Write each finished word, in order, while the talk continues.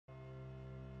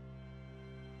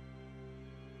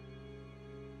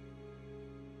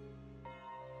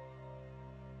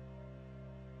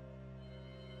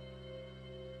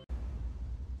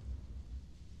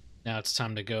Now it's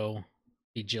time to go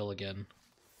be Jill again.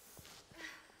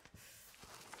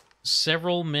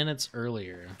 Several minutes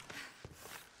earlier,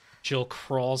 Jill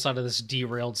crawls out of this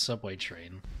derailed subway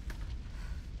train.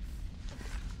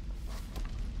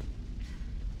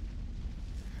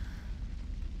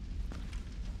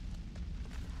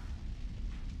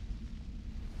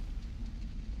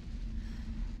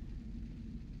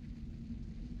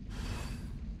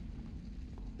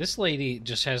 This lady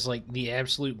just has, like, the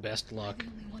absolute best luck. The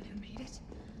only one who made it.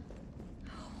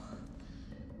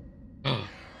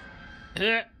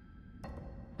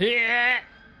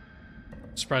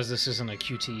 Surprised this isn't a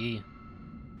QTE.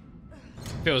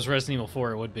 If it was Resident Evil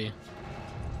 4, it would be.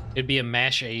 It'd be a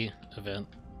MASH A event.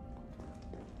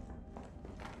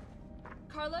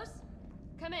 Carlos,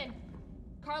 come in.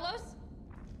 Carlos.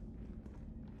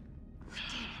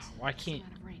 Why can't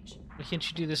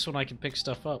you do this when I can pick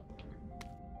stuff up?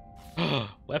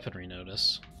 Weaponry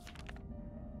notice.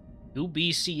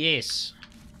 UBCS.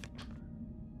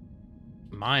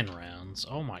 Mine rounds.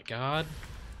 Oh my god.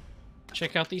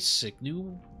 Check out these sick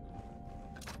new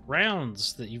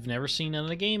rounds that you've never seen in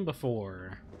a game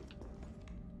before.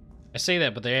 I say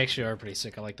that, but they actually are pretty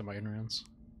sick. I like the mine rounds.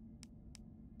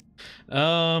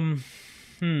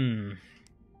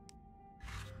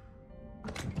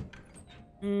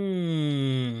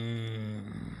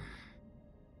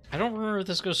 I don't remember if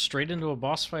this goes straight into a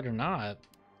boss fight or not.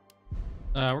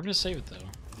 We're gonna save it though.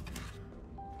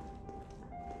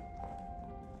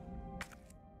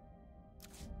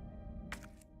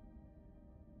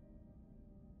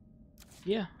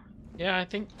 Yeah, I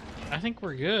think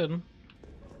we're good.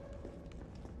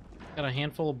 Got a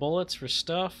handful of bullets for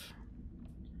stuff.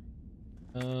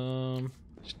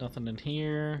 There's nothing in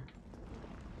here.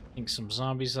 I think some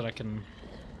zombies that I can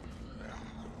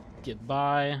get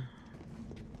by.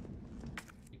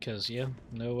 Because, yeah,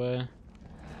 no way.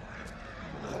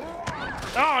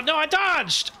 Oh, no, I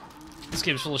dodged! This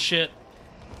game's full of shit.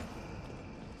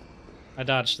 I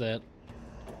dodged that.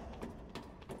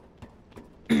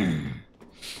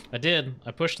 I did.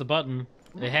 I pushed the button.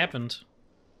 It happened.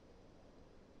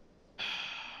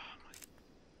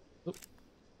 Oop.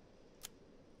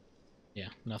 Yeah,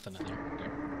 nothing in there. Okay.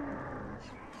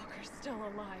 Fucker's still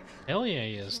alive. Hell yeah,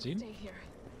 he is, dude. Stay here.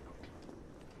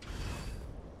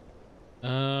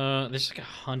 There's like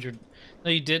 100.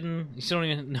 No, you didn't. You still don't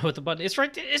even know what the button. It's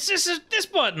right there. It's just this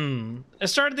button. I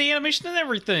started the animation and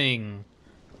everything.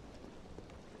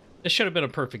 This should have been a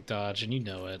perfect dodge, and you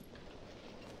know it.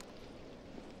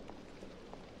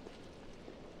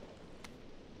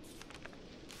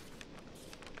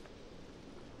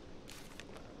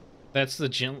 That's the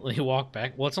gently walk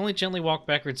back. Well, it's only gently walk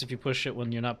backwards if you push it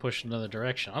when you're not pushing another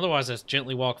direction. Otherwise, that's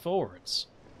gently walk forwards.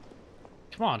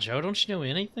 Come on, Joe. Don't you know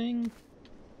anything?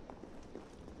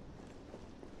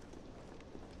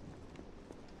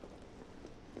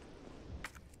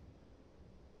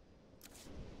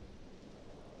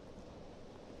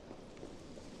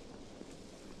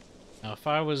 Now, if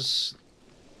I was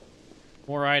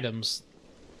more items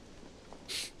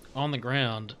on the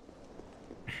ground,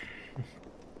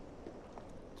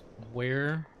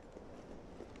 where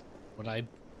would I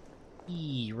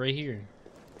be? Right here.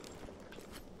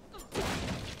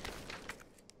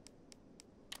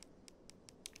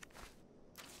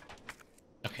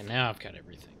 Okay, now I've got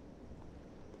everything.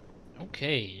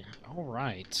 Okay,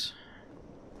 alright.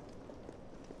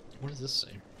 What does this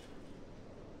say?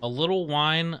 A little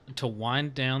wine to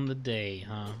wind down the day,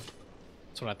 huh?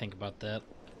 That's what I think about that.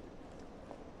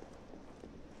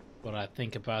 What I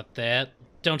think about that.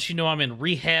 Don't you know I'm in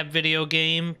rehab video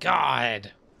game?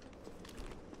 God!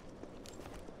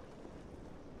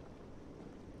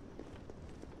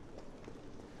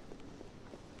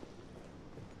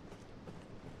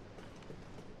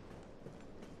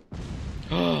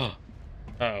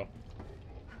 Uh-oh.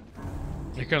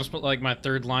 Here comes like my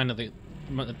third favorite line of the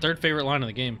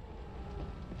game.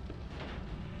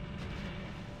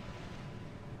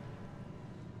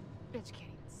 Bitch can't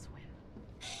even swim.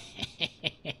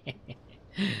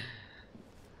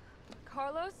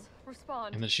 Carlos,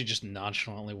 respond. And then she just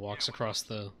nonchalantly walks across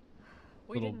the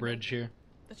little bridge here.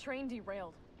 The train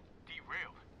derailed.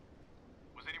 Derailed?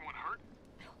 Was anyone hurt?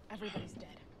 No, everybody's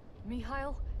dead.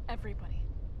 Mikhail, everybody.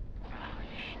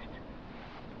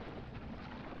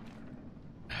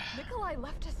 Nikolai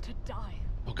left us to die.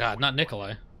 Oh god, not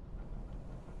Nikolai.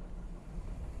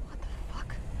 What the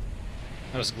fuck?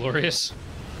 That was glorious.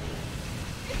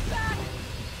 It's back!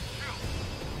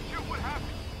 Jill, what happened?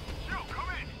 Jill, come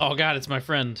in! Oh god, it's my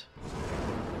friend.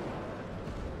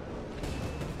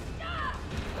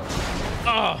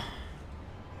 Oh!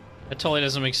 That totally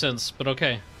doesn't make sense, but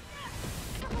okay.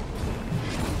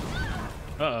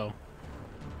 Uh-oh.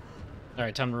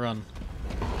 Alright, time to run.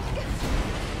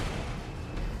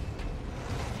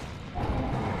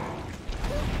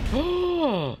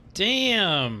 Oh,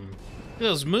 damn! Look at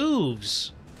those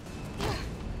moves!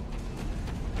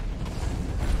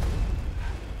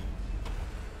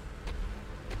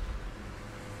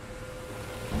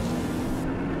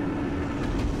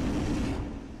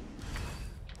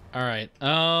 Alright,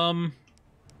 let's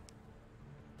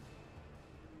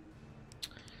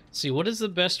see, what is the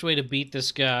best way to beat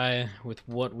this guy with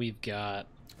what we've got?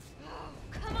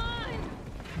 Come on!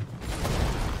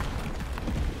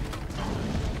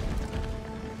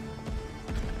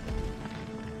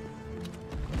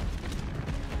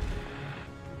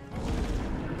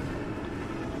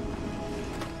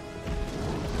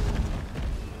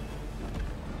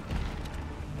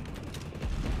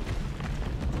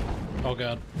 Oh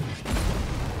god.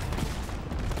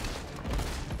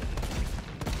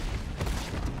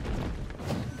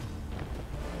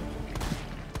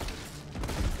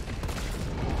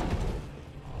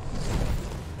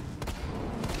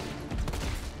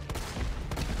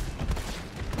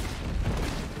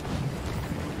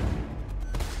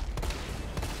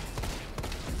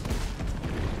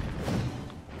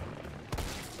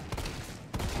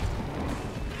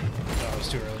 Oh, it was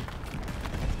too early.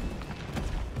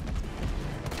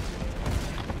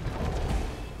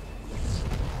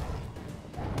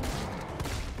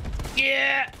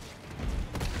 Yeah!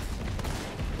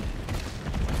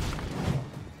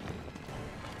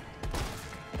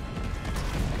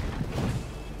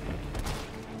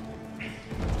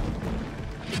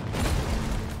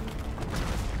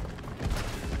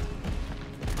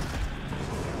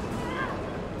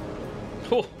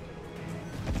 Cool.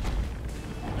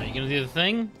 Are you gonna do the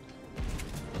thing?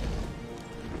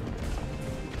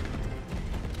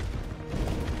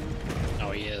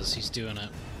 Oh, he is. He's doing it.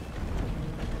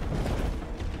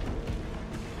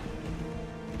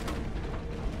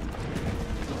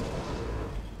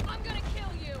 I'm gonna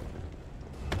kill you!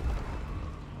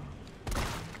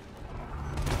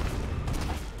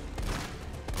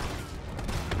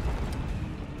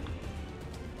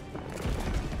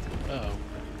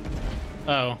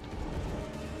 Uh-oh.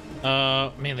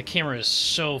 Oh. Man, the camera is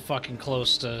so fucking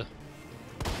close to...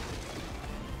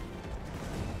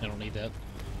 I don't need that.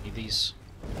 I need these.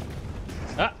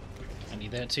 Ah! I need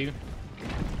that too.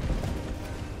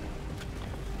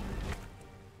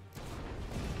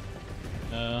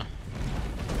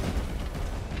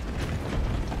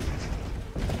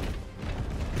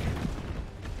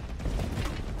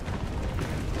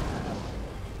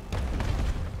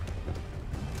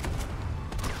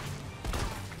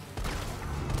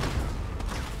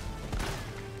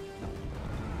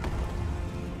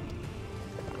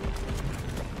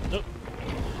 Nope.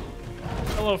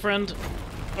 Hello, friend.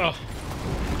 Oh.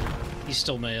 He's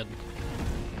still mad.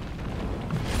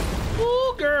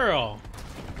 Ooh, girl!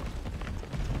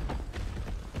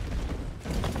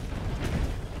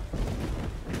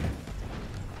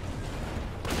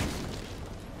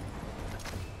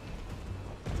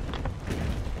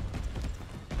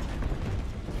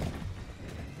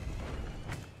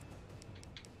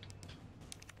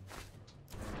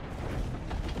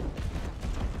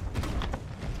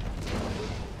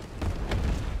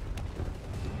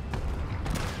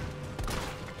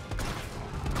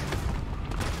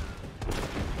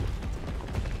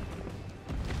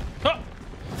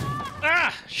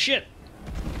 Shit!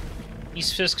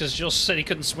 He's pissed because Jill said he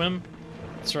couldn't swim.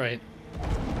 That's right.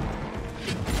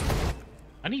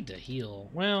 I need to heal.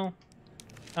 Well...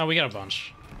 Oh, we got a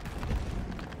bunch.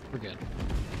 We're good.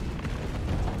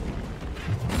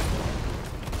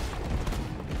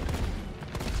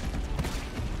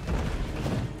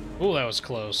 Ooh, that was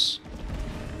close.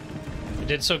 I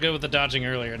did so good with the dodging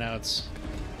earlier, now it's...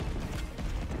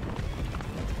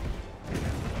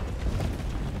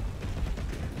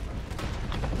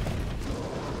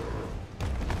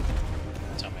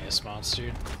 Response,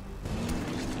 dude.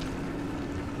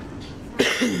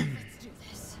 Let's do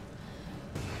this.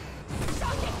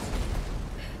 Stop it!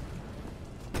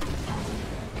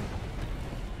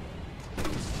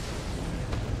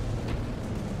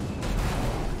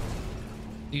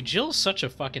 Dude, Jill's such a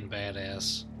fucking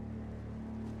badass.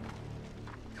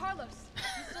 Carlos, you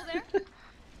still there? Oh,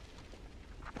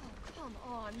 come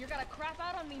on. You're gonna crap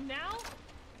out on me now?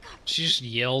 She just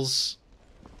yells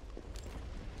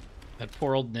that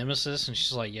poor old Nemesis, and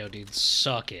she's like, yo, dude,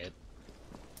 suck it.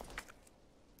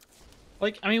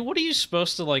 Like, I mean, what are you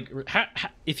supposed to, like...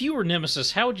 if you were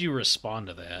Nemesis, how would you respond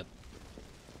to that?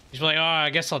 She'd be like, oh, I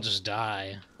guess I'll just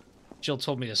die. Jill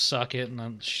told me to suck it, and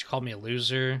then she called me a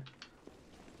loser.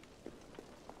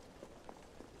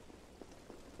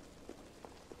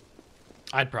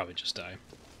 I'd probably just die.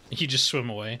 You just swim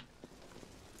away.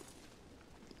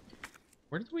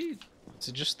 Where did we... Is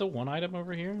it just the one item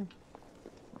over here?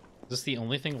 Is this the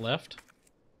only thing left?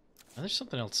 Oh, there's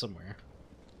something else somewhere.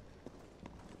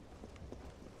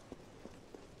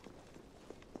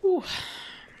 Whew.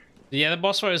 Yeah, the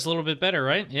boss fight is a little bit better,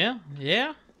 right? Yeah?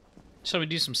 Yeah? So we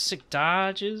do some sick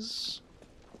dodges.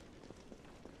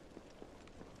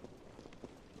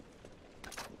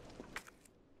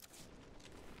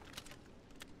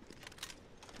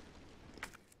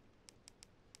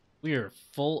 We are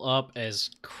full up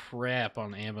as crap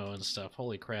on ammo and stuff.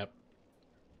 Holy crap.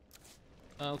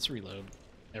 Let's reload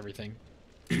everything.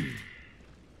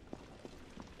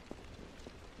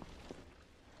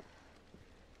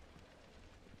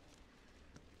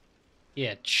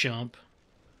 Yeah, chump.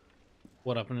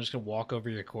 What up? I'm just gonna walk over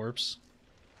your corpse?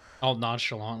 All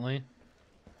nonchalantly.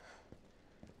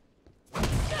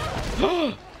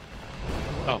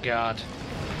 Oh god.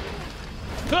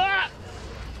 Ah!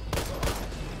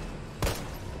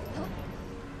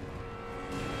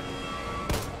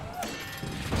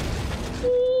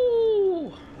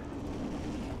 Ooh.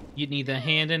 You need that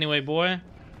hand anyway, boy.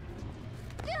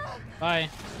 Bye.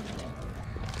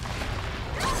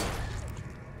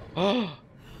 Oh,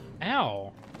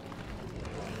 ow.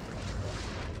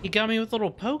 He got me with a little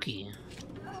pokey.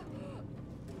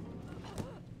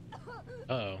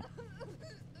 Uh-oh.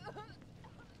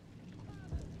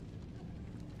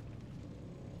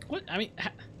 What? I mean...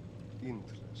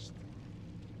 Interesting.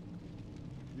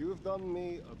 You've done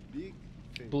me a big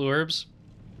favor, Blue herbs?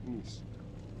 miss.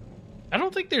 I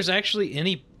don't think there's actually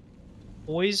any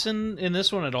poison in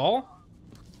this one at all.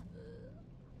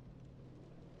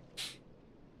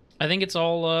 I think it's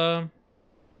all, I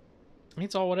think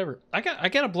it's all whatever. I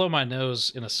gotta blow my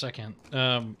nose in a second.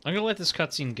 I'm gonna let this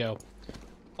cutscene go.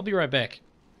 I'll be right back.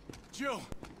 Jill!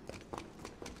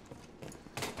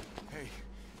 Hey,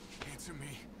 answer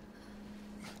me.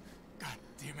 God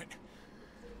damn it.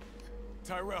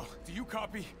 Tyrell, do you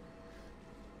copy?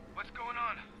 What's going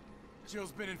on?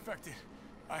 Jill's been infected.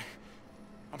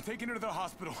 I'm taking her to the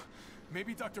hospital.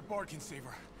 Maybe Dr. Bard can save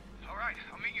her. All right,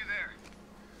 I'll meet you there.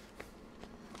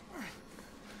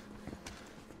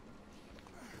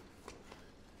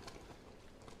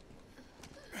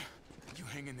 You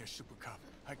hang in there, Super Cop.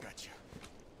 I got you.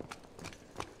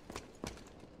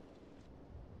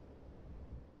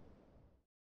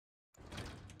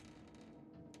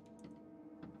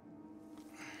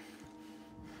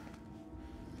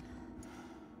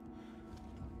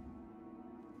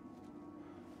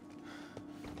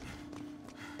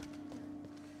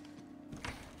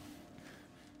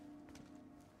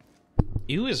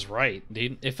 You is right,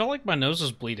 dude. It felt like my nose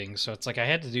was bleeding, so it's like I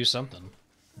had to do something.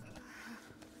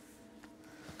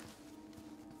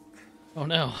 Oh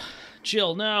no.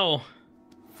 Jill, no!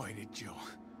 Fight it, Jill.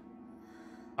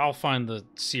 I'll find the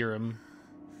serum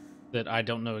that I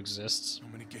don't know exists.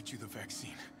 I'm gonna get you the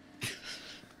vaccine.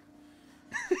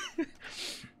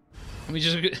 Let me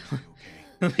just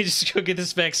let me just go get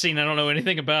this vaccine I don't know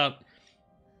anything about.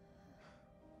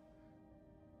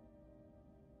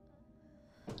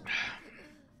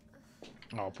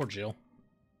 Oh, poor Jill.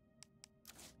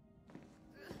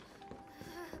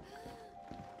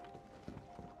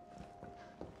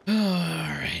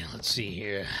 Alright, let's see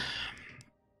here.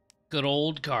 Good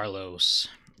old Carlos.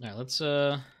 Alright, let's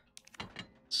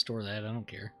store that, I don't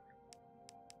care.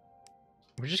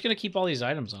 We're just gonna keep all these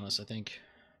items on us, I think.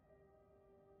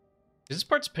 This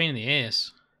part's a pain in the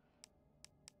ass.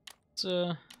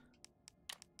 Let's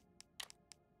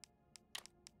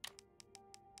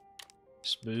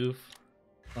just move.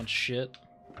 Bunch of shit.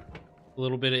 A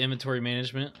little bit of inventory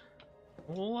management.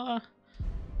 We'll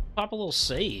pop a little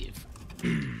save.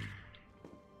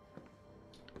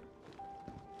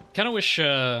 Kind of wish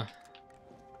I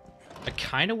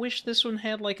kind of wish this one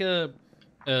had like an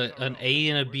A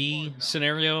and a B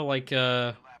scenario like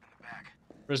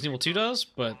Resident Evil 2 does,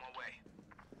 but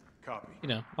Copy. you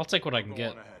know, I'll take what I can Go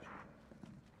get. on ahead.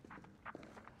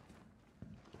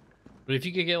 But if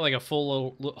you could get like a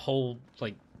full whole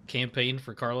like campaign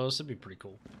for Carlos, that'd be pretty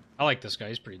cool. I like this guy,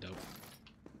 he's pretty dope.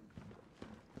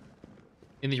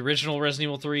 In the original Resident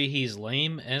Evil 3, he's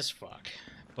lame as fuck.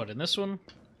 But in this one,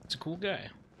 it's a cool guy.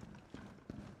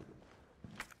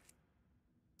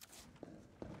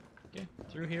 Okay,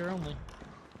 through here only.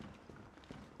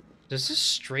 Does this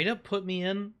straight up put me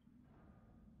in?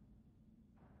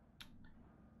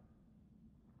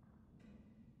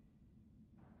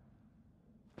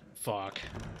 Fuck.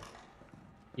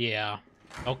 Yeah.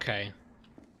 Okay.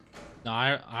 No,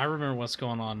 I remember what's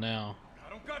going on now. I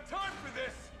don't got time for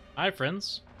this! Hi,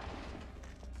 friends.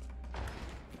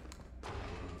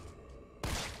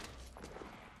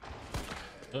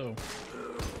 Uh-oh.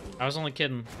 I was only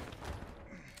kidding.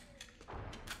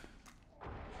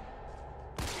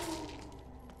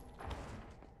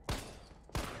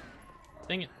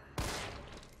 Dang it.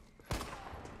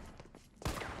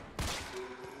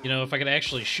 You know, if I could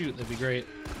actually shoot, that'd be great.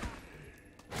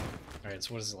 Alright,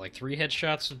 so what is it, like 3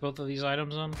 headshots with both of these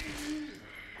items on?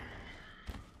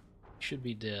 Should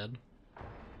be dead.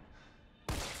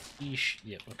 Eesh.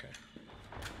 Yep, okay.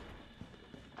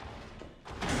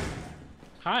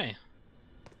 Hi.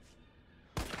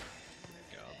 God.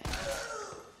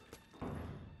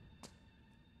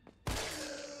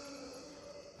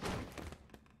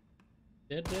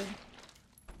 Dead?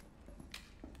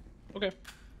 Okay.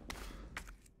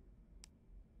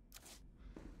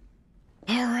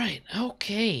 Alright,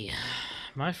 okay.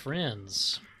 My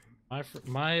friends. My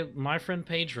friend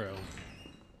Pedro.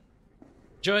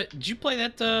 Joe, did you play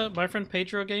that My Friend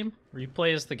Pedro game? Where you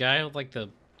play as the guy with like the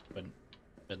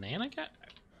banana guy?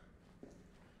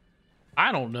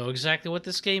 I don't know exactly what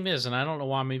this game is, and I don't know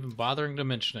why I'm even bothering to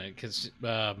mention it, because,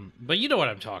 but you know what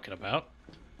I'm talking about.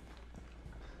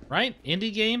 Right?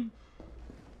 Indie game?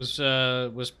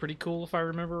 Was pretty cool, if I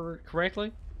remember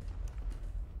correctly.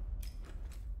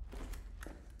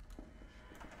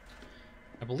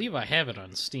 I believe I have it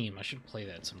on Steam. I should play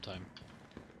that sometime.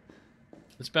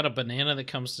 It's about a banana that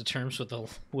comes to terms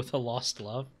with a lost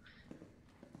love.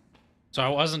 So I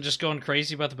wasn't just going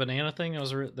crazy about the banana thing.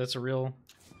 That's a real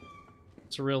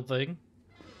thing.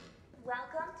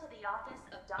 Welcome to the office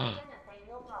of Dr.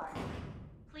 Nathaniel Bard.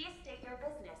 Please state your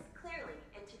business clearly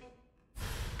into the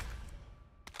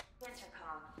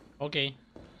intercom. Okay.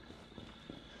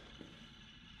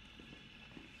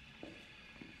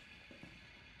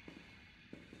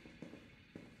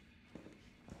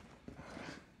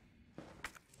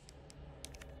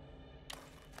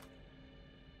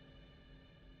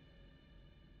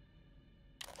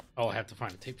 Oh, I have to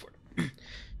find a tape for it.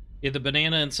 Yeah, the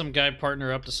banana and some guy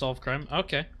partner up to solve crime.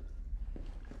 Okay.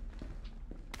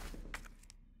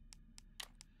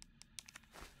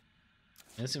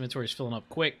 This inventory is filling up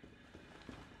quick.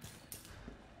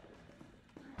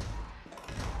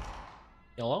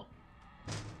 Hello?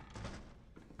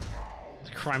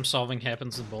 Crime solving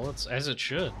happens with bullets, as it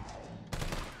should.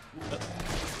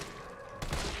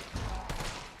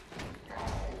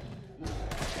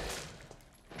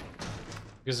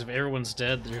 Because if everyone's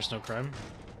dead, there's no crime.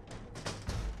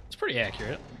 It's pretty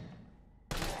accurate.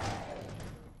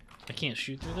 I can't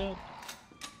shoot through that?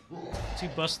 Does he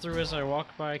bust through as I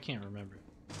walk by? I can't remember.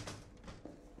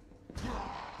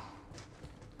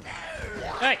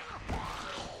 Hey!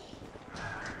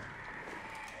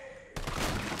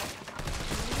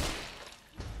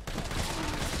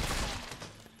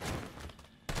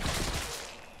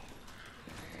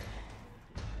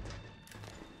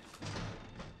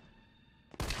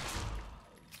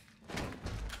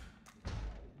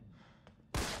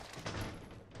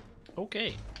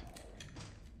 Okay.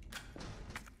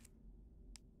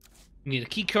 Need a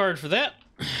key card for that,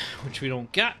 which we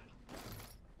don't got.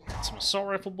 Some assault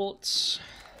rifle bullets.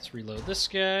 Let's reload this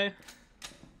guy.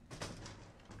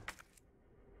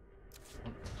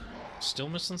 Still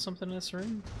missing something in this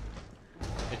room?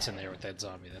 It's in there with that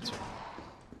zombie, that's right.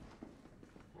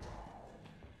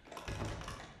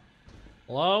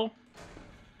 Hello?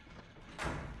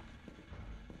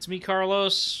 It's me,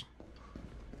 Carlos.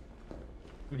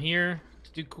 I'm here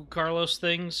to do cool Carlos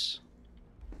things.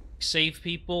 Save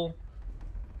people.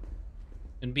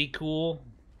 And be cool.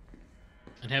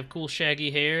 And have cool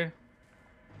shaggy hair.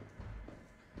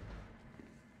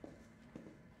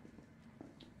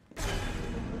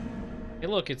 Hey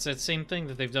look, it's that same thing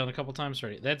that they've done a couple times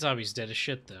already. That zombie's dead as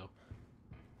shit, though.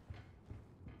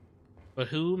 But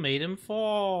who made him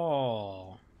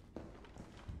fall?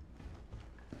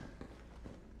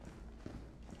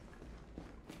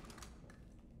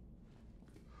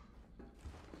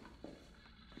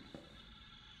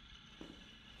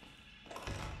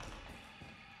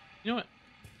 You know what?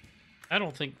 I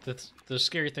don't think that the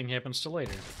scary thing happens till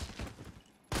later.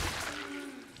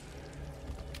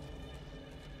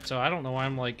 So I don't know why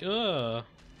I'm like, ugh.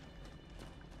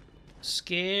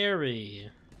 Scary.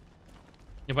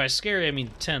 And by scary, I mean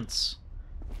tense.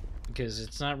 Because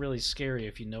it's not really scary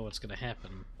if you know what's going to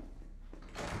happen.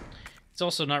 It's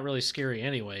also not really scary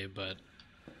anyway, but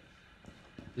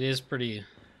it is pretty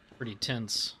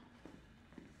tense.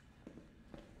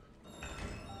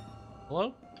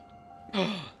 Hello?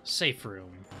 Safe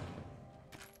room.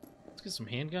 Let's get some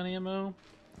handgun ammo.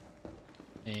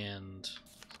 And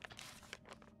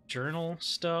journal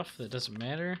stuff that doesn't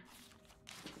matter.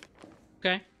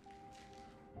 Okay.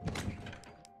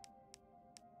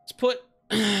 Let's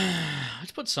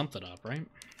put something up, right?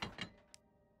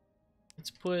 Let's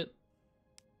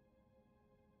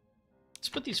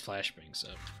put these flashbangs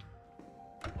up.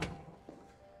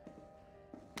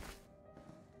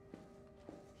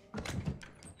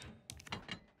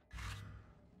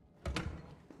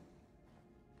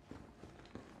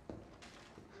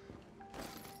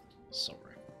 So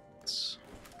it's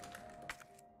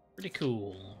pretty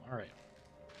cool. All right.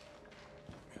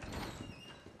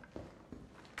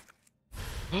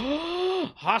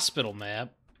 Hospital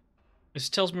map. This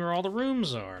tells me where all the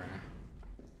rooms are.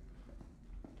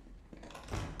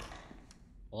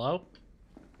 Hello?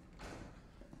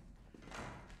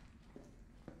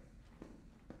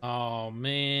 Oh,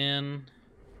 man.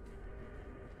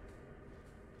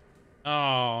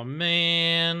 Oh,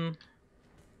 man.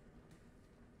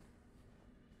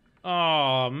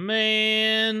 Oh,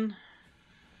 man.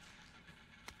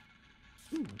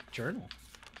 Ooh, journal.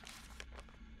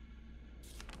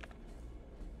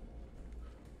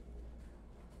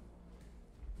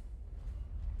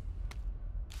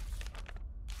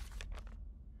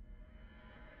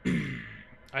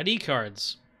 ID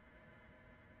cards.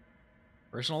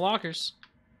 Personal lockers.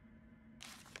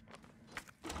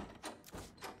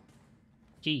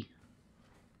 Key.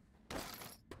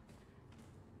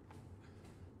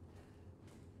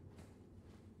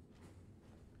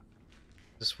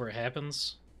 Is this where it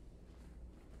happens?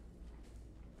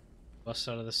 Bust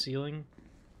out of the ceiling.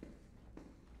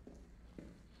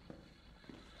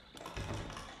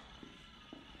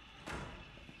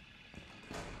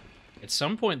 At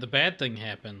some point, the bad thing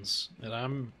happens, and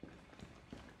I'm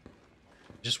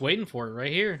just waiting for it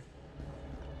right here.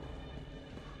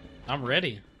 I'm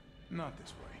ready. Not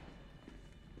this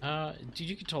way. Dude,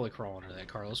 you can totally crawl under that,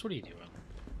 Carlos. What are you doing?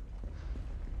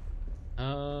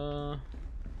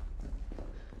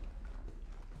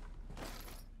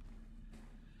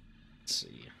 Let's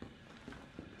see.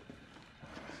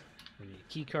 We need a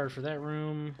key card for that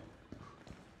room.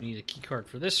 We need a key card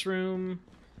for this room.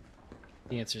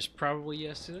 The answer is probably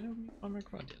yes. Did I open my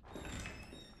quad yet?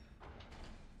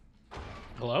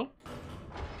 Hello?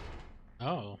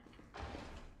 Oh.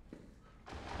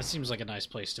 That seems like a nice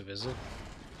place to visit.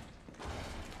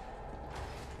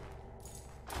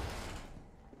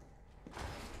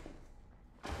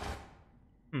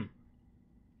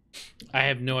 I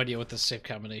have no idea what the safe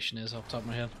combination is off the top of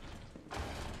my head.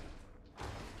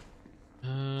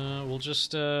 We'll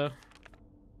just,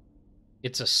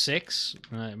 it's a 6?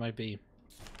 It might be.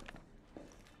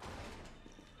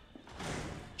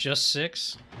 Just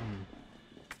 6?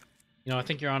 You know, I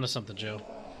think you're onto something, Joe.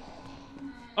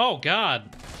 Oh,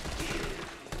 God!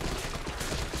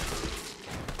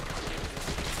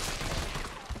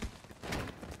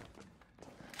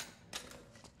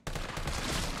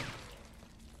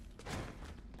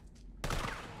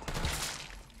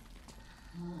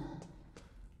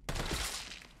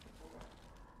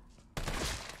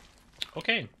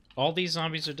 Okay, all these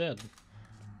zombies are dead.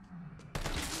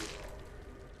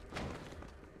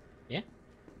 Yeah?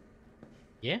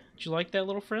 Yeah? Did you like that,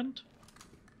 little friend?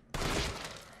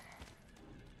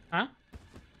 Huh?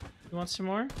 You want some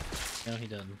more? No, he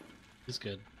doesn't. He's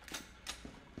good.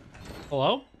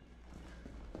 Hello?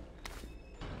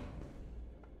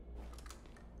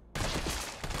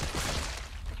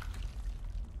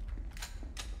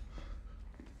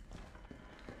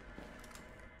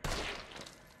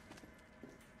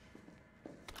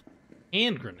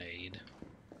 Hand grenade?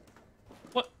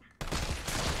 What?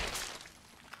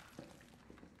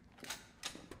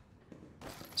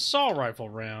 Assault rifle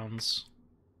rounds.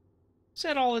 Is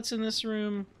that all that's in this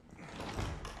room?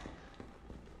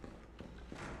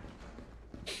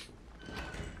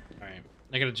 Alright,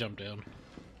 I gotta jump down.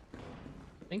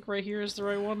 I think right here is the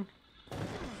right one.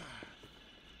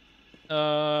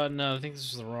 No, I think this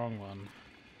is the wrong one.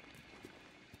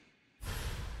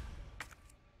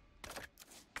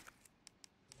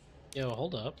 Yo,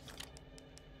 hold up.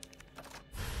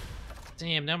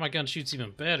 Damn, now my gun shoots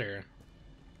even better.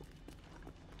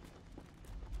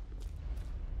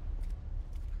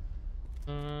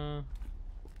 Let's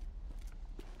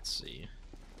see.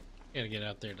 Gotta get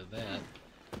out there to that.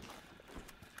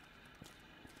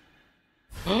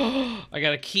 Oh, I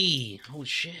got a key. Holy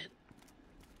shit.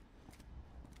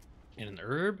 And an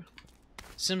herb?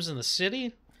 Sims in the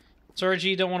City? Sorry,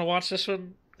 G, don't want to watch this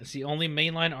one. It's the only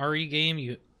mainline RE game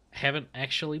you haven't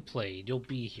actually played. You'll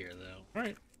be here, though.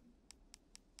 Alright.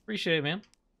 Appreciate it, man.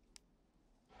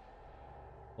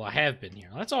 Well, I have been here.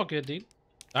 That's all good, dude.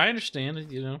 I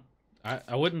understand, you know.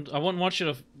 I wouldn't want you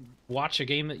to watch a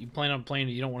game that you plan on playing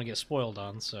that you don't want to get spoiled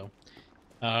on, so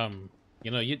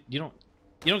you know, you don't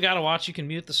gotta watch. You can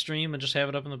mute the stream and just have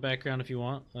it up in the background if you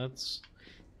want.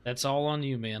 That's all on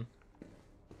you, man.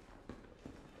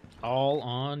 All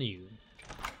on you.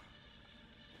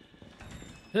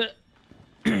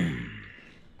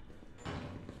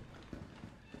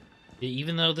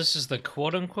 Even though this is the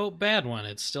quote-unquote bad one,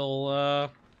 it's still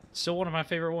one of my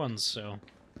favorite ones, so,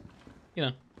 you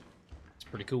know, it's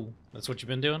pretty cool. That's what you've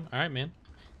been doing? All right, man.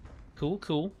 Cool,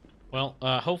 cool. Well,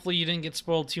 hopefully you didn't get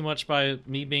spoiled too much by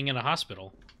me being in a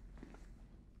hospital.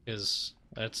 Because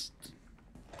that's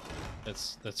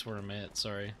where I'm at,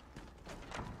 sorry.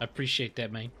 I appreciate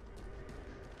that, man.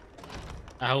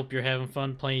 I hope you're having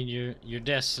fun playing your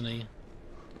Destiny.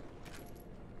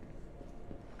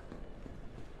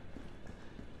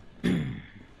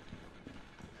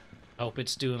 I hope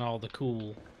it's doing all the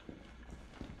cool.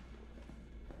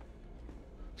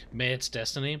 Man, it's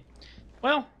Destiny.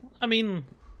 Well, I mean,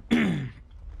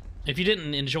 if you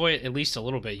didn't enjoy it at least a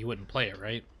little bit, you wouldn't play it,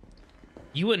 right?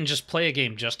 You wouldn't just play a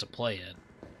game just to play it.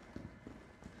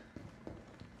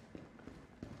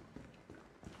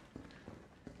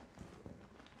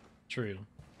 True.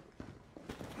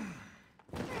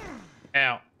 Ow,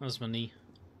 that was my knee.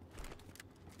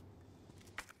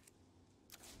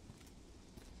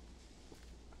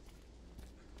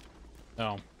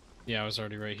 Oh, yeah, I was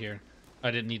already right here.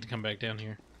 I didn't need to come back down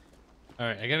here.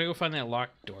 Alright, I gotta go find that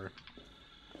locked door.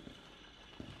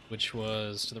 Which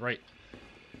was to the right.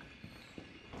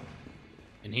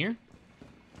 In here?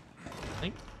 I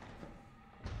think.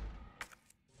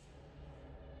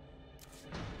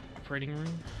 Operating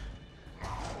room?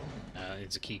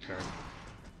 It's a key card.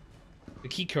 The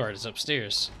key card is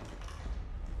upstairs.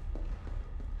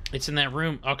 It's in that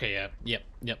room. Okay, yeah.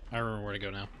 Yep. I remember where to go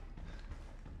now.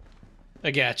 I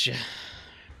gotcha.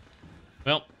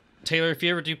 Well, Taylor, if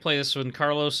you ever do play this one,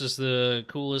 Carlos is the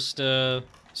coolest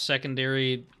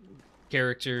secondary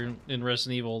character in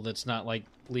Resident Evil that's not like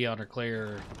Leon or Claire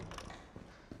or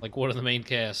like one of the main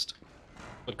cast.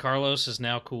 But Carlos is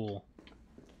now cool.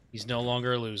 He's no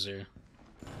longer a loser.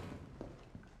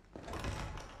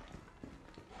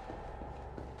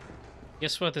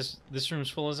 Guess what? This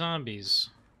room's full of zombies.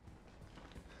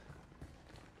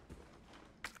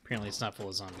 Apparently it's not full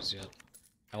of zombies yet.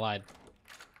 I lied.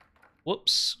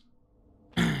 Whoops.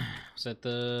 Is that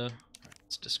the... Right,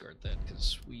 let's discard that,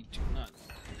 because we do not...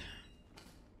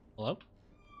 Hello?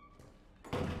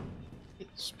 Get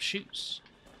some shoes.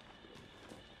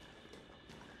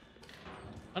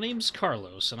 My name's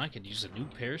Carlos, and I could use a new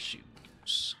pair of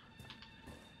shoes.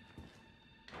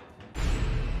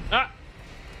 Ah!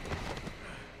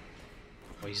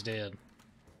 Oh, he's dead.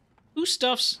 Who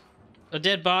stuffs a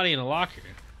dead body in a locker?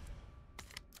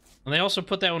 And they also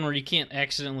put that one where you can't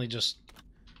accidentally just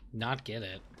not get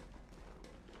it.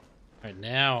 Alright,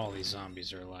 now all these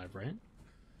zombies are alive, right?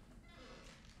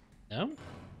 No?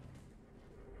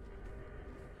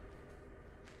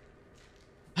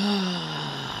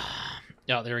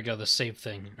 Oh, there we go, the save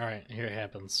thing. Alright, here it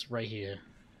happens. Right here.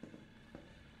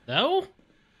 No?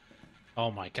 Oh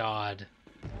my god.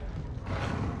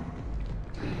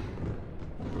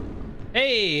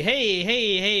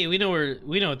 Hey, we know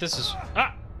what this is.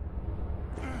 Ah!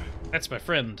 That's my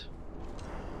friend.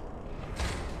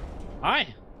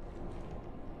 Hi.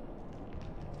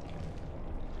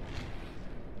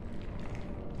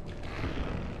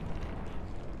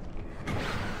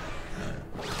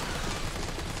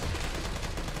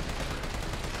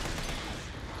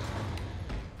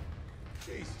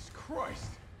 Jesus Christ.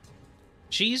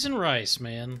 Cheese and rice,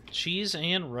 man. Cheese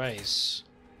and rice.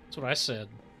 That's what I said.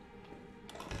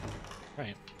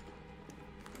 Right.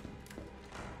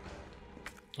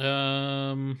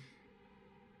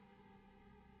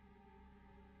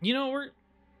 You know,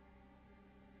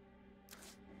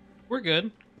 we're good.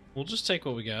 We'll just take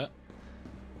what we got.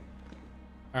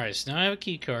 Alright, so now I have a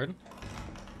key card.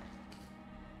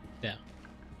 Yeah.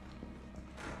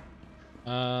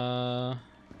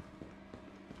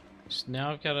 So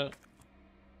now I've got a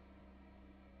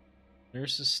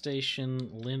nurse's station,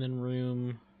 linen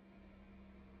room.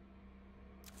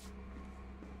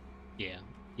 Yeah,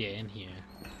 in here.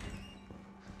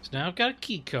 So now I've got a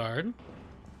key card.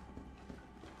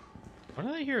 Why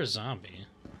did I hear a zombie?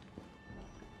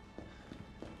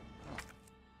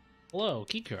 Hello,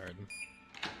 key card.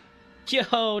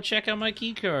 Yo, check out my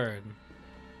key card.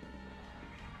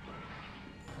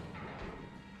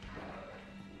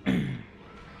 I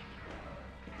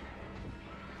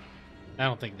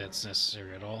don't think that's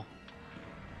necessary at all.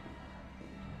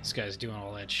 This guy's doing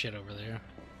all that shit over there.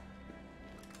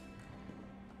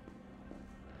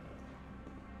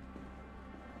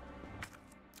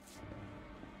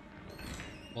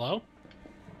 Hello?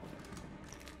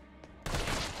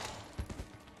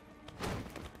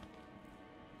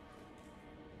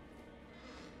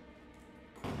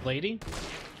 Lady?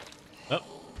 Oh.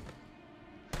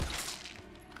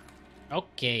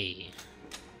 Okay.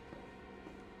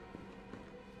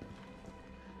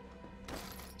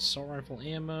 Assault rifle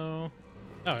ammo.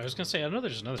 Oh, I was gonna say, I know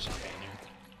there's another zombie in there.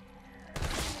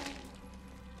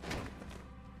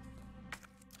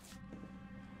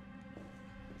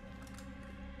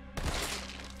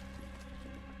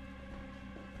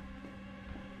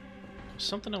 There's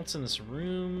something else in this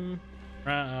room.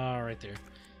 Right there.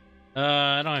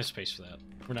 I don't have space for that.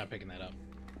 We're not picking that up.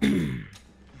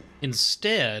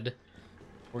 Instead,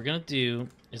 what we're gonna do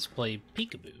is play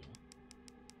peekaboo.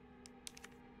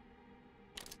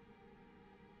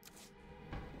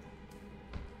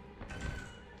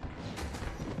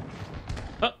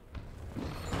 Oh.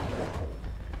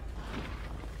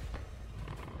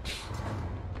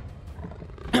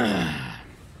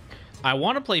 I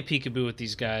want to play peekaboo with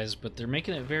these guys, but they're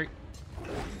making it very...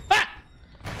 Ah!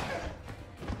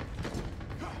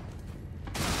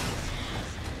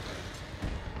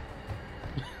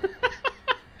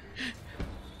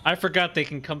 I forgot they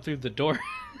can come through the door.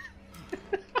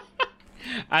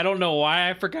 I don't know why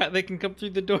I forgot they can come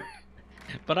through the door,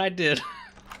 but I did.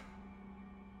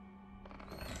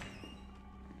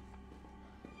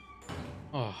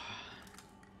 Oh.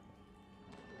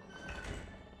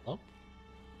 Hello?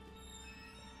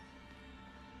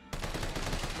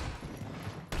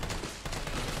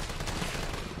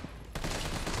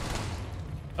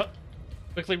 Oh.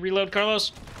 Quickly reload,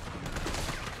 Carlos.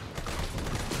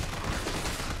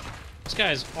 This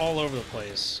guy's all over the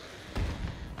place.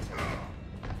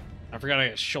 I forgot I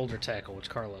got shoulder tackle with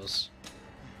Carlos.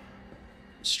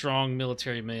 Strong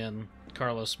military man,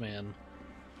 Carlos man.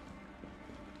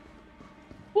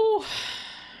 Woo!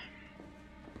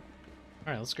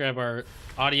 Alright, let's grab our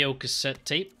audio cassette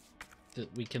tape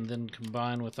that we can then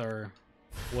combine with our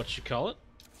whatchamacallit.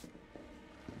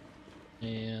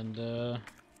 And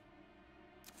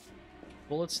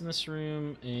bullets in this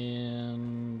room,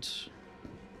 and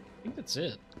I think that's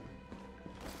it.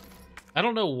 I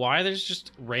don't know why there's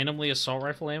just randomly assault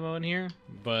rifle ammo in here,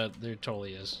 but there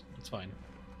totally is. It's fine.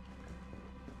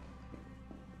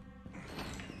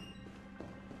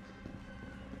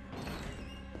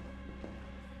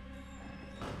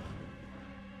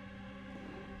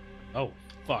 Oh,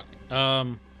 fuck.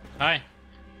 Hi.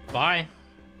 Bye.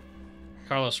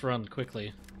 Carlos, run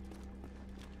quickly.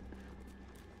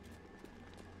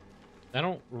 I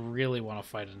don't really want to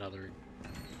fight another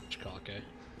guy.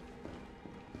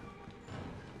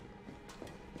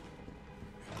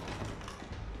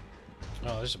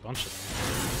 Oh, there's a bunch of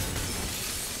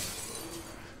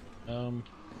them.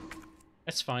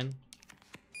 That's fine.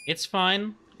 It's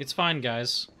fine. It's fine,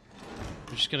 guys.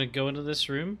 We're just gonna go into this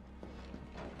room.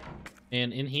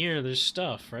 And in here, there's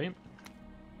stuff, right?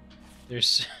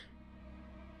 There's...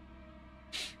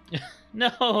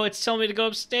 No, it's telling me to go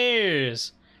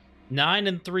upstairs! 9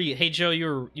 and 3. Hey, Joe,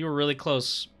 you were really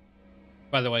close,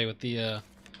 by the way, with the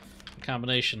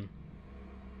combination.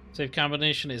 Save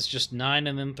combination is just 9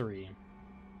 and then 3.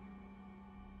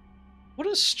 What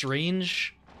a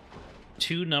strange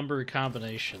 2-number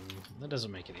combination. That doesn't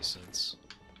make any sense.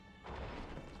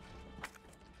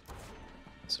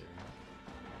 Some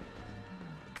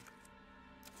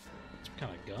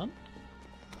kind of gun?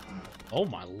 Oh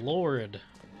my lord.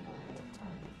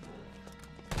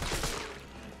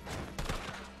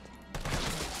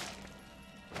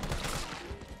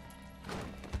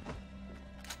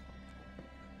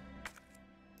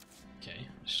 Okay,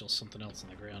 there's still something else on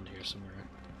the ground here somewhere.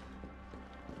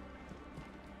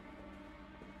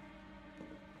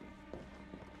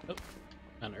 Oh,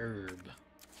 an herb.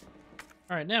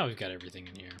 Alright, now we've got everything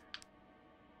in here.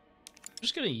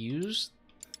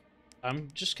 I'm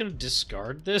just gonna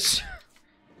discard this.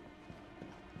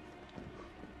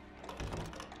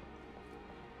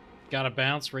 Gotta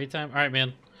bounce, raid time. Alright,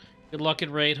 man. Good luck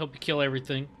at raid. Hope you kill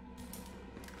everything.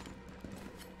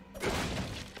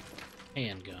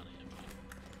 Handgun ammo.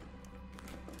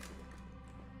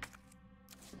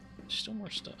 Still more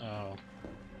stuff. Oh.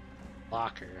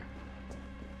 Locker.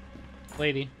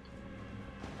 Lady.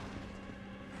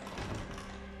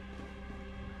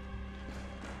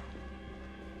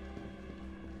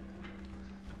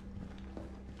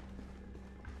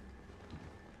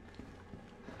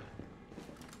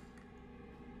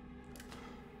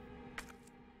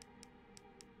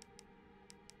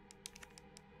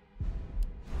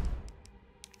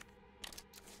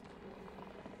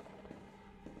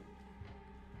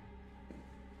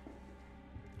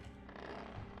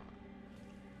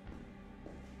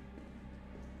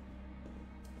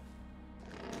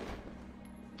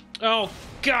 Oh,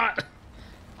 God!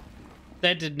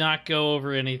 That did not go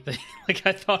over anything like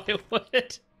I thought it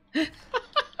would.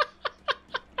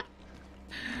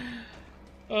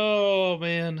 Oh, Oh,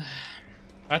 man.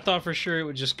 I thought for sure it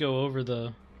would just go over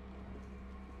the...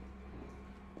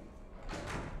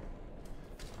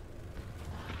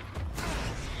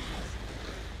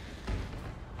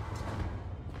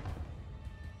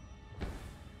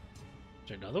 Is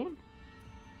there another one?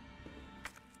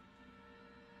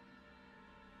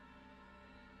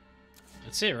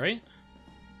 That's it, right?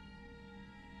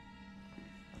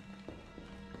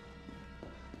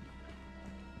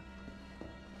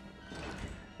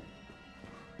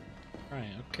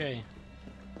 Right, okay.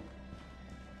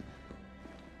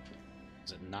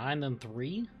 Is it 9 and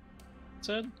 3? It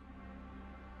said?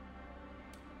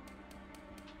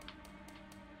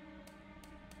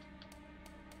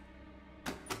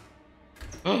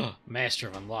 Oh, Master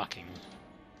of Unlocking.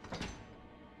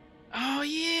 Oh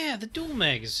yeah, the dual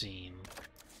magazine.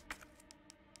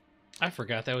 I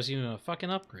forgot that was even a fucking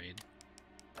upgrade.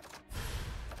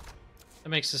 That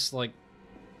makes this, like,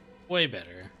 way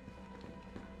better.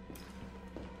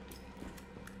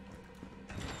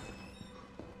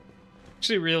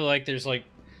 Actually really like there's, like,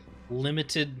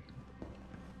 limited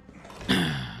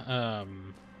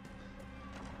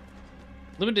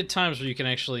limited times where you can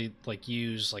actually, like,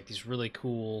 use, like, these really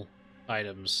cool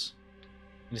items.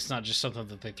 And it's not just something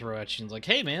that they throw at you and it's like,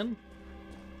 hey man,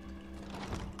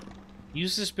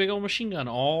 use this big old machine gun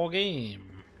all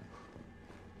game.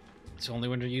 It's only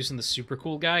when you're using the super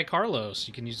cool guy, Carlos,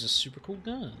 you can use the super cool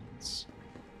guns.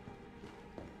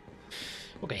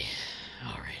 Okay,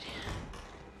 alrighty.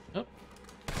 Oh.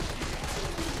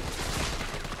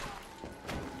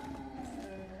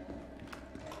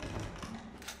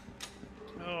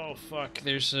 Oh, fuck,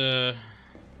 there's a...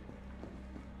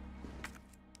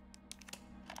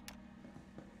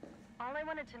 All I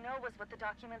wanted to know was what the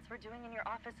documents were doing in your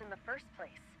office in the first place.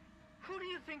 Who do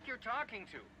you think you're talking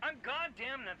to? I'm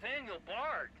goddamn Nathaniel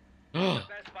Bard. Oh. The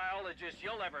best biologist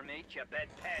you'll ever meet, you bet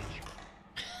patch.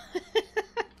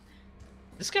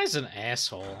 This guy's an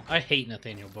asshole. I hate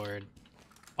Nathaniel Bard.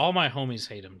 All my homies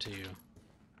hate him too.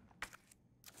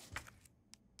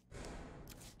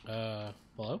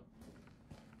 Hello?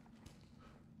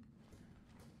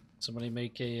 Somebody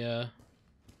make a,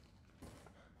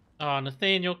 Oh,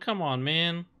 Nathaniel, come on,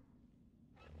 man.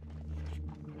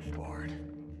 Bard.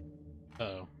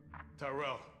 Uh-oh.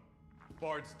 Tyrell.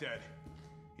 Bard's dead.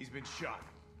 He's been shot.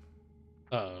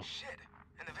 Uh-oh. Shit.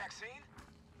 And the vaccine?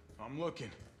 I'm looking.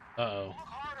 Uh-oh. Look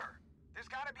harder. There's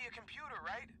gotta be a computer,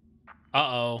 right?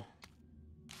 Uh-oh.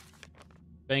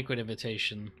 Banquet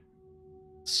invitation.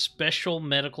 Special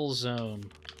medical zone.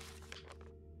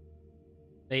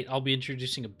 Nate, I'll be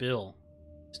introducing a bill.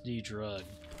 This new drug.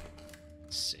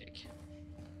 Sick.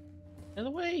 Out of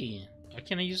the way. Why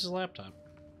can't I use his laptop?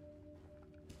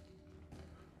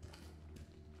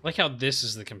 I like how this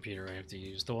is the computer I have to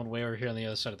use. The one way over here on the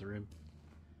other side of the room.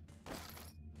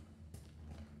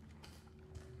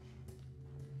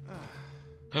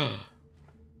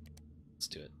 Let's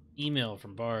do it. Email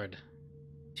from Bard.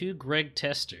 To Greg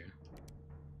Tester.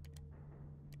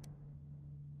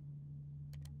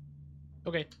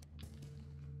 Okay.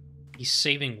 He's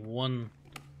saving one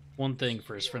thing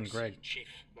for his friend Greg. Chief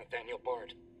Nathaniel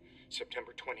Bard,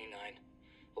 September 29,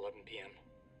 11 p.m.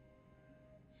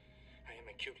 I am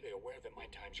acutely aware that my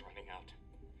time's running out.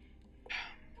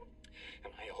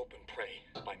 And I hope and pray,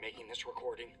 by making this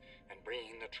recording and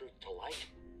bringing the truth to light,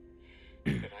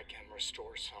 that I can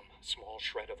restore some small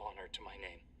shred of honor to my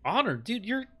name. Honor? Dude,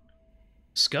 you're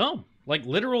scum. Like,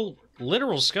 literal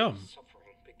scum.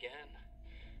 Suffering began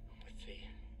with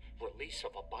the release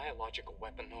of a biological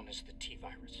weapon known as the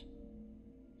T-virus.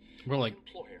 We're like... My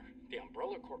employer, the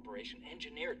Umbrella Corporation,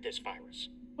 engineered this virus.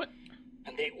 What?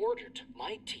 And they ordered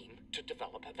my team to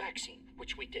develop a vaccine,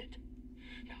 which we did.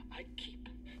 Now, I keep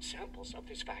samples of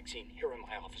this vaccine here in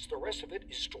my office. The rest of it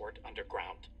is stored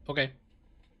underground. Okay.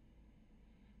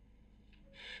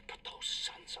 But those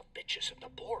sons of bitches at the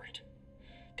board,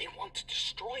 they want to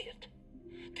destroy it.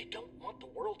 They don't want the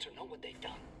world to know what they've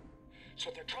done. So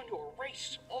they're trying to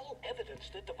erase all evidence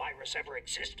that the virus ever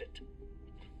existed.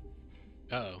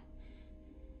 Uh-oh.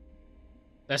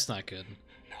 That's not good.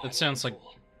 Now, That sounds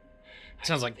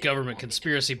like government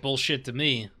conspiracy bullshit to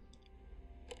me.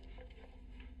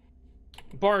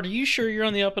 Bard, are you sure you're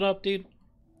on the up and up, dude?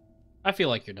 I feel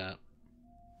like you're not.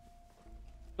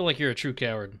 I feel like you're a true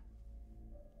coward.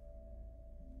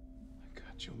 I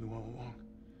got Jill knew all along.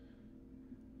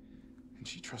 And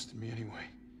she trusted me anyway.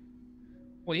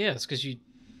 Well, yeah, it's because you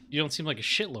don't seem like a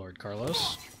shitlord,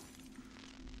 Carlos.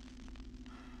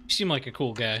 You seem like a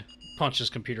cool guy. Punches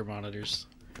computer monitors.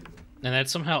 And that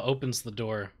somehow opens the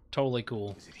door. Totally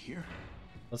cool. Is it here?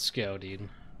 Let's go, dude.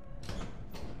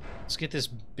 Let's get this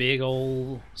big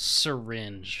old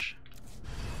syringe.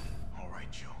 All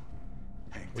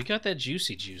We got that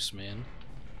juicy juice, man.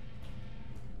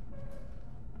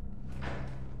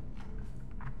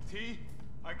 T,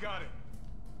 I got it.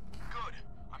 Good.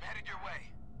 I'm headed your way.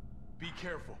 Be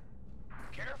careful.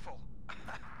 Careful.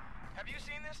 Have you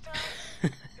seen this town?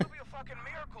 It'll be a fucking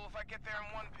miracle if I get there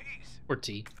in one piece. Or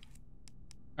T.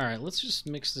 Alright, let's just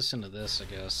mix this into this, I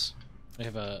guess. I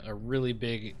have a really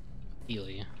big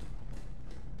Healy.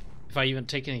 If I even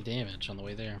take any damage on the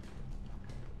way there.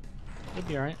 It'll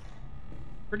be alright.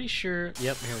 Pretty sure...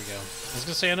 Yep, here we go. I was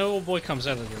gonna say, I know old boy comes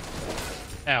out of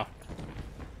here. Ow.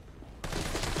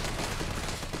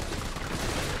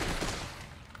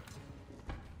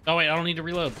 Oh wait, I don't need to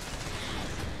reload.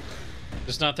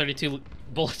 There's not 32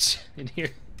 bullets in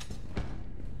here.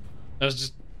 I was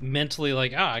just mentally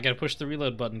like, I gotta push the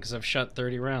reload button because I've shot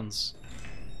 30 rounds.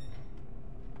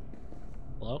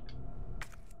 Hello?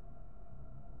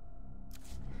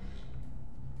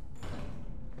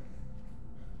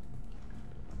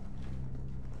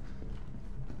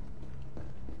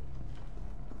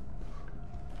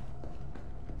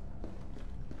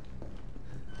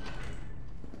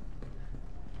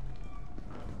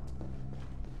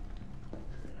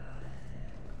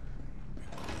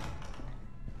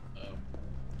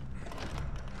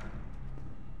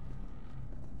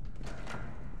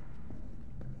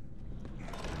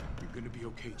 You're gonna be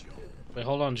okay, Joe. Wait,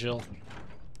 hold on, Jill.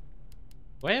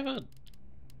 Do I have a...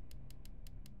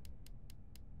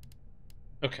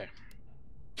 Okay.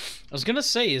 I was gonna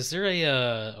say, is there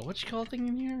a what you call thing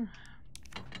in here?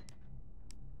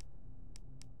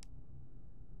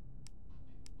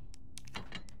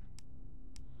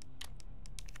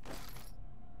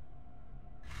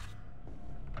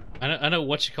 I know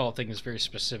what you call thing is very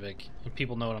specific, and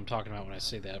people know what I'm talking about when I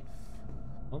say that.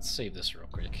 Let's save this real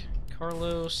quick.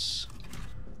 Carlos.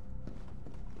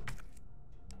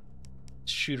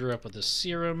 Shoot her up with the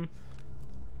serum.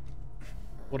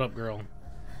 What up, girl?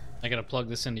 I gotta plug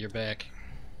this into your back.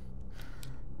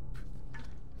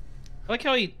 I like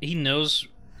how he knows...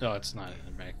 Oh, it's not in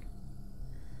the back.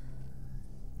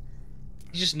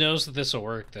 He just knows that this will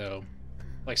work, though.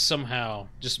 Like, somehow,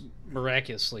 just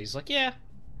miraculously, he's like, yeah,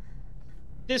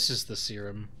 this is the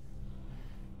serum.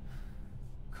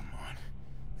 Come on.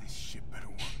 This shit better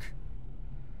work.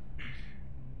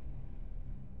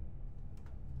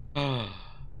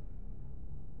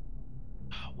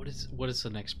 What is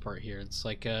the next part here? It's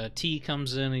like T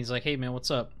comes in and he's like, hey man, what's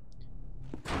up?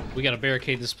 We gotta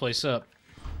barricade this place up.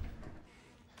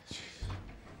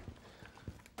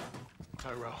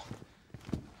 Tyrell,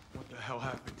 what the hell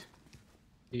happened?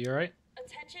 You alright?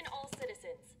 Attention all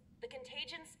citizens. The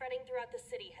contagion spreading throughout the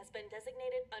city has been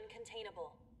designated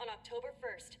uncontainable. On October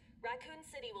 1st, Raccoon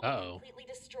City will be completely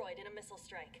destroyed in a missile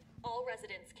strike. All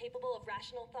residents capable of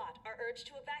rational thought are urged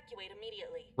to evacuate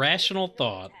immediately. Rational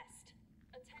thought.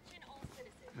 Attention all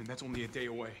citizens. I mean, that's only a day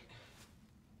away.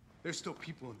 There's still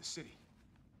people in the city.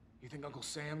 You think Uncle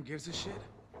Sam gives a shit?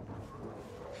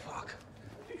 Fuck.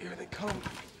 Here they come.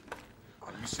 Oh,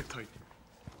 you sit tight.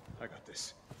 I got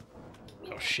this.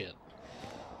 Oh shit.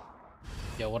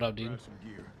 Yo, what up, dude? Grab some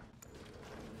gear.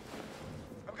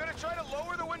 I'm gonna try to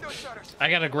lower the window shutters. I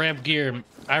gotta grab gear.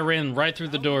 I ran right through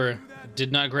the door.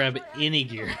 Did not grab any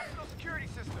gear. National security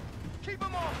system. Keep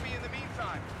them off me in the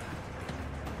meantime.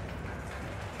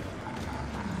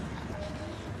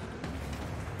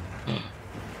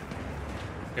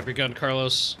 Grab your gun,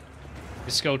 Carlos.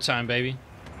 It's go time, baby.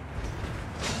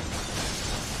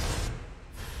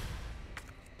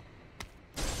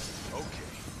 Okay.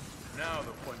 Now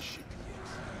the fun shit begins.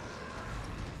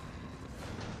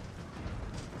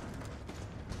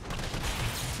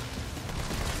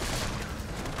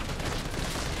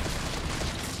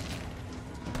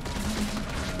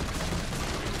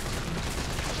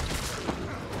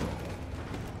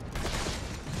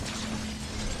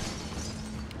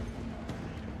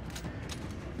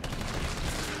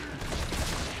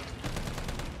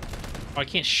 Oh, I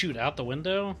can't shoot out the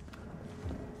window?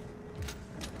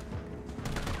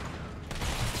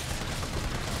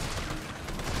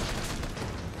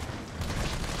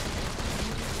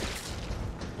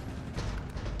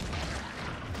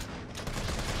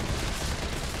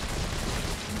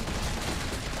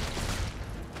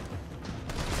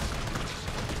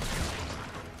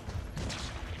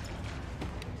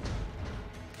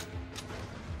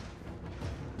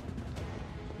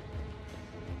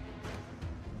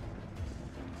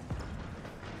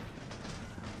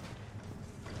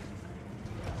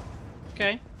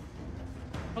 Okay.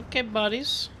 Okay,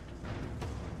 buddies.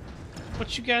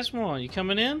 What you guys want? You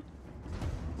coming in?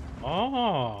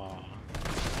 Oh.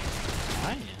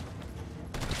 I am.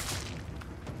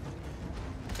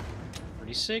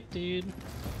 Pretty sick, dude.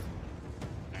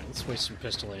 Alright, Let's waste some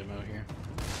pistol ammo here.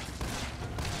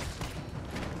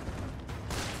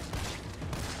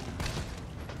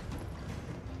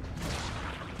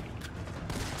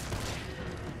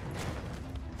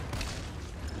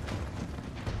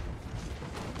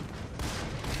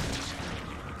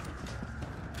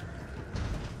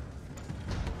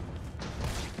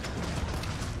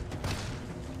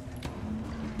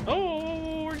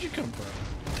 Oh, where'd you come from?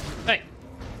 Hey!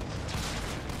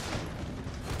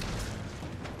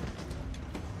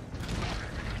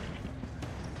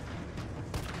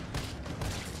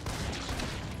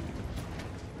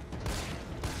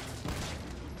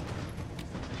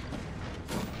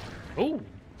 Oh!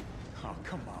 Oh,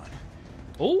 come on.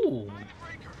 Oh!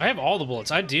 I have all the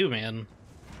bullets. I do, man.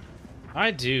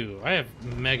 I do. I have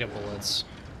mega bullets.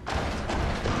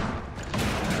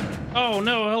 Oh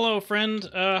no, hello friend.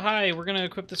 Hi, we're gonna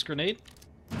equip this grenade.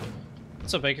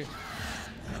 What's up, Baker?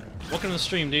 Welcome to the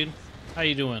stream, dude. How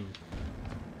you doing?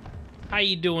 How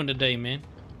you doing today, man?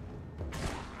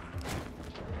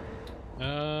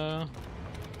 Don't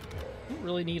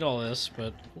really need all this,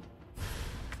 but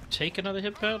take another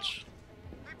hip pouch.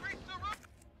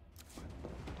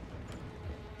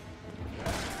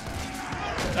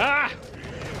 Ah!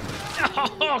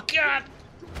 Oh god!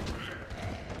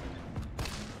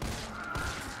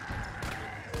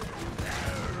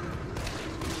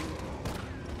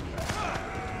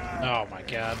 Oh my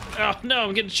god. Oh no,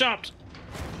 I'm getting chopped.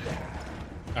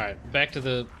 Alright, back to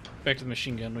the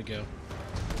machine gun we go.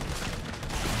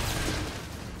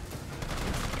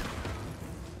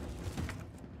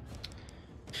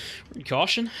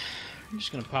 Caution. I'm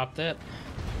just gonna pop that.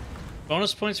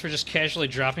 Bonus points for just casually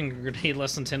dropping a grenade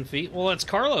less than 10 feet. Well, that's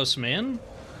Carlos, man.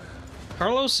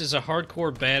 Carlos is a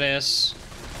hardcore badass.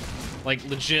 Like,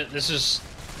 legit, this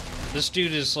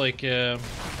dude is like, one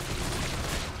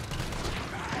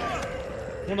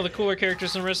of the cooler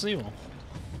characters in Resident Evil.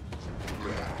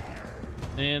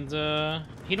 And,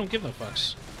 he don't give no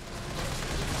fucks.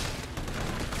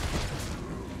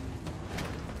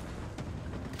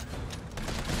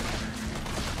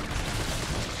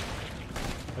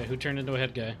 Wait, who turned into a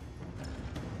head guy?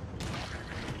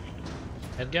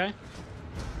 Head guy?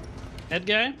 Head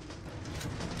guy? You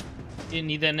didn't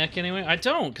need that neck anyway? I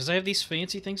don't, because I have these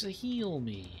fancy things that heal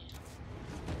me.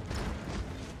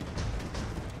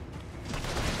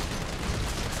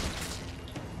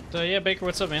 So yeah, Baker,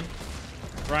 what's up, man?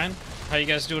 Brian, how you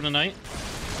guys doing tonight?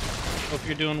 Hope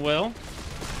you're doing well.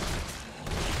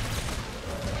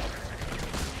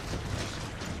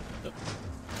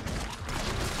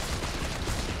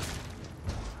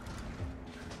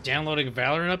 Downloading a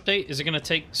Valorant update? Is it going to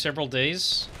take several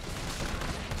days?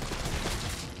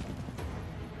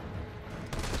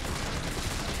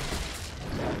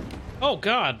 Oh,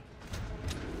 God.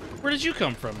 Where did you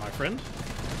come from, my friend?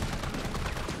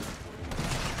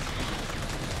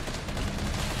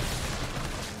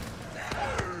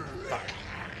 Fuck.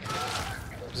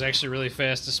 It was actually really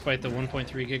fast despite the 1.3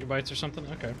 gigabytes or something?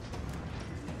 Okay.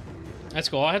 That's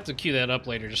cool. I'll have to queue that up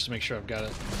later just to make sure I've got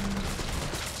it.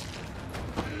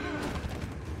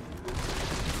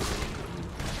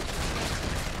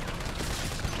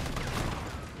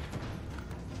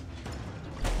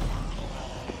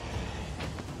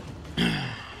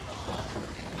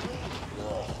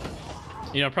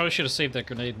 You know, I probably should have saved that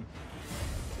grenade.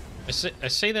 I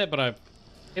say that, but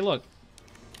Hey, look.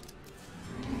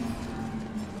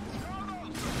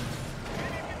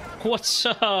 What's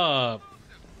up?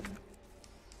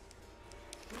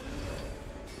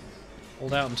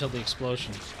 Hold out until the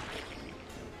explosion.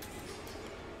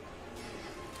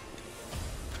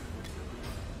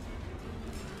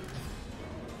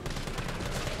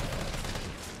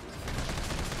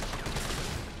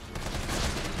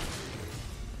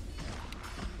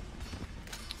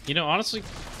 You know, honestly,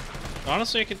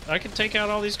 I could take out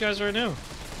all these guys right now.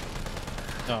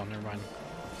 Oh, never mind.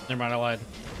 Never mind, I lied.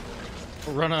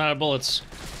 We're running out of bullets.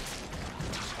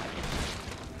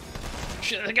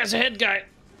 Shit, that guy's a head guy.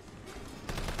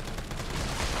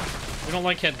 We don't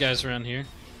like head guys around here.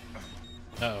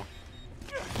 Uh-oh.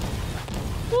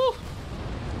 Woo!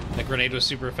 That grenade was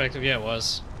super effective. Yeah, it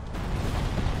was.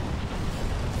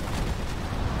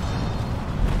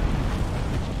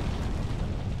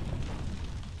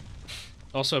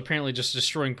 Also, apparently just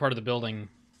destroying part of the building,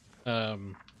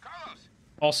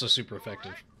 also super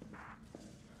effective.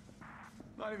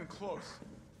 Not even close.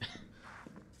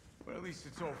 But at least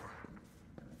it's over.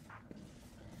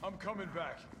 I'm coming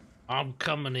back. I'm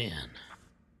coming in.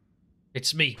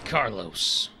 It's me,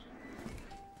 Carlos.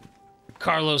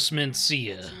 Carlos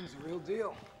Mencia. Seems a real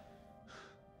deal.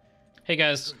 Hey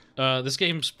guys, this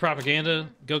game's propaganda.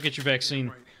 Go get your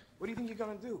vaccine. What do you think you're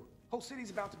gonna do? Whole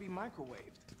city's about to be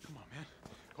microwaved. Come on, man.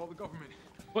 Call the government.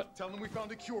 What? Tell them we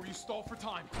found a cure. You stall for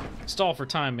time. Stall for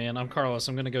time, man. I'm Carlos.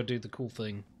 I'm gonna go do the cool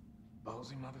thing.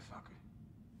 Ballsy motherfucker.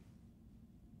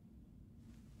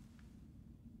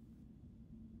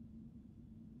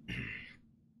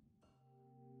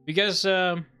 You guys,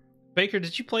 Baker,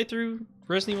 did you play through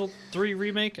Resident Evil 3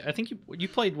 Remake? I think you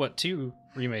played, what, 2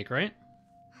 Remake, right?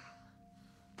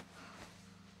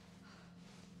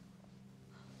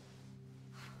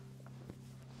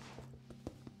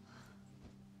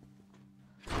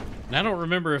 And I don't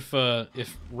remember if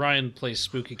Ryan plays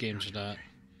spooky games or not.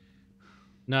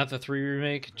 Not the 3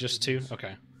 Remake, just 2?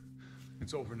 Okay.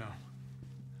 It's over now.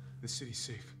 The city's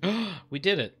safe. We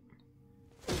did it.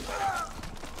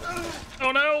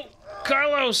 Oh no!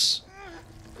 Carlos!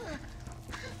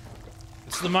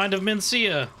 It's the mind of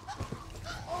Mencia.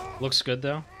 Looks good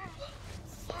though.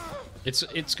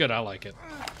 It's good, I like it.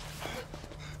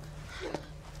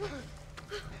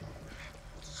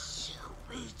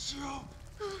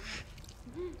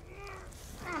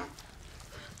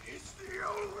 It's the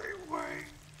only way.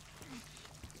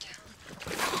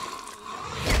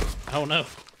 Oh no.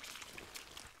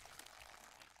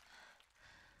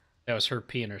 That was her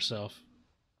peeing herself.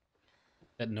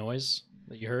 That noise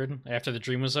that you heard after the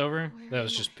dream was over, that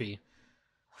was just pee.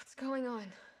 What's going on?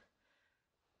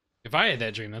 If I had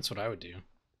that dream, that's what I would do.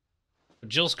 But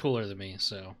Jill's cooler than me,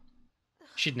 so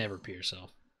she'd never pee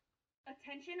herself.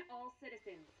 Attention all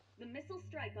citizens. The missile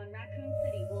strike on Raccoon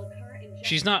City will occur in just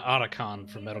She's not Otacon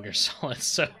from Metal Gear Solid,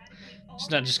 so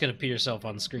she's not just gonna pee herself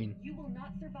on screen. You will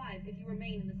not survive if you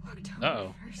remain in the city.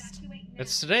 Uh-oh. Evacuate now.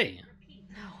 That's today. Repeat.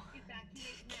 No.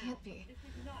 Evacuate It now. can't be. This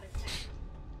is not a test.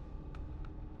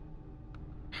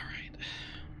 Alright.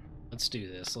 Let's do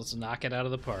this. Let's knock it out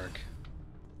of the park.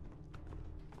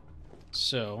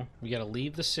 So, we gotta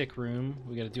leave the sick room.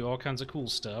 We gotta do all kinds of cool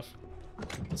stuff.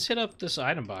 Let's hit up this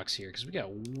item box here, because we got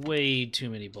way too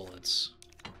many bullets.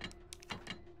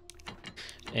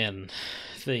 And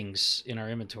things in our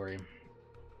inventory.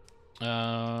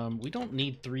 We don't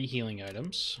need 3 healing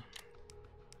items.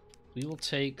 We will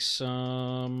take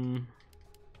some...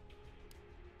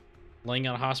 Laying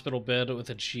on a hospital bed with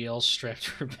a GL strapped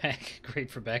to her back. Great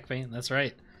for back pain, that's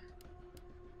right.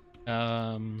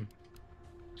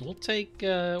 We'll take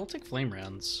flame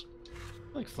rounds.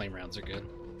 I think flame rounds are good.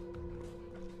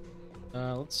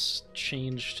 Let's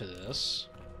change to this.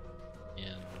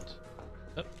 And...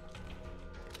 Oh,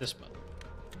 this button.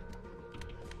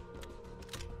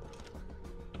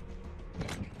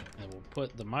 And we'll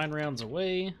put the mine rounds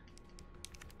away.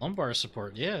 Lumbar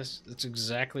support, yes, that's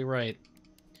exactly right.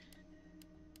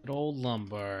 Good old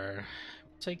lumbar.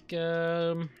 Take,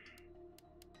 Alright,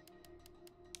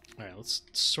 let's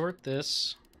sort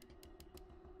this.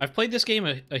 I've played this game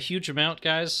a huge amount,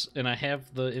 guys, and I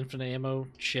have the infinite ammo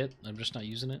shit. I'm just not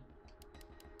using it.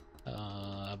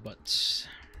 But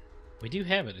we do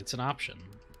have it. It's an option.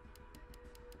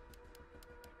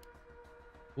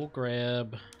 We'll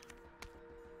grab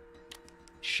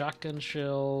shotgun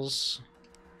shells.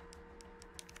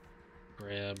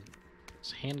 Grab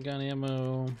handgun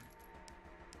ammo.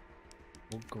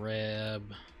 We'll grab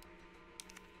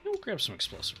some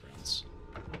explosive rounds.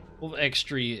 Well,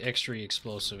 extra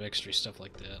explosive, extra stuff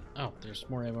like that. Oh, there's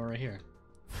more ammo right here.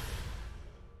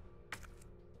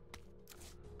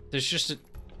 There's just a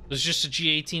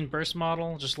G18 burst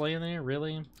model just laying there.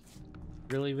 Really,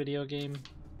 video game.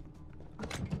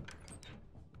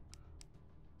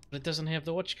 But it doesn't have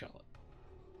the whatchamacallit.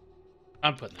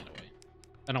 I'm putting that away.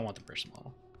 I don't want the burst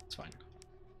model. It's fine.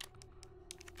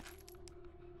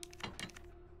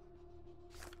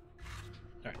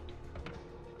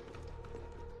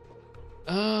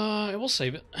 I will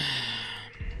save it.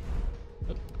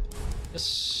 Oh,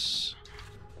 this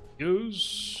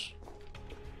goes.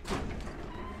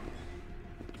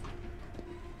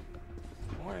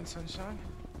 Morning, sunshine.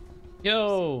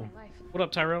 Yo, what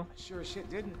up, Tyrell? Sure as shit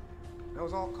didn't. That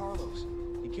was all Carlos.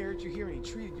 He carried you here and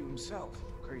he treated you himself.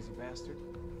 Crazy bastard.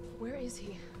 Where is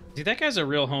he? Dude, that guy's a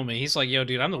real homie. He's like, yo,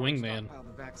 dude, I'm the wingman.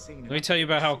 Let me tell you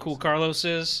about how cool Carlos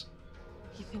is.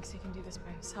 He thinks he can do this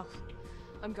by himself.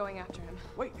 I'm going after him.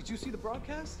 Wait, did you see the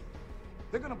broadcast?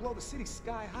 They're gonna blow the city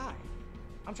sky high.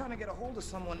 I'm trying to get a hold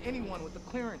of anyone with the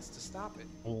clearance to stop it.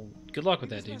 Well, good luck with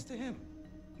that, dude. Best to him.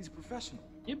 He's a professional.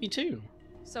 Yeah, me too.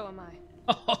 So am I.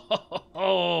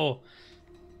 Oh,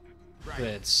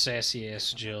 that sassy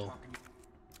ass Jill.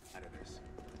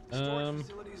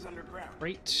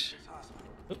 Great.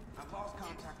 Oh.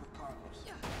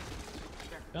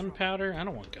 Gunpowder? I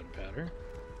don't want gunpowder.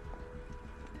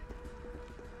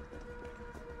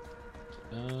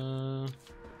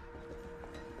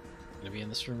 Gonna be in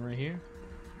this room right here.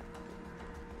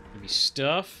 Maybe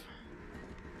stuff.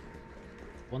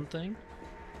 One thing.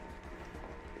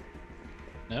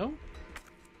 No?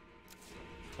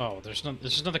 Oh, there's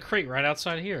another crate right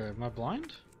outside here. Am I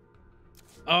blind?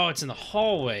 Oh, it's in the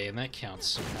hallway, and that counts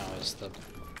somehow as the...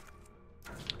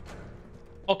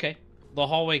 Okay. The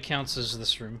hallway counts as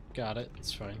this room. Got it.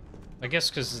 It's fine. I guess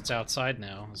because it's outside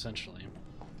now, essentially.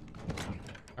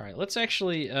 Alright, let's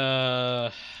actually,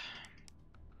 Alright,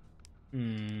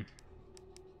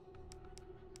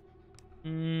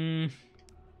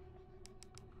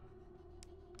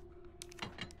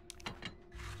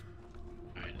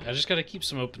 I just gotta keep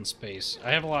some open space.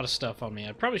 I have a lot of stuff on me.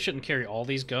 I probably shouldn't carry all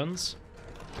these guns,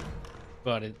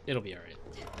 but it'll be alright.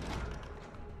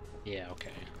 Yeah,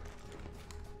 okay.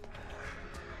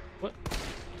 What?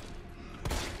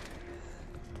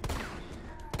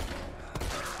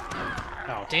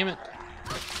 Oh, damn it.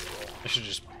 I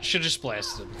should just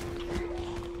blasted him.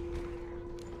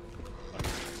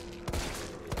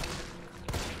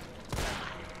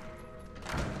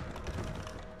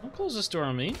 Don't close this door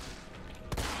on me.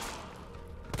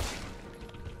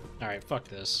 Alright, fuck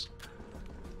this.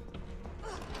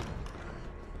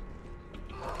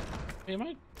 Hey, am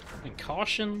I in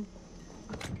caution?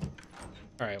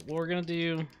 Alright, what we're gonna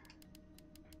do...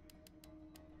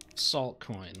 Salt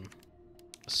coin.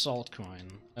 Salt coin.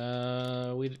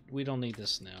 We don't need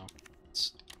this now.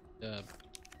 It's,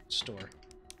 store.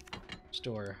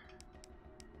 Store.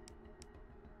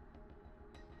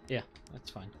 Yeah, that's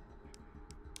fine.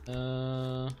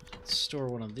 Let's store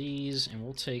one of these, and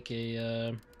we'll take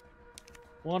a,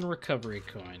 one recovery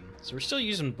coin. So we're still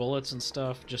using bullets and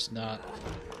stuff, just not...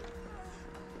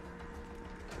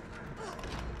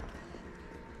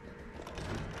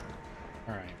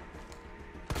 Alright.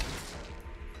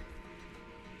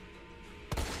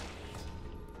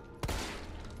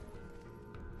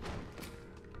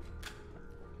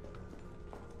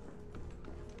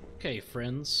 Okay,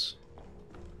 friends.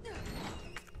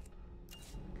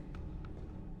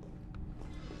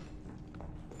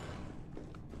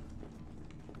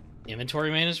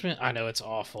 Inventory management? I know it's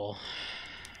awful.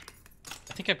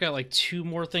 I think I've got like 2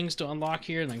 more things to unlock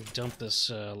here and then dump this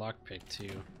lockpick too.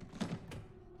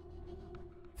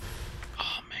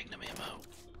 Oh, Magnum ammo.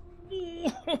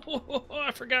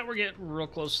 I forgot we're getting real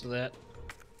close to that.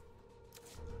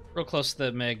 Real close to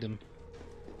that Magnum.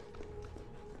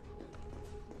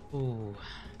 Ooh.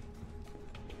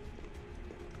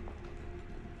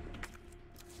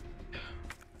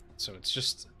 So it's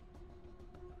just...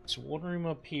 It's one room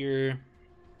up here,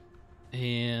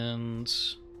 and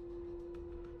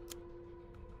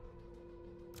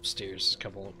upstairs, a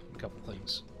couple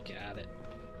things. Got it.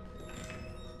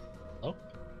 Oh,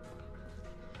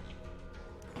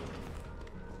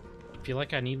 I feel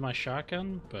like I need my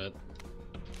shotgun, but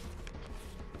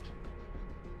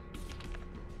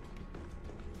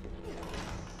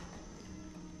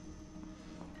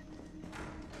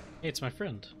hey, it's my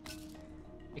friend,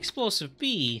 Explosive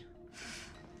B.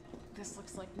 This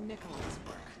looks like Nikolai's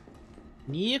work.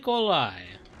 Nikolai.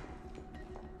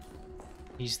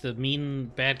 He's the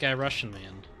mean bad guy Russian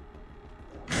man.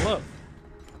 Hello.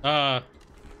 Oh.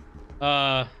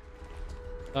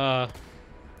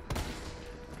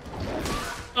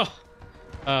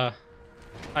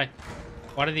 Hi.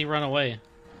 Why did he run away?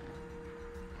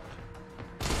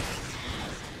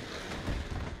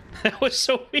 That was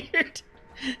so weird.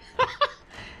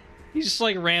 He just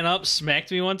like ran up,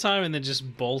 smacked me one time, and then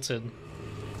just bolted.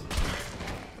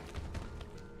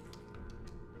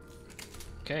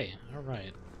 Okay,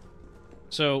 alright.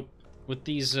 So, with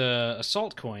these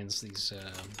assault coins, these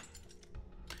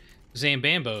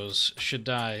Zambambos should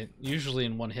die usually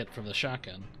in one hit from the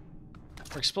shotgun.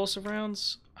 For explosive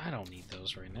rounds, I don't need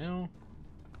those right now.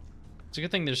 It's a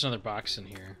good thing there's another box in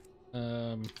here.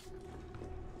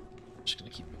 Just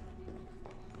gonna keep...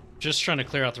 Just trying to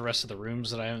clear out the rest of the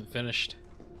rooms that I haven't finished.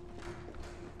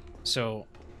 So,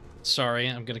 sorry,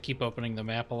 I'm gonna keep opening the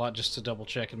map a lot just to double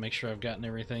check and make sure I've gotten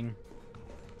everything.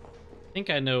 I think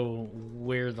I know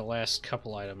where the last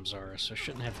couple items are, so I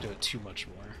shouldn't have to do it too much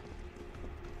more.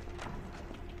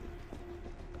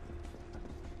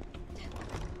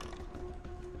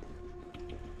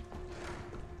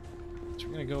 So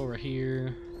we're gonna go over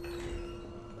here.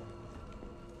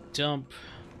 Dump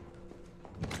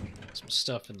some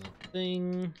stuff in the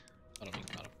thing. Bada bing,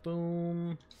 bada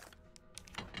boom.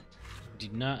 Do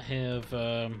not have,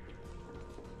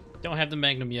 don't have the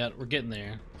Magnum yet. We're getting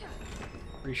there.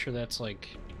 Pretty sure that's like...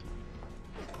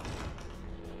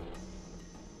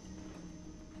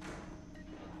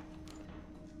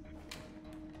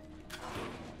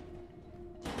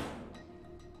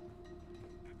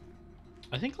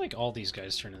 I think like all these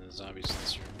guys turn into zombies in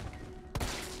this room.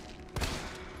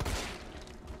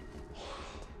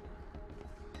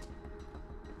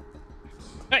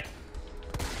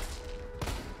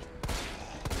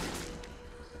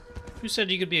 Who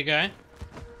said you could be a guy?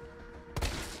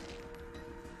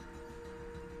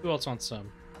 Who else wants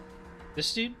some?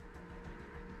 This dude?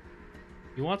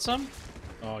 You want some?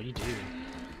 Oh, you do.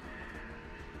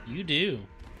 You do.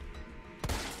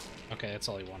 Okay, that's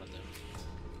all he wanted then.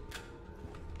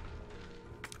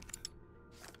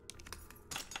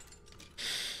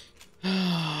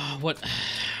 What?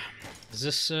 Is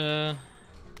this, Ooh,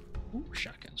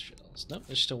 shotgun shells. Nope,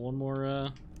 there's still one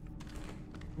more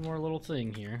little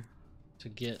thing here to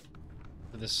get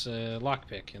for this,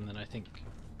 lockpick, and then I think...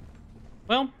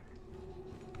 Well...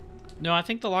 No, I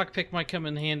think the lockpick might come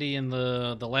in handy in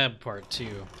the lab part,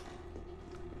 too.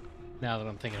 Now that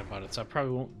I'm thinking about it, so I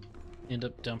probably won't end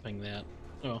up dumping that.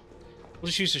 Oh, we'll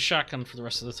just use a shotgun for the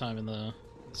rest of the time in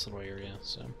this little area,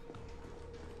 so...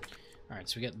 Alright,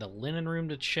 so we got the linen room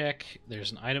to check.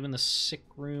 There's an item in the sick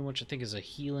room, which I think is a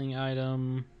healing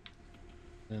item.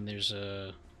 Then there's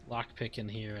a lockpick in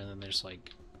here, and then there's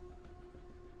like...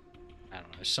 I don't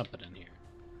know, there's something in here.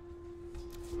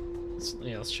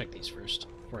 Let's check these first,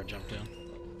 before I jump down.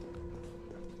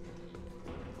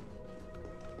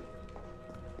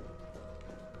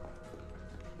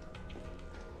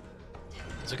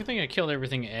 It's a good thing I killed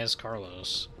everything as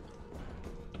Carlos.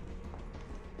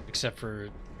 Except for...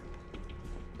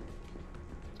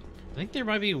 I think there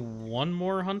might be one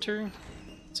more hunter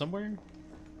somewhere.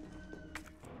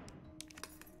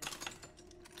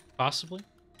 Possibly.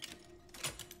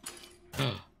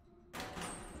 What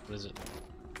is it?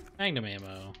 Magnum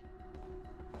ammo.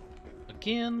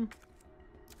 Again.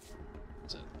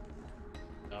 What's it?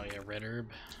 Oh yeah, red herb.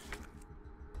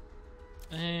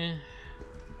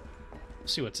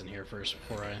 See what's in here first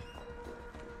before I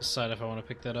decide if I want to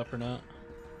pick that up or not.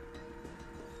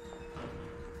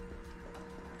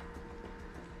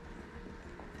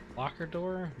 Locker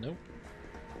door? Nope.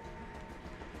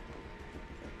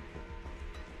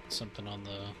 Something on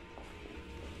the...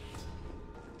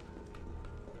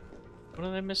 What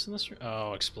did I miss in this room?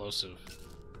 Oh, explosive.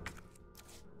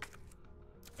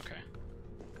 Okay.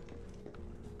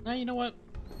 Now, you know what?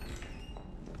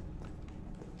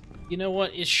 You know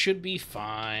what? It should be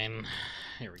fine.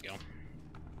 Here we go.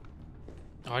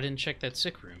 Oh, I didn't check that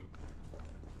sick room.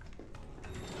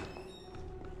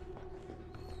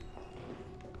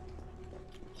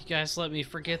 You guys let me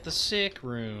forget the sick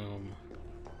room.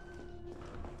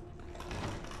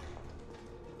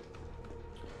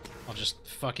 I'll just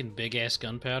fucking big-ass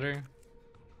gunpowder.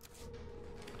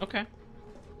 Okay.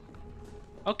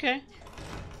 Okay.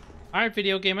 Alright,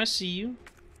 video game, I see you.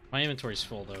 My inventory's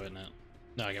full, though, isn't it?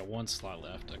 No, I got one slot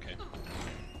left. Okay.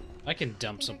 I can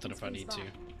dump something if I need to.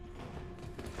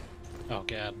 Oh,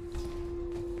 God.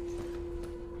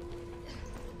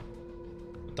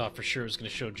 I thought for sure it was going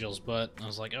to show Jill's butt. I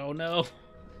was like, oh, no.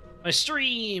 My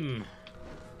stream!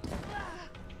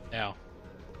 Ow.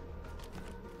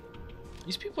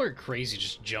 These people are crazy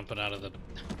just jumping out of the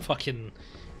fucking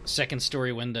second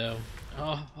story window.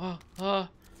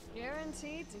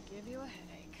 Guaranteed to give you a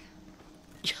headache.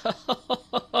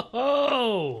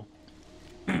 Yo!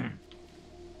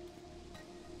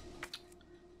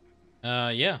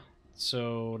 Yeah.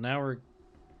 So now we're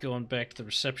going back to the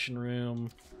reception room.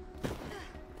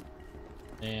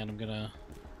 And I'm gonna...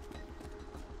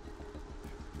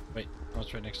 Wait, oh,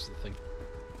 it's right next to the thing.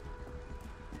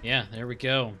 Yeah, there we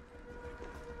go.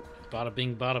 Bada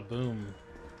bing, bada boom.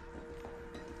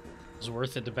 It was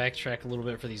worth it to backtrack a little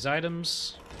bit for these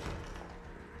items.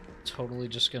 Totally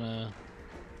just gonna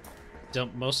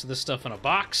dump most of this stuff in a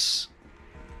box.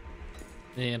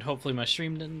 And hopefully my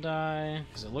stream didn't die,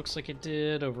 because it looks like it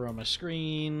did over on my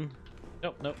screen.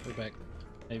 Nope, nope, we're back.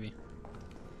 Maybe.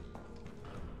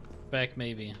 Back,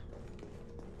 maybe.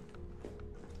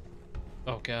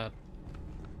 Oh, God.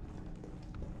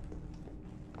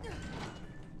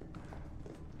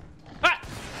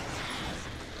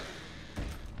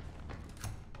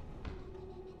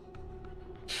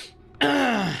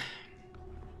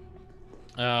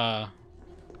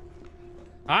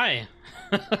 Hi.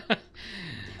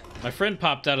 My friend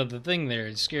popped out of the thing there.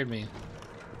 It scared me.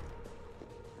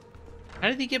 How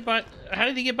did he get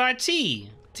by T?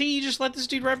 T, you just let this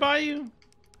dude right by you?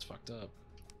 It's fucked up.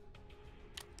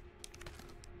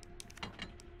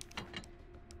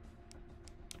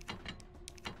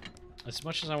 As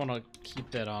much as I want to keep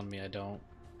that on me, I don't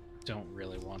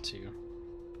really want to.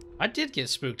 I did get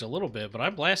spooked a little bit, but I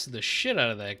blasted the shit out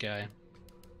of that guy.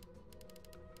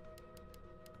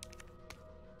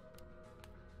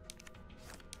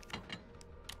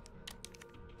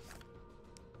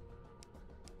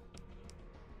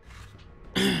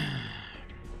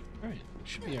 Alright,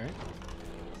 should be alright.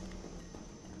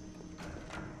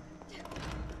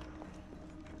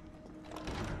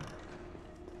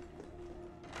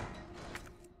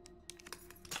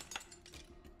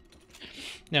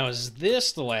 Now, is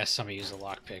this the last time I use a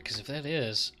lockpick? Because if that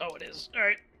is... Oh, it is.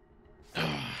 Alright.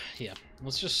 Yeah.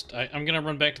 Let's just... I'm going to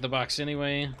run back to the box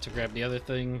anyway to grab the other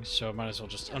thing, so I might as well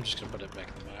just... I'm just going to put it back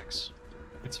in the box.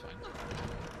 It's fine.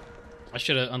 I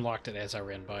should have unlocked it as I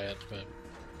ran by it, but...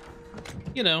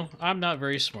 You know, I'm not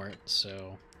very smart,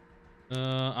 so...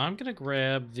 I'm going to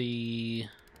grab the...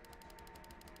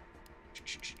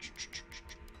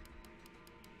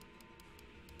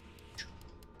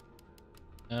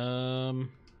 I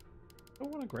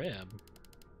want to grab.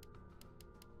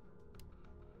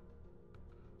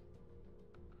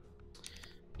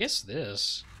 I guess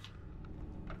this.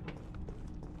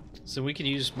 So we can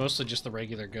use mostly just the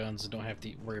regular guns and don't have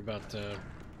to worry about the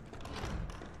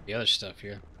other stuff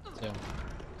here. So, all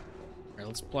right,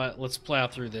 let's plow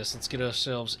through this. Let's get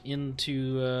ourselves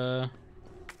into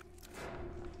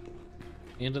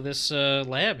this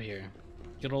lab here.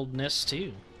 Good old Nest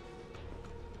 2.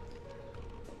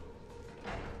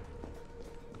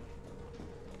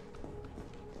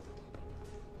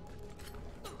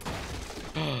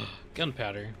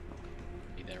 Gunpowder.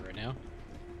 Need that right now.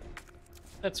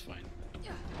 That's fine.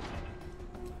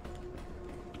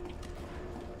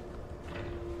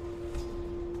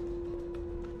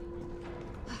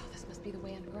 This must be the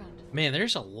way underground. Man,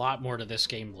 there's a lot more to this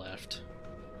game left.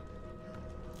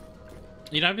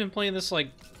 You know, I've been playing this like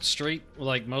straight,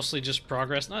 like mostly just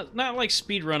progress. Not like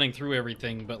speed running through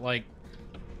everything, but like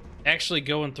actually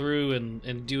going through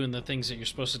and doing the things that you're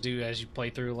supposed to do as you play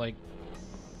through, like,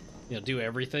 you know, do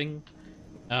everything.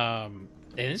 And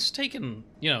it's taken,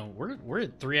 you know, we're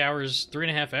at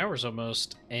 3.5 hours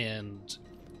almost, and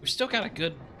we've still got a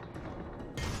good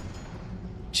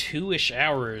 2-ish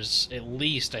hours at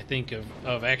least, I think,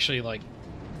 of actually like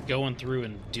going through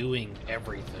and doing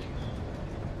everything,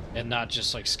 and not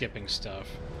just like skipping stuff.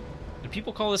 And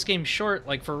people call this game short.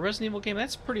 Like, for a Resident Evil game,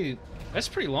 that's pretty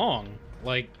long.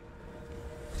 Like,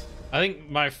 I think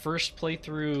my first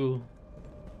playthrough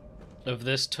of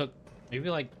this took maybe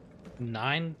like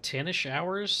 9-10-ish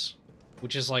hours,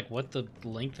 which is like what the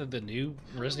length of the new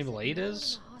Resident Evil 8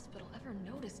 is. How has the hospital ever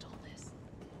noticed all this?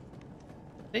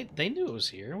 They knew it was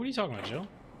here. What are you talking about, Joe?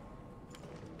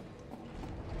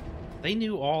 They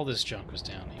knew all this junk was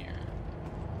down here.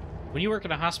 When you work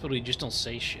in a hospital, you just don't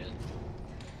say shit.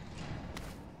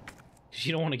 Because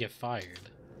you don't want to get fired.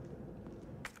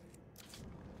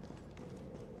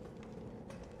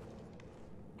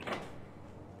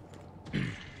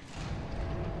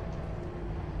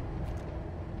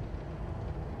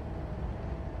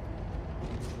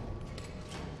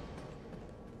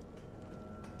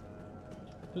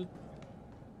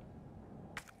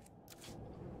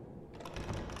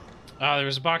 Ah, there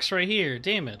was a box right here.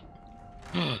 Damn it.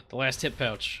 The last hip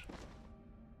pouch.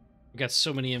 We got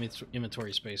so many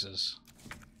inventory spaces.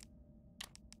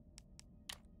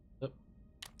 Oh.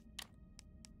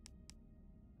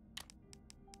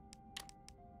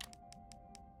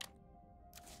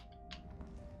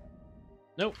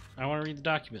 Nope. I want to read the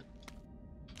document.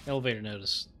 Elevator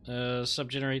notice.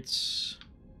 Subgenerators.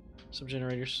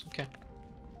 Okay.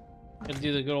 Gotta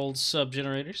do the good old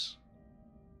subgenerators.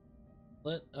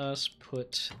 Let us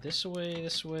put this away,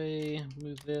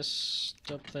 move this,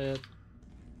 dump that.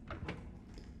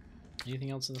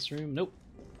 Anything else in this room? Nope.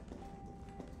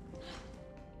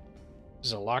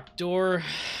 There's a locked door.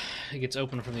 It gets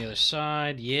open from the other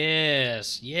side.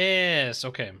 Yes, yes.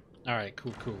 Okay. All right.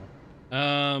 Cool.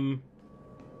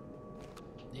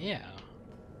 Yeah.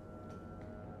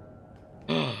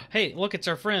 Hey, look, it's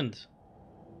our friend.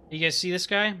 You guys see this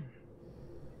guy?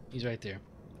 He's right there.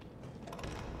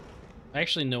 I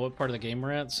actually know what part of the game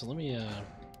we're at, so let me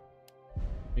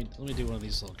do one of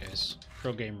these little guys.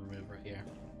 Pro game remove right here.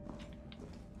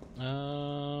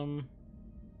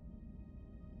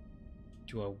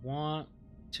 Do I want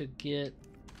to get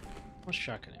what's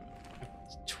shotgun ammo?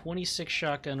 26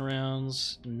 shotgun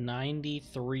rounds,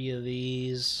 93 of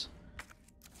these.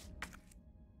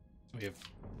 We have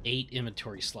 8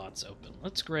 inventory slots open.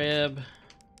 Let's grab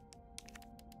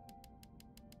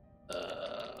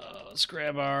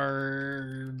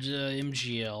our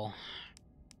MGL,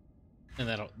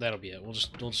 and that'll be it. We'll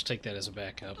just take that as a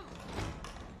backup.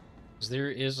 Because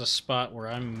there is a spot where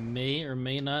I may or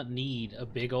may not need a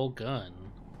big old gun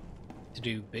to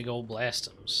do big old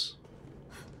blastums.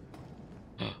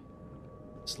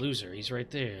 This loser, he's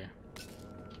right there.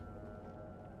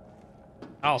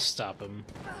 I'll stop him.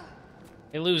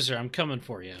 Hey loser, I'm coming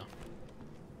for you.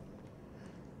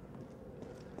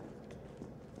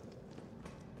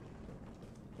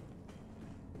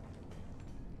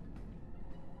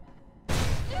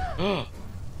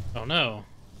 Oh no.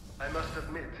 I must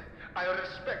admit, I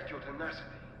respect your tenacity.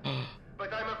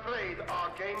 But I'm afraid afraid our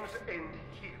games end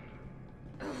here.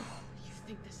 You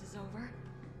think this is over?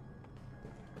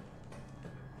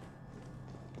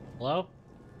 Hello?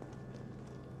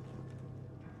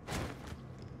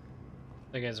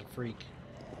 That guy's a freak.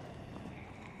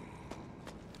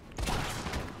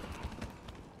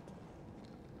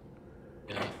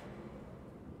 Yeah.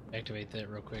 Activate that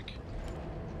real quick.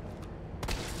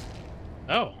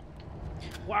 Oh.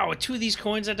 Wow, with 2 of these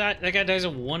coins that guy dies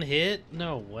in 1 hit?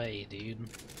 No way, dude.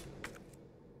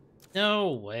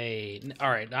 No way.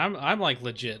 Alright, I'm like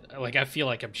legit. Like, I feel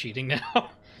like I'm cheating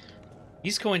now.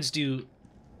 These coins do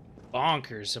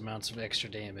bonkers amounts of extra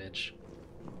damage.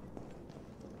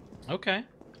 Okay.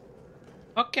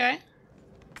 Okay.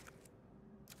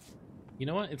 You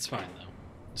know what? It's fine, though.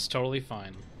 It's totally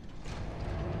fine.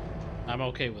 I'm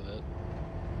okay with it.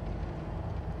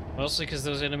 Mostly because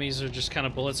those enemies are just kind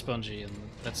of bullet spongy, and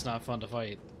that's not fun to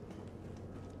fight.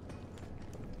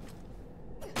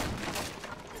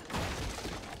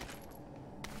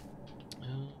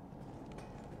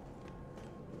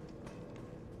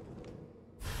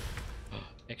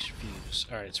 Extra fuse.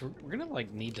 Alright, so we're gonna,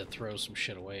 like, need to throw some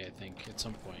shit away, I think, at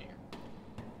some point here.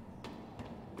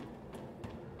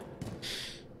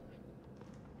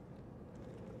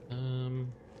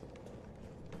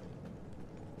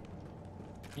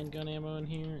 Handgun ammo in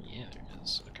here? Yeah, there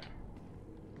is. Okay.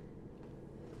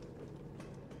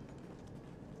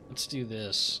 Let's do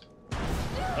this.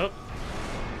 Oh!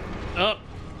 Oh!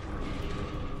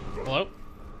 Hello?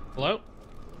 Hello?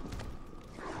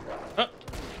 Oh!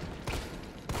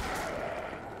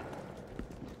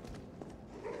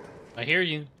 I hear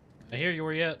you. I hear you.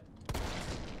 Where you at?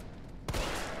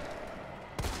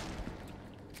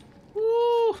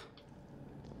 Woo!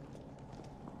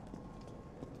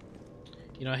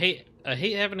 You know, I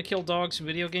hate having to kill dogs in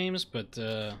video games, but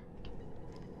the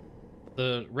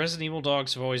Resident Evil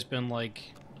dogs have always been like,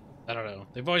 I don't know,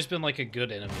 they've always been like a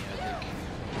good enemy, I think.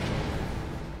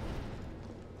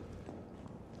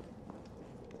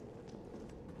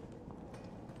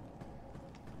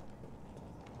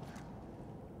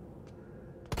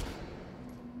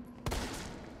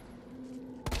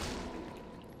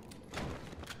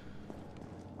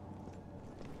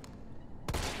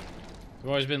 They've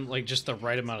always been like just the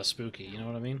right amount of spooky, you know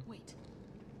what I mean? Wait.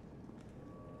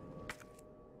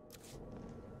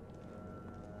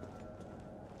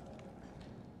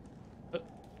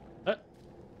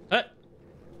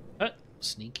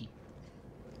 Sneaky.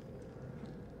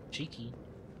 Cheeky.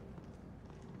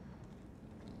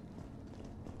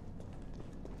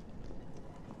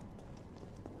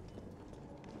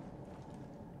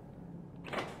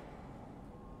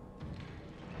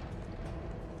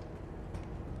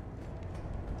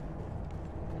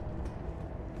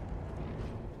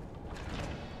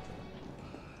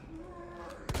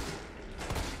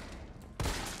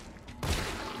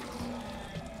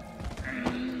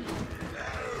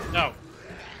 No.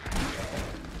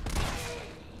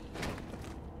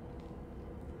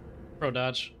 Pro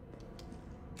dodge.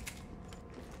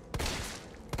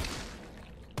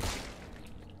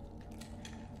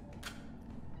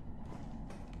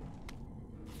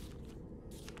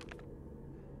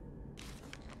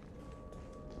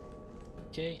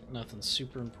 Okay, nothing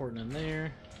super important in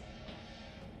there.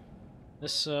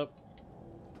 This up.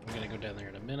 I'm gonna go down there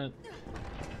in a minute.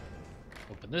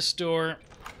 Open this door.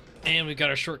 And we got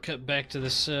our shortcut back to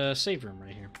this save room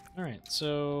right here. Alright,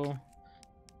 so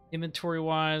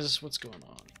inventory-wise, what's going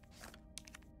on?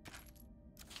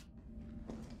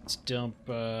 Let's dump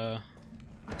that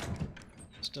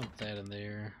in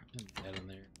there, and that in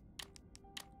there.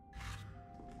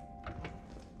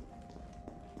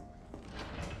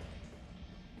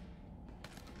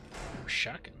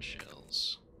 Shotgun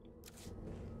shells.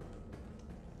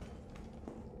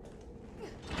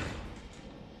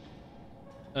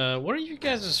 What are you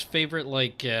guys' favorite,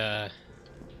 like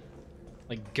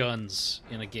guns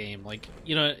in a game? Like,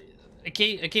 you know, a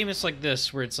game that's like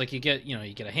this, where it's like you get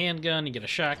a handgun, you get a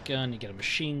shotgun, you get a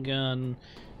machine gun,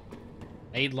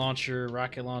 grenade launcher,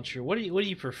 rocket launcher. What do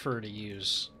you prefer to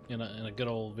use in a good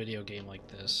old video game like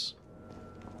this?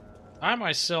 I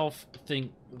myself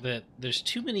think that there's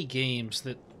too many games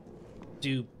that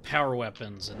do power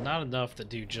weapons and not enough that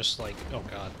do just like, oh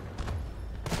god.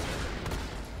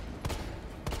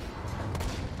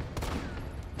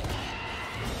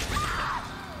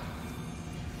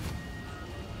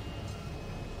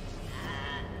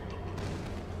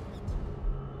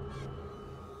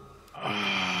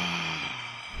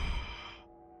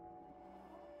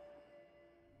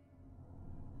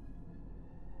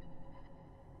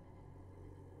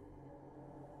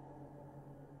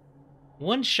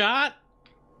 One shot?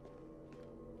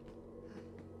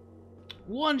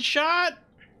 One shot?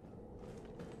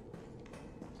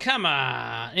 Come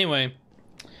on. Anyway,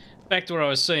 back to what I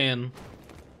was saying.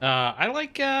 I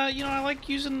like, I like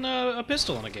using a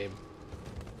pistol in a game.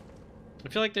 I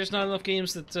feel like there's not enough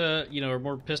games that, are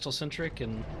more pistol-centric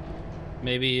and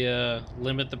maybe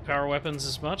limit the power weapons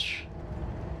as much.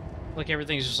 Like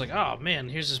everything's just like, oh man,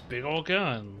 here's this big old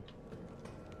gun.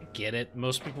 I get it.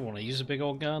 Most people want to use a big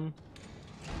old gun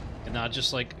and not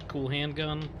just like a cool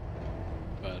handgun.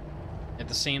 But at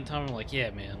the same time, I'm like,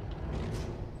 yeah, man,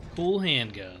 cool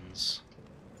handguns.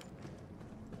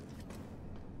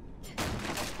 I'm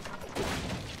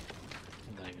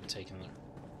not even taking that.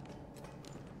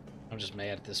 I'm just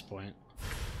mad at this point.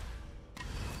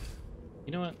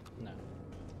 You know what? No.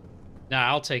 Nah,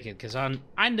 I'll take it because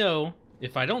I know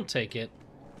if I don't take it,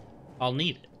 I'll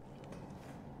need it.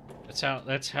 That's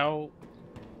how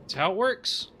it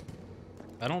works.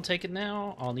 If I don't take it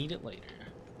now, I'll need it later.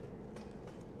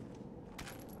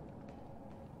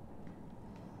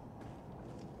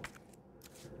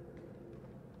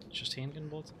 Just handgun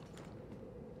bolts.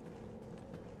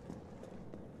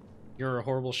 You're a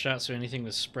horrible shot, so anything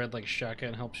that's spread like a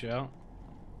shotgun helps you out.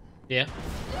 Yeah.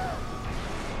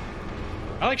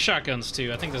 I like shotguns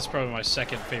too. I think that's probably my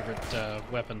second favorite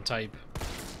weapon type.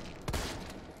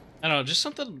 I don't know, just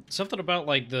something about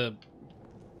like the...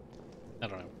 I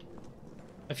don't know.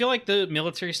 I feel like the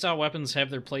military style weapons have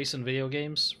their place in video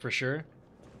games, for sure.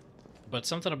 But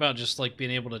something about just like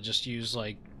being able to just use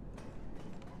like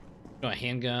a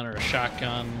handgun or a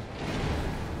shotgun,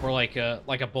 or like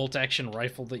a bolt action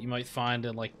rifle that you might find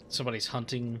in like somebody's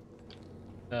hunting,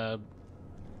 their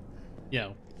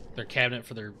cabinet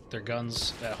for their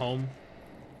guns at home.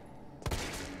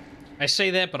 I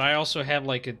say that, but I also have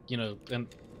like a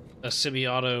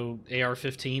semi-auto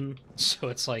AR-15, so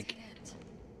it's like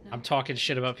I'm talking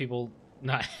shit about people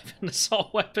not having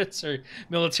assault weapons or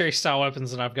military style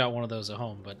weapons, and I've got one of those at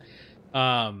home. But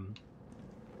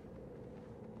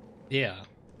yeah,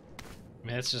 I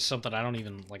mean, it's just something I don't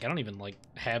even like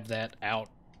have that out.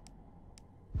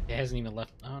 It hasn't even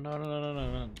left. Oh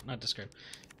no, not discard.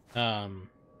 I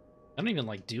don't even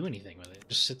like do anything with it. It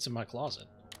just sits in my closet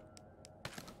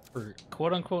for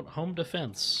quote unquote home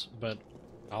defense, but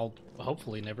I'll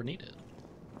hopefully never need it.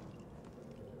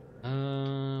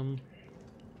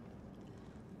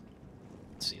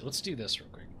 Let's see. Let's do this real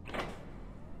quick.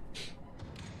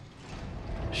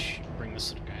 Bring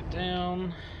this little guy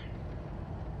down.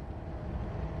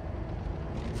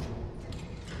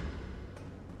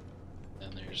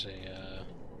 Then there's a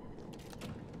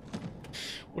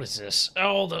what is this?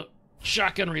 Oh, the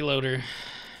shotgun reloader.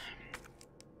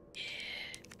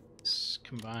 Let's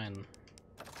combine.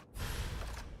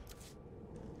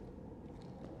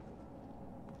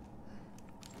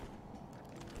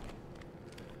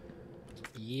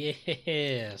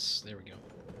 Yes, there we go.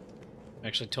 I'm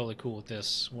actually totally cool with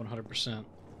this, 100%.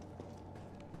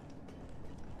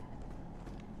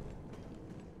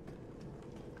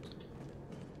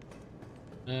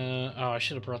 Oh, I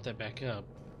should have brought that back up.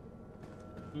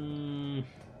 Do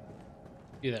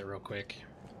that real quick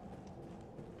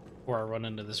before I run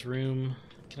into this room.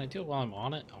 Can I do it while I'm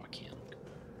on it? Oh, I can.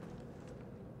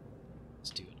 Let's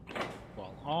do it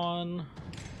while on.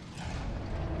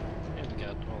 We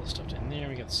got all the stuff in there.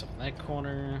 We got the stuff in that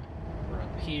corner. We're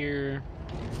up here.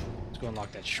 Let's go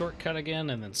unlock that shortcut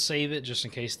again and then save it just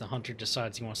in case the hunter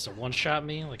decides he wants to one-shot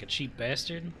me like a cheap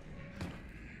bastard.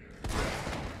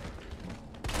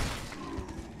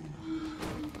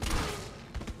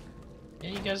 Yeah,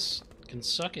 you guys can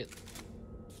suck it.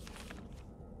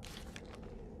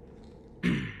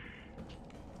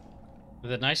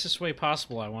 The nicest way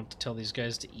possible, I want to tell these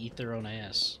guys to eat their own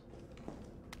ass.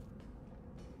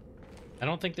 I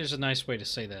don't think there's a nice way to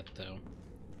say that, though.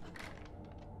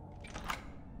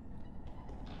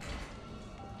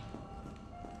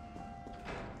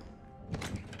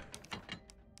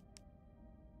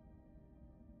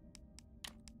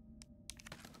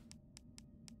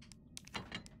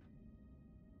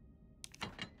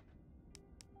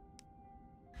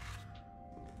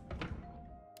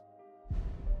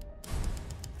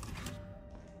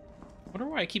 I wonder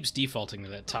why it keeps defaulting to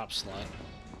that top slot.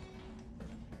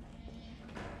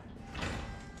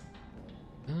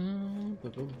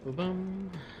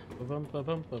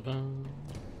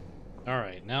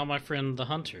 Alright, now my friend the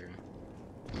hunter.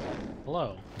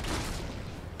 Hello.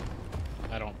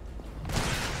 I don't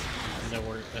know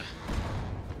where...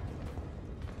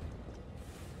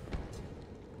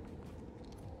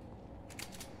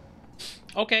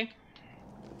 Okay.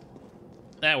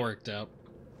 That worked out.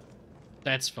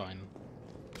 That's fine.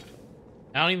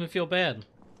 I don't even feel bad.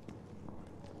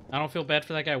 I don't feel bad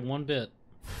for that guy one bit.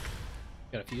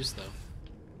 Got a fuse, though.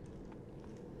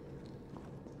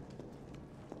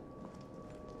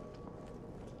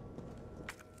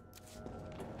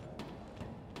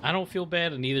 I don't feel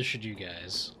bad, and neither should you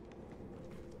guys.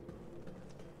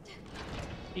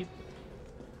 Beep.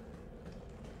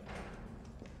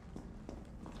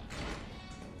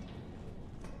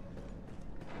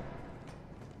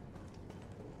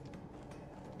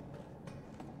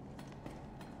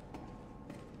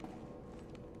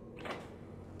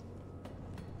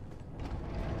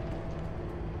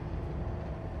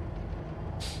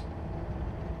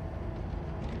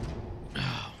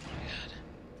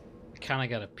 Kind of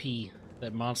gotta pee.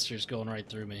 That monster's going right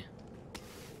through me.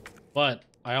 But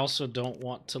I also don't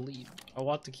want to leave. I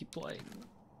want to keep playing.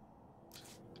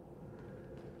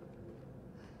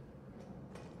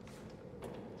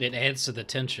 It adds to the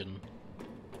tension.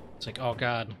 It's like, oh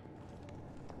god.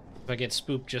 If I get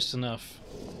spooked just enough.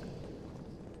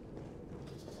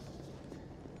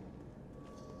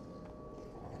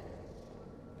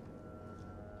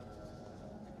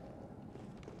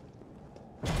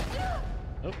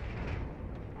 Oh.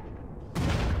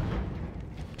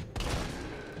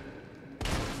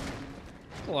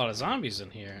 A lot of zombies in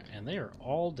here, and they are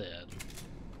all dead.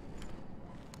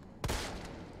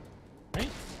 Right?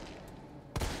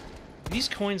 These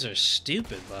coins are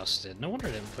stupid busted. No wonder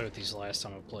I didn't play with these the last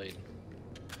time I played.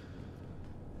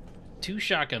 2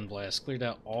 shotgun blasts cleared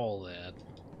out all that.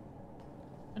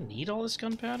 I need all this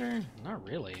gunpowder? Not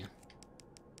really.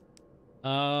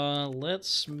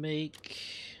 Let's make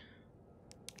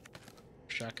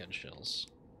shotgun shells.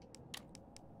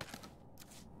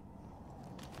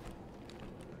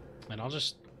 And I'll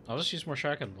just use more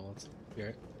shotgun bullets.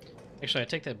 Here. Actually, I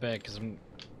take that back because I'm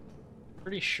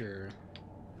pretty sure.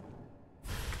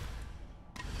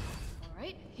 All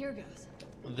right, here goes.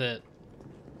 That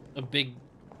a big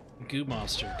goo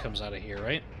monster comes out of here,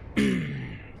 right?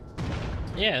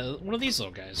 Yeah, one of these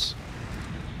little guys.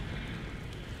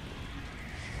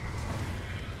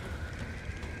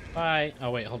 Bye.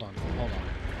 Oh wait, hold on.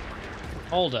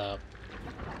 Hold up.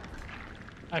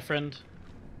 Hi, friend.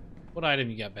 What item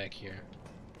you got back here?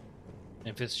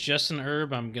 If it's just an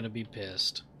herb, I'm gonna be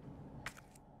pissed.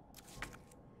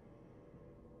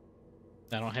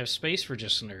 I don't have space for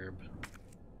just an herb.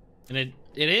 And it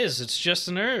is, it's just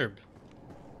an herb.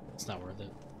 It's not worth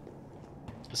it.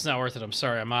 It's not worth it, I'm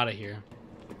sorry, I'm out of here.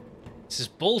 This is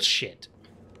bullshit.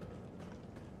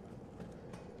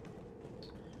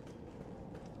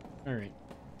 Alright.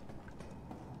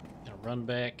 Gonna run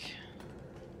back.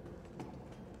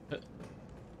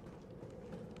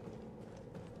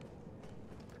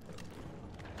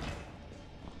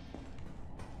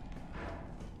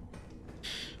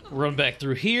 Run back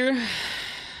through here,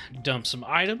 dump some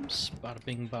items, bada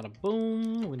bing, bada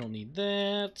boom, we don't need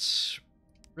that.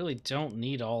 Really don't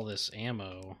need all this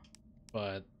ammo,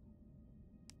 but...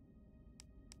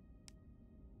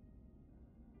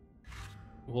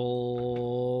 you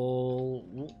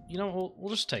know, we'll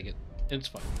just take it, it's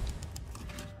fine.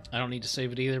 I don't need to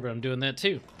save it either, but I'm doing that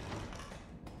too.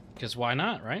 Because why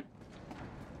not, right?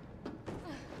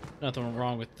 Nothing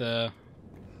wrong with,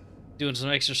 doing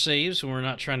some extra saves when we're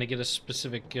not trying to get a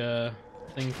specific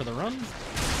thing for the run.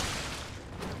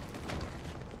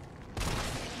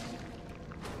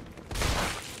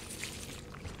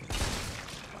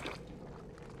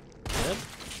 Dead?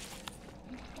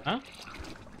 Huh?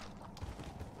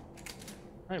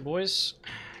 Alright, boys.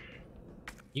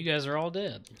 You guys are all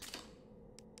dead.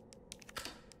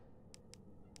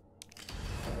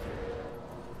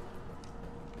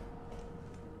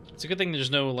 It's a good thing there's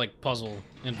no, like, puzzle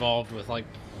involved with, like,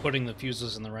 putting the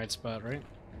fuses in the right spot, right?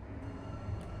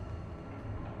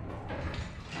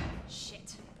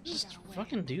 Shit. Just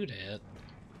fucking do that.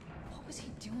 What was he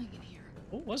doing in here?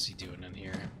 What was he doing in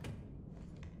here?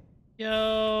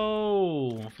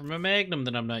 Yo! From a Magnum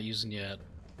that I'm not using yet.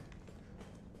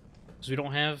 Because we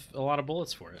don't have a lot of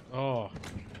bullets for it. Oh.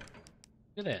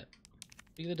 Look at that.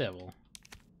 Be the devil.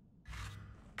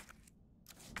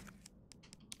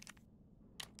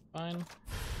 Fine.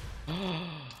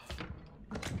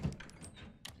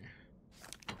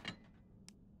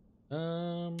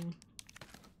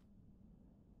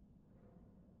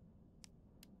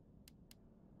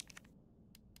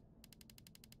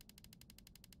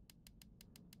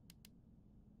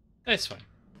 It's fine.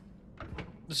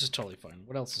 This is totally fine.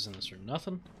 What else is in this room?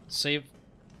 Nothing. Save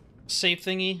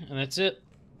thingy, and that's it.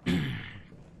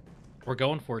 We're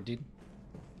going for it, dude.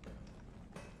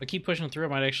 If I keep pushing through, I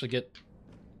might actually get...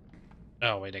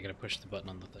 Oh, wait, I gotta push the button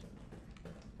on the thing.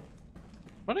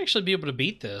 I might actually be able to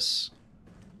beat this.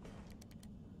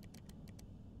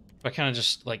 If I kind of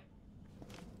just, like,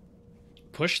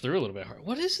 push through a little bit hard.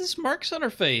 What is this marks on her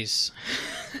face?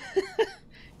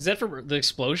 Is that for the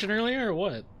explosion earlier, or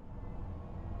what?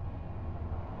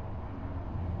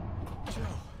 Joe.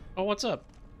 Oh, what's up?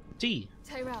 T.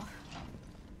 Tyrell.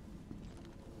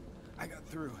 I got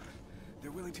through. They're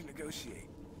willing to negotiate.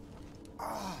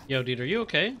 Yo, dude, are you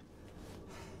okay?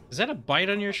 Is that a bite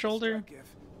on your shoulder?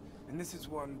 And this is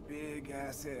one big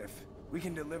ass if. We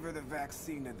can deliver the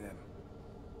vaccine to them.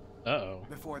 Uh-oh.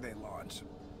 Before they launch.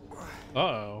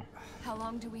 Uh-oh. How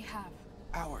long do we have?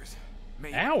 Hours.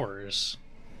 Maybe. Hours?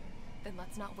 Then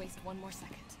let's not waste one more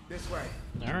second. This way.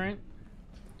 Alright.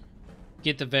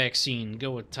 Get the vaccine. Go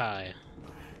with Ty.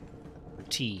 Or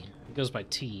T. It goes by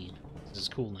T. It's his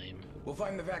cool name. We'll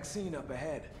find the vaccine up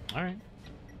ahead. Alright.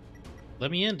 Let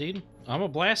me in, dude. I'm gonna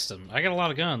blast him. I got a lot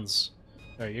of guns.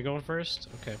 Alright, you're going first?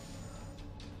 Okay.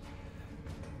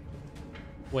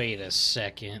 Wait a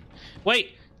second.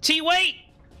 Wait! T, wait!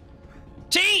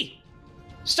 T!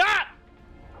 Stop!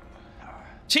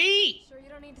 T! Sure you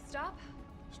don't need to stop?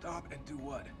 Stop and do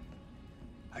what?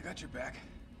 I got your back.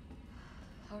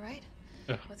 All right.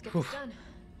 Ugh. Let's get Whew. this done.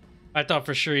 I thought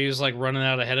for sure he was like running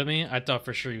out ahead of me. I thought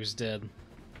for sure he was dead.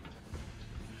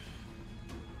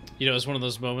 You know, it's one of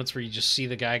those moments where you just see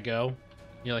the guy go.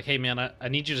 You're like, hey man, I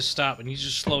need you to stop. I need you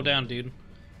to slow down, dude.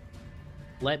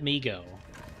 Let me go.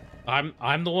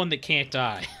 I'm the one that can't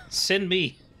die. Send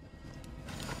me.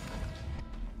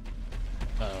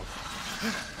 Uh-oh.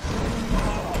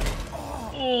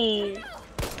 Oh.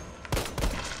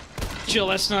 Jill,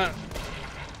 that's not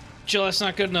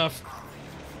good enough.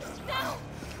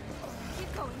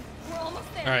 Keep going. We're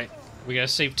almost there. Alright, we gotta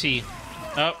save T.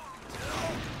 Oh.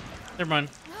 Never mind.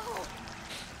 No.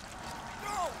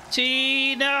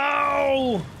 T,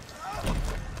 no!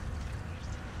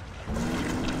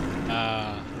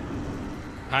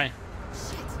 Hi.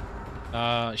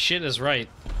 Shit. Shit is right.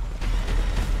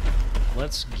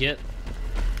 Let's get...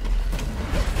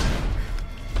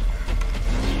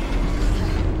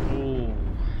 Ooh.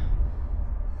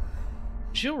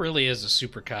 Jill really is a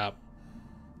super cop.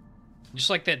 Just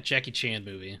like that Jackie Chan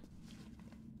movie.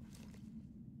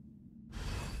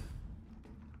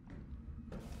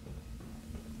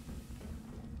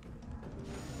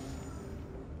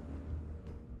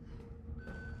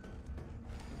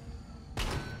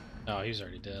 Oh, he's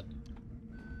already dead.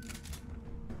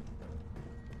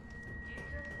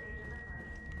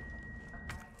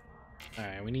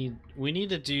 Alright, we need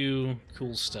to do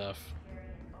cool stuff.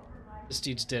 This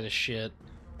dude's dead as shit.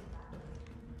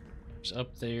 He's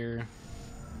up there.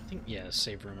 I think, yeah,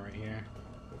 save room right here.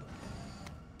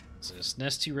 What's this?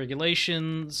 Nest 2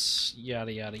 regulations,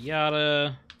 yada yada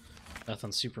yada.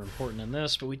 Nothing super important in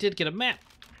this, but we did get a map.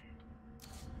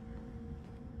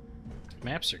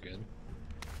 Maps are good.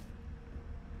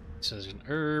 So there's an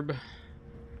herb,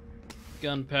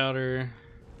 gunpowder.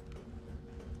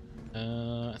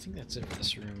 I think that's it for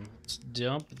this room. Let's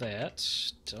dump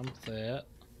that,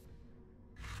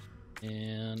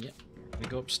 and yeah, we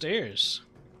go upstairs.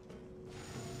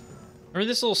 Remember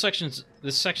this little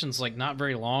section's like not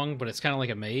very long, but it's kind of like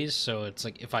a maze. So it's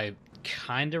like if I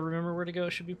kind of remember where to go,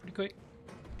 it should be pretty quick.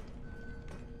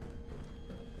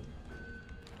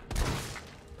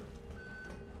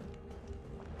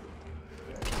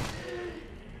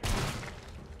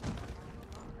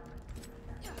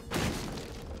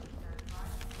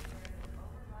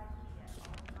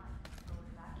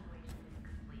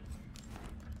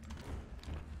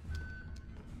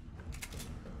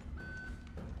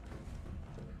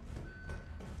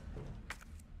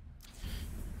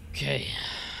 Okay.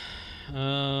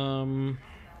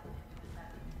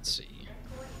 Let's see.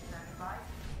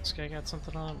 This guy got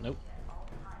something on? Nope.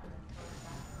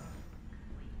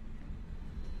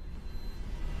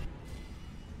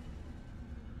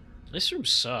 This room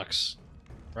sucks,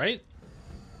 right?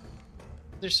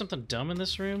 There's something dumb in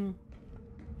this room?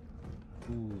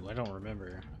 Ooh, I don't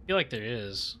remember. I feel like there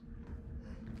is.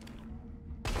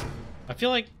 I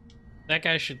feel like that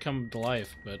guy should come to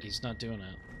life, but he's not doing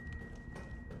it.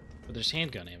 But there's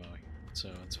handgun ammo here,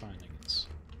 so it's fine, I guess.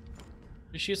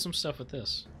 We shoot some stuff with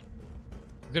this.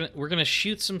 We're gonna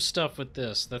shoot some stuff with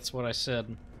this. That's what I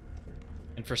said.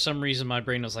 And for some reason, my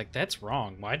brain was like, "That's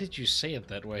wrong. Why did you say it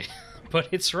that way?" But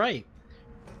it's right.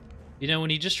 You know, when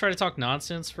you just try to talk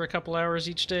nonsense for a couple hours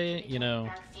each day, you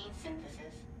know,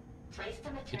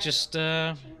 it just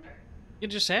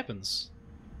happens.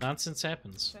 Nonsense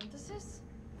happens. Synthesis?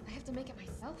 I have to make it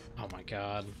myself? Oh my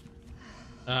god.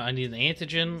 I need an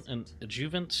antigen, an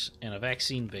adjuvant, and a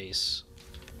vaccine base.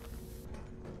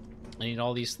 I need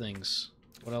all these things.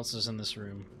 What else is in this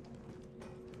room?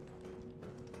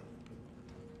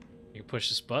 You can push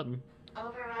this button.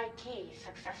 Override key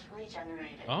successfully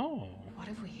generated. Oh. What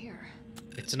have we here?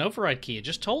 It's an override key. I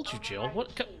just told you, Jill.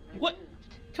 What? What?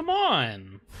 Come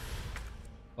on.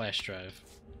 Flash drive.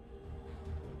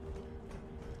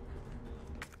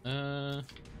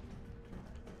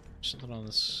 something on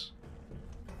this.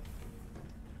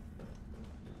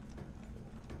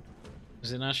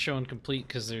 Is it not showing complete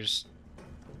because there's...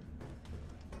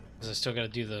 Because I still got to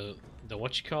do the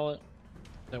what you call it?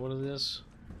 Is that what it is?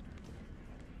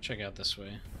 Check out this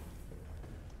way.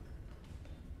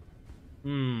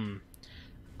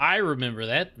 I remember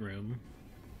that room.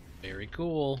 Very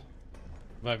cool.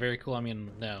 By very cool, I mean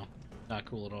no, not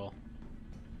cool at all.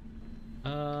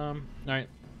 All right,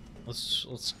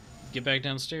 let's get back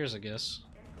downstairs, I guess.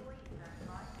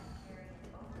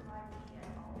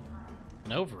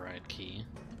 An override key.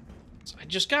 I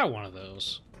just got one of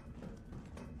those.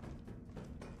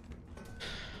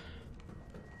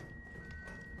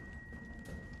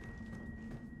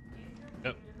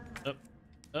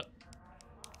 Up.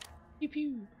 Pew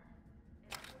pew.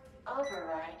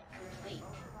 Override complete.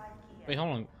 Wait,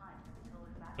 hold on.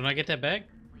 Can I get that back?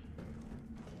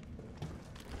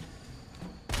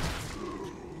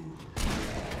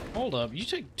 Hold up. You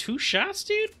take 2 shots,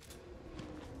 dude?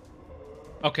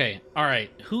 Okay,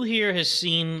 alright. Who here has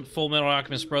seen Full Metal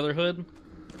Alchemist Brotherhood?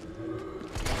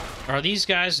 Are these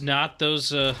guys not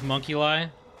those monkey lie?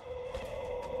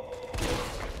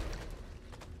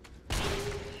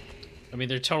 I mean,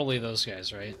 they're totally those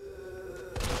guys, right?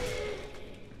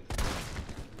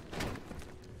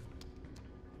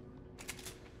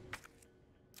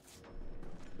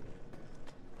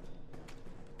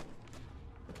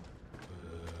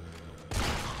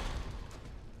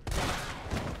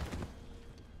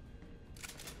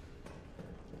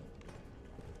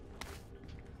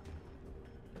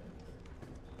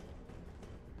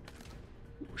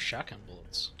 Ooh, shotgun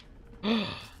bullets.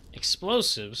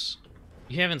 Explosives?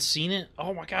 You haven't seen it?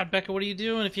 Oh my god, Becca, what are you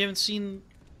doing? If you haven't seen...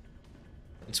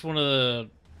 It's one of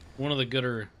the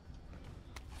gooder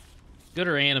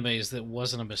animes that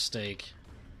wasn't a mistake.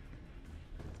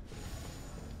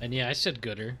 And yeah, I said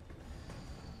gooder.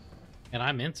 And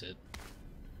I meant it.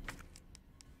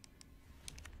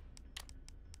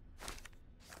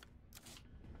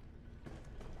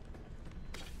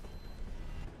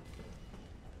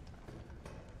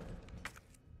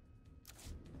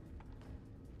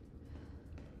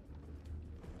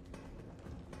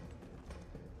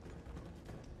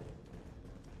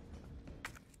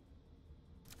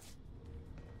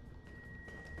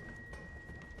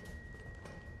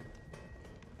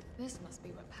 This must be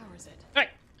what powers it. Hey!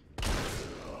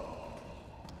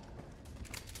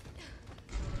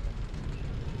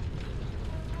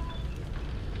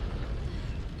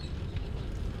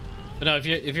 But no, if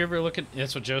you ever look at...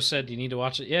 That's what Joe said, you need to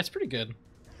watch it. Yeah, it's pretty good.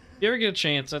 If you ever get a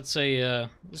chance, I'd say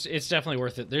it's definitely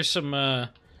worth it. There's some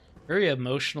very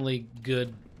emotionally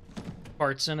good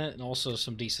parts in it, and also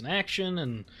some decent action,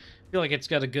 and I feel like it's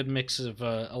got a good mix of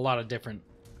a lot of different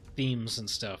themes and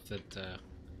stuff that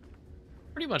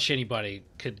pretty much anybody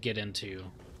could get into.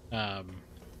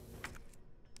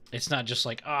 It's not just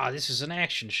like, this is an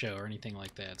action show or anything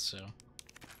like that, so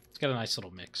it's got a nice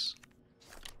little mix.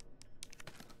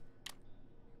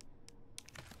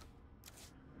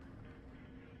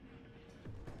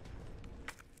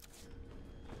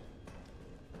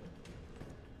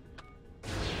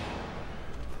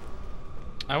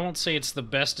 I won't say it's the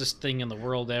bestest thing in the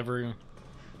world ever.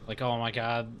 Like, oh my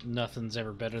god, nothing's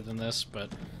ever better than this, but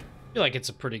I feel like it's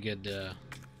a pretty good,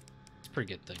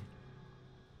 thing.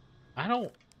 I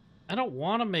don't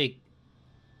want to make...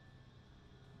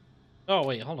 Oh,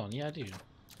 wait, hold on. Yeah, I do.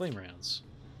 Flame rounds.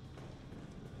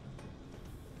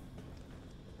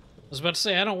 I was about to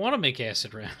say, I don't want to make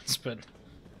acid rounds, but...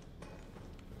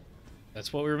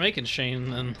 That's what we were making,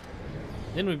 Shane, and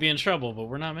then we'd be in trouble, but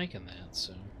we're not making that,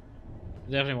 so...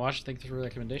 Definitely watch it. Thank you for the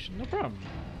recommendation. No problem.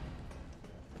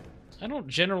 I don't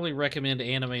generally recommend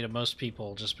anime to most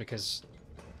people just because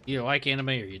you like anime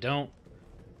or you don't.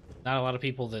 Not a lot of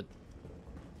people that,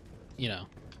 you know.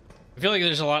 I feel like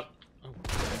there's a lot... Oh,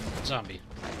 zombie.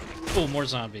 Oh, more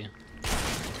zombie.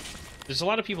 There's a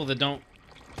lot of people that don't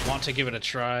want to give it a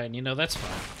try, and you know, that's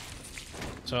fine.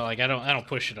 So, like, I don't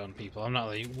push it on people. I'm not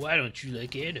like, why don't you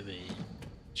like anime?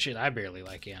 Shit, I barely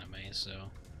like anime, so...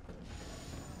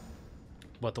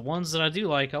 But the ones that I do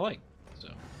like, I like. So,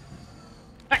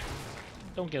 hey!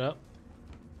 Don't get up.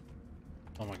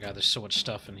 Oh my god, there's so much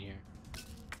stuff in here.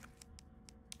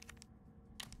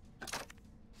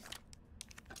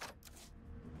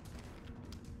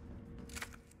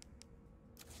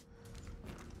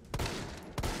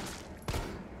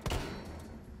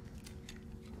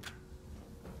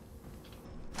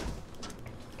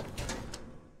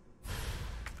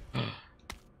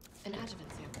 An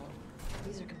adjuvant sample.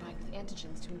 These are combined with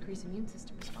antigens to increase immune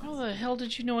system response. How the hell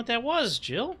did you know what that was,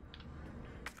 Jill?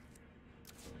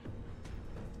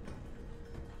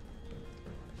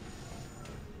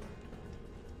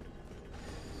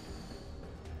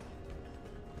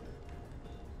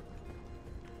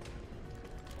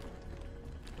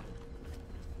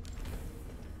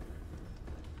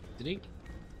 Did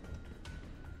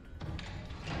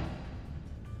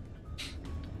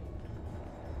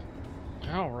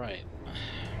Alright.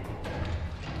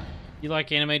 You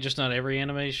like anime, just not every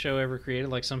anime show ever created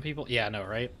like some people? Yeah, I know,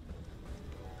 right?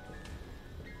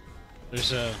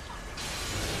 There's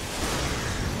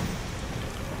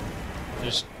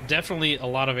definitely a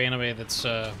lot of anime that's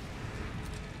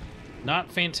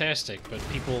not fantastic, but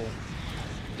people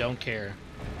don't care.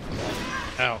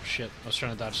 Oh shit, I was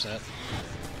trying to dodge that.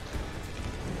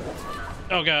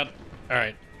 Oh god.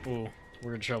 Alright. Ooh,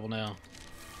 we're in trouble now.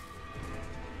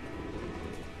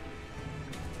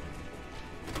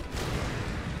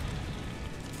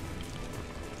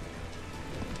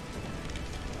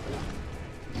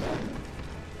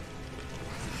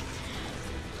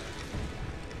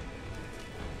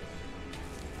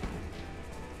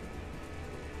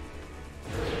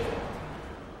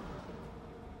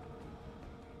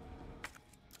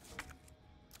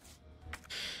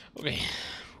 Okay.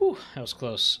 Whew, that was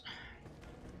close.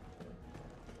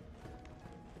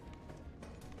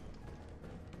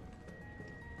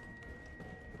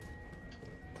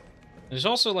 There's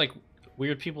also, like,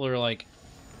 weird people who are like,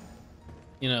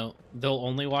 you know, they'll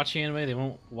only watch anime, they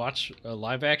won't watch a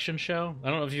live-action show.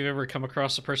 I don't know if you've ever come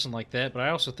across a person like that, but I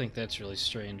also think that's really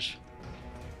strange.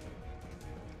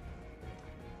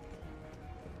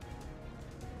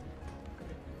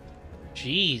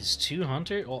 Jeez, 2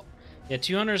 hunters? Well, yeah,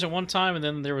 2 hunters at one time, and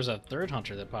then there was a 3rd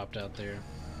hunter that popped out there.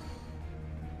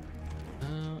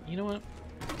 You know what?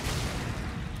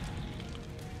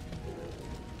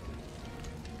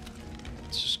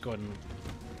 Let's just go ahead and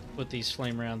put these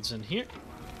flame rounds in here.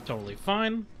 Totally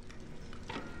fine.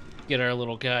 Get our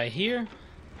little guy here.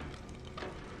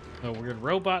 A weird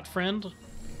robot friend.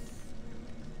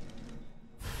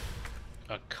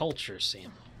 A culture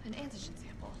sample. An antigen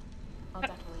sample. I'll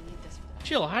definitely need this for that.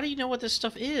 Jill, how do you know what this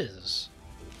stuff is?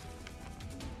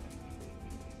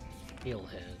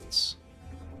 Tailheads.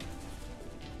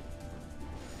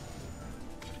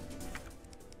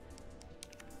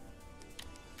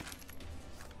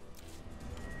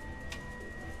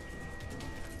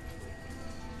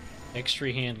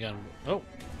 X-ray handgun. Oh.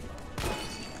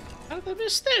 How did I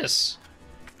miss this?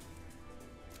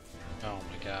 Oh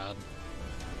my god.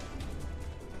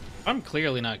 I'm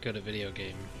clearly not good at video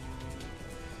game.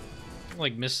 I'm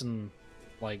like missing,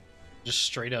 like, just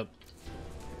straight up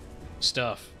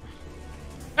stuff.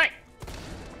 Hey!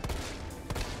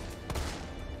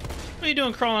 What are you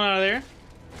doing crawling out of there?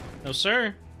 No,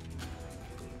 sir.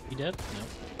 You dead? No.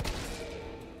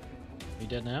 You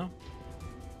dead now?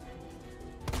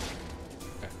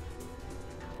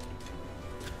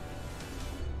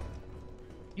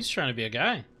 He's trying to be a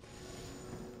guy.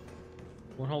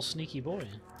 One whole sneaky boy.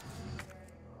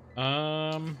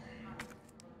 Now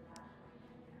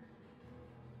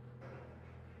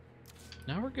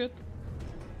we're good.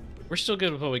 We're still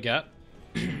good with what we got.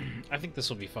 I think this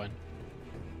will be fine.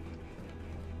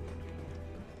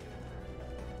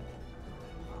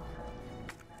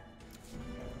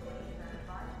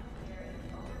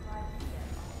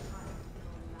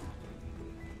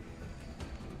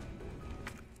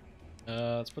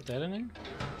 Let's put that in there.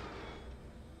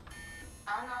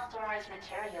 Unauthorized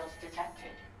materials detected.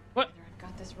 What? Either I've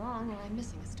got this wrong or I'm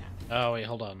missing a step. Oh, wait,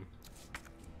 hold on.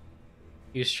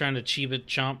 He was trying to cheap it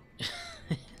chomp.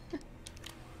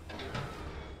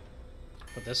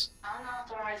 Put this.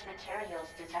 Unauthorized materials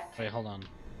detected. Wait, hold on.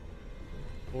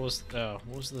 What was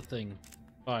the thing?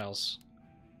 Files.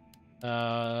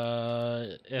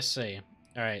 Essay.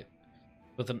 Alright.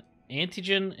 With an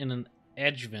antigen and an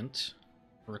adjuvant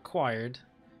required.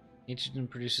 Antigen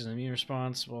produces an immune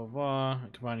response, blah, blah, blah.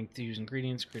 Combining fused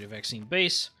ingredients, create a vaccine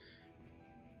base.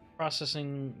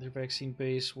 Processing their vaccine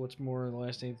base. What's more, the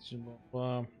last antigen, blah,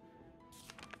 blah.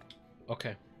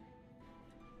 Okay.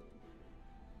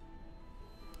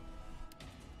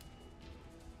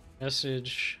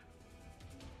 Message.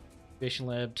 Incubation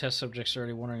lab. Test subjects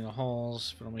already wandering the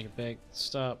halls. If I don't make it back,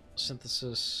 stop.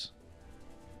 Synthesis.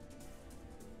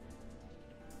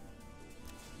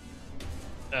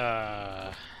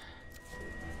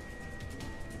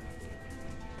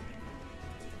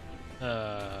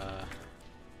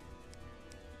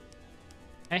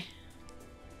 Hey.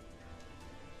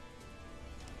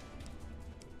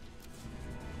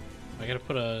 I gotta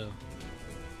put an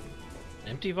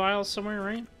empty vial somewhere,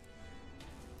 right?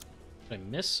 Did I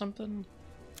miss something?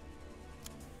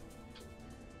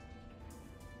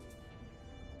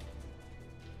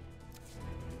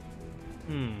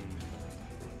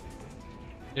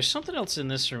 There's something else in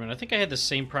this room, and I think I had the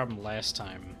same problem last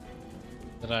time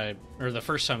or the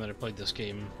first time that I played this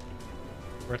game,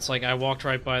 where it's like I walked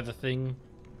right by the thing,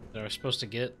 that I was supposed to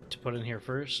get to put in here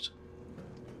first.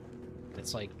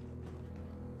 It's like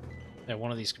at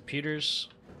one of these computers,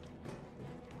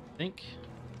 I think.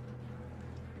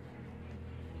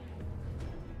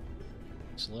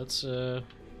 So let's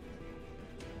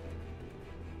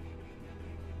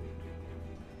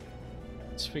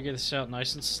figure this out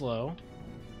nice and slow.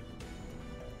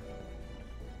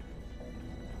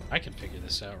 I can figure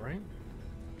this out, right?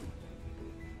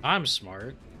 I'm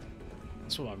smart.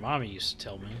 That's what my mommy used to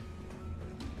tell me.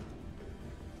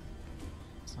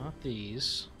 It's not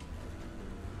these.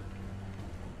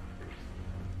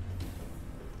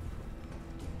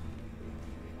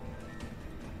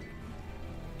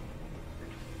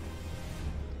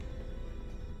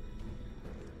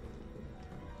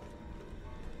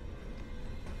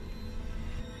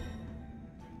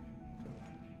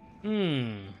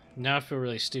 Now I feel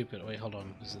really stupid. Wait, hold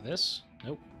on. Is it this?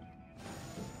 Nope.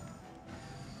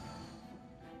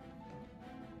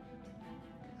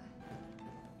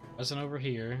 Wasn't over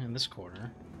here in this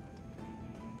corner.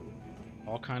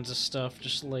 All kinds of stuff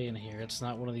just laying here. It's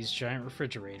not one of these giant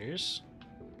refrigerators.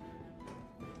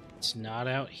 It's not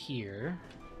out here.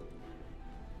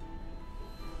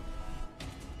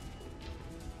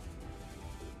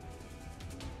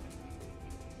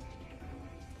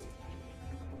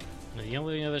 The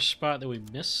only other spot that we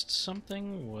missed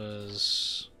something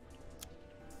was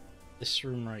this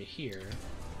room right here.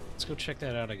 Let's go check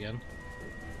that out again.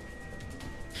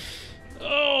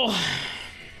 Oh!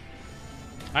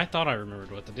 I thought I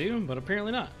remembered what to do, but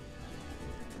apparently not.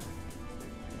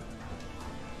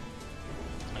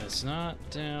 It's not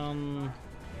down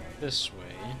this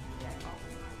way.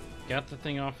 Got the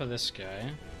thing off of this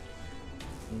guy.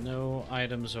 No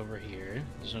items over here.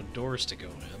 There's no doors to go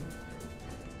in.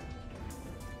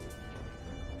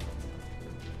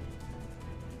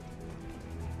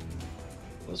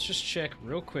 Let's just check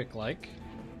real quick, like,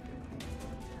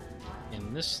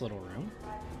 in this little room.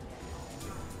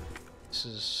 This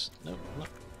is... Nope, nope.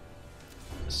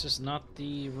 This is not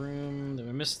the room that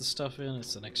we missed the stuff in,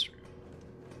 it's the next room.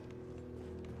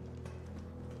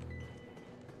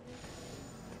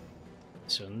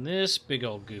 So in this big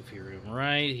old goofy room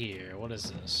right here, what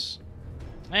is this?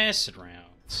 Acid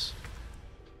rounds.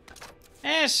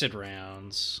 Acid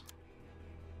rounds.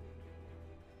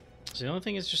 So the only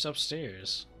thing is just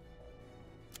upstairs.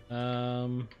 Big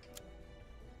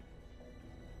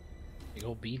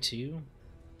old B2.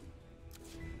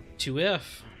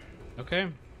 2F. Okay.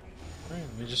 Alright,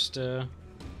 let me just, Oh,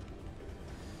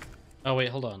 wait,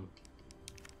 hold on.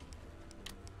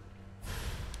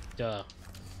 Duh.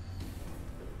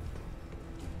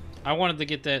 I wanted to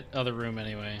get that other room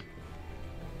anyway.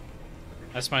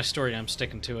 That's my story, I'm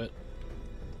sticking to it.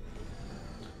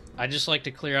 I just like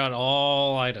to clear out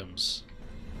all items,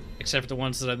 except for the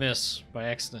ones that I miss by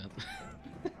accident,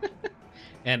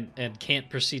 and can't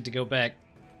proceed to go back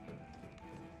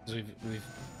because we've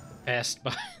passed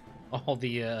by all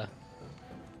the. All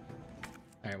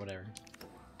right, whatever.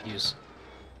 Use.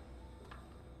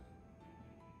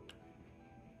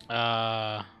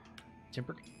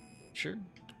 Tempered, sure.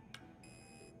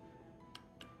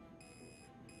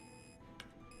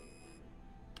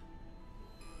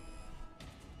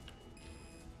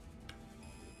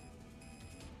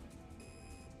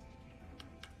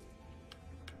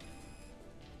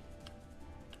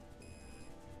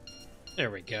 There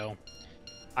we go.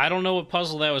 I don't know what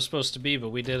puzzle that was supposed to be, but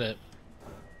we did it.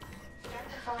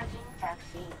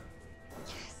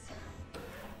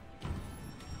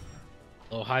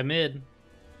 Oh, high mid.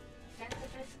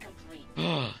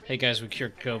 Hey guys, we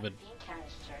cured COVID.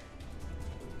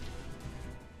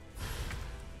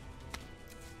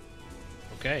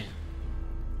 Okay.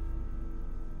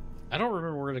 I don't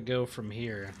remember where to go from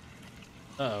here.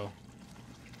 Uh-oh.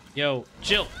 Yo,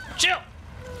 chill! Chill!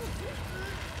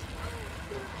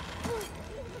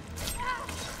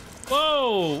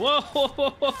 Whoa! Whoa! Whoa! Whoa!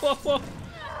 Whoa! Whoa! Whoa!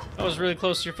 That was really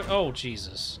close to your face. Oh,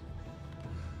 Jesus.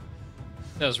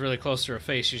 That was really close to her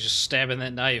face. She's just stabbing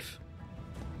that knife.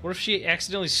 What if she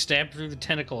accidentally stabbed through the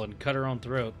tentacle and cut her own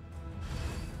throat?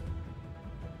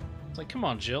 It's like, come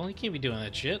on, Jill. You can't be doing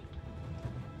that shit.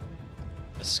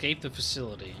 Escape the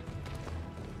facility.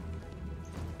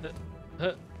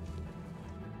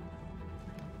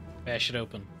 Bash it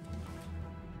open.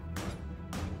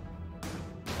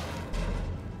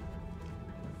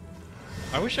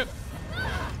 I wish I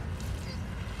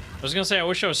was gonna say, I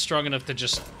wish I was strong enough to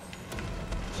just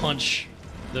punch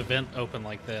the vent open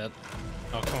like that.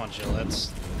 Oh, come on, Jill,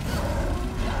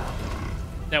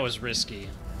 that was risky.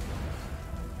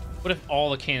 What if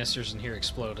all the canisters in here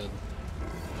exploded?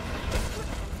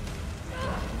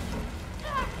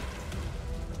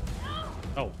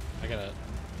 Oh, I gotta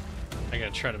I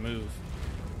gotta try to move.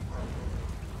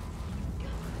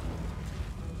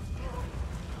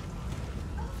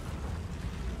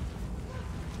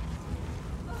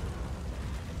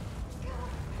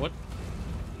 What?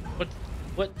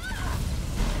 What?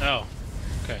 Oh.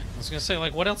 Okay. I was gonna say,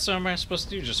 like, what else am I supposed to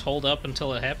do? Just hold up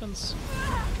until it happens?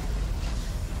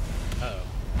 Uh-oh.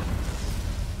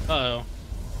 Uh-oh.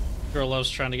 Girl loves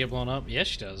trying to get blown up? Yes,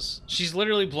 she does. She's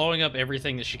literally blowing up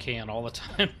everything that she can all the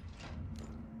time.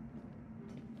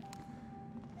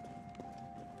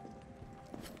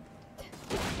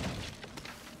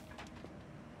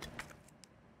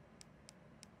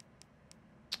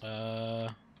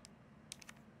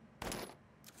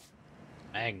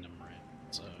 Magnum, right?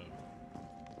 So...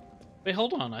 Wait,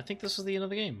 hold on. I think this is the end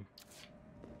of the game.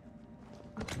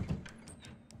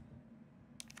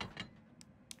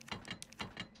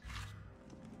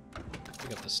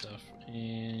 Pick up this stuff.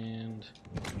 And...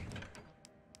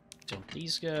 dump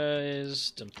these guys.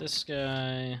 Dump this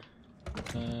guy.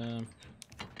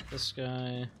 This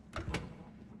guy.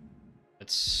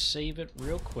 Let's save it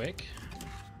real quick.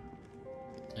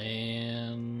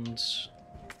 And...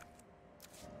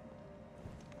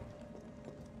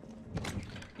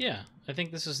 yeah, I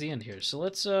think this is the end here. So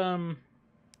let's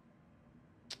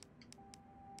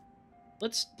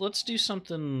do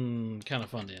something kind of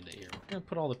fun to end it here. We're gonna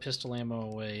put all the pistol ammo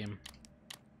away.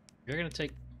 We're not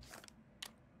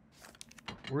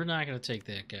gonna take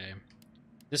that guy.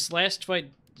 This last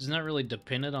fight is not really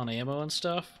dependent on ammo and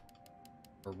stuff,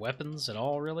 or weapons at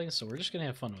all, really. So we're just gonna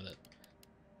have fun with it.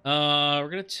 We're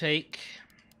gonna take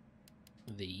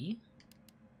the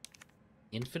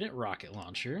infinite rocket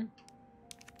launcher.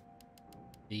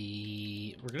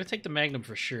 We're gonna take the Magnum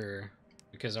for sure,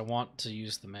 because I want to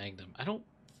use the Magnum. I don't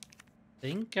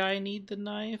think I need the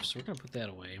knife, so we're gonna put that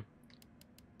away.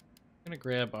 We're gonna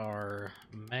grab our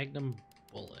Magnum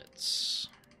bullets.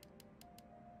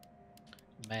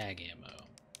 Mag ammo.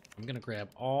 I'm gonna grab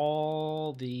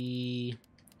all the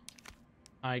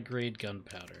high-grade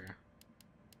gunpowder.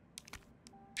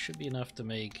 Should be enough to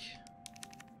make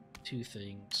 2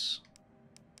 things.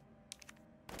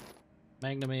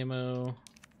 Magnum ammo.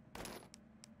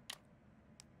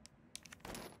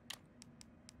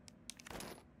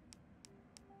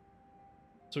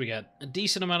 So we got a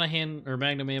decent amount of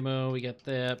Magnum ammo. We got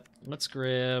that. Let's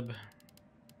grab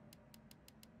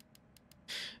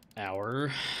our...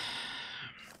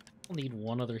 We'll need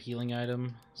one other healing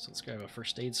item. So let's grab a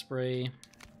first aid spray.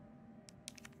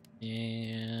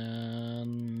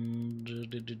 And...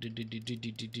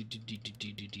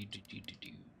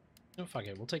 oh, fuck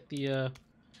it. We'll take the,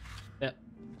 that...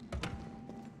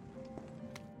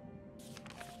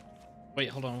 wait,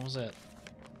 hold on. What was that?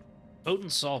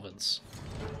 Potent solvents.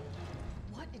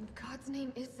 What in God's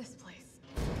name is this place?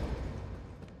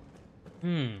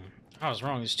 I was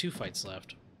wrong. There's 2 fights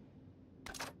left.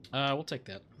 We'll take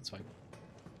that. That's fine.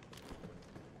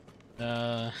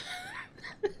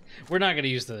 We're not gonna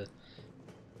use the...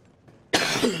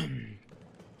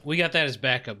 we got that as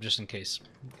backup just in case,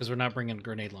 because we're not bringing a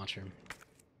grenade launcher.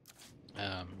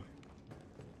 So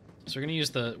we're gonna use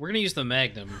the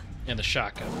Magnum and the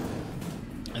shotgun,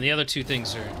 and the other 2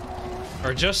 things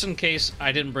are just in case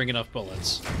I didn't bring enough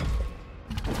bullets.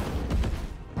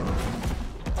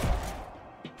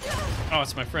 Oh,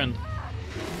 it's my friend.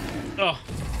 Oh.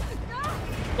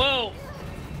 Whoa!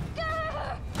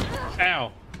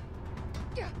 Ow.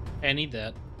 I need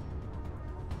that.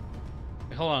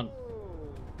 Wait, hold on.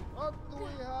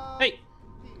 Hey!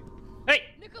 Hey!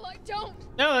 Nikolai, don't!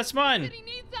 No, that's mine! The city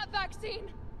needs that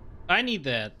vaccine! I need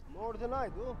that. More than I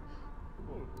do.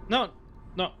 No.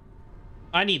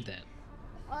 I need that.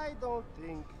 I don't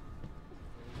think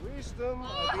the wisdom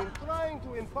I've been trying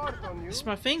to impart on you... It's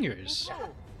my fingers. No.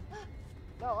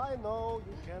 Now, I know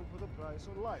you can't put a price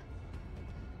on life.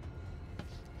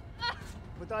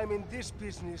 But I'm in this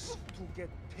business to get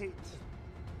paid.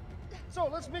 So,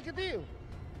 let's make a deal.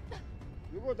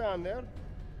 You go down there,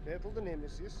 battle the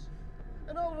Nemesis,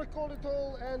 and I'll record it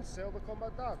all and sell the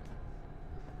combat art.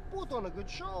 Put on a good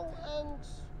show, and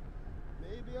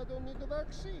maybe I don't need the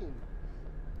vaccine.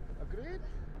 Agreed?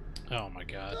 Oh my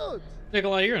god. Good.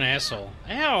 Nikolai, you're an asshole.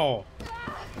 Ow!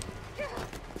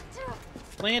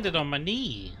 Landed on my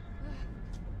knee.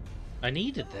 I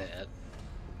needed that.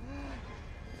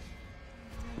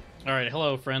 Alright,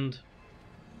 hello, friend.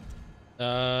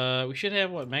 We should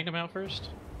have, what, Magnum out first?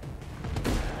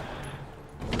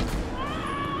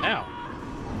 Ow.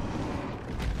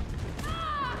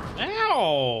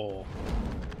 Ow!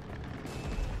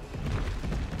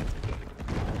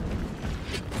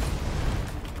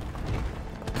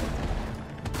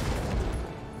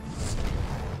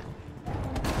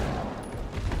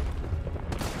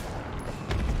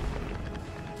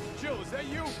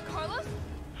 you? Carlos?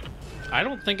 I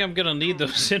don't think I'm gonna need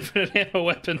those infinite ammo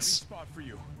weapons Spot for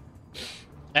you.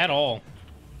 at all.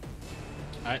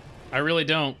 I really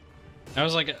don't. That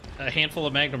was like a handful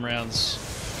of Magnum rounds.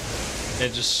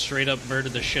 It just straight up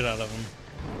murdered the shit out of them.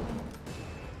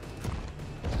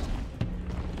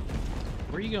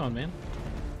 Where are you going, man?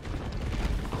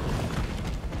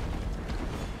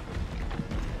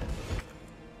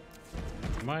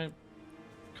 Am I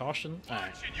caution? All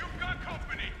right. You've got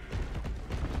company.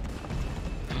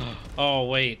 Oh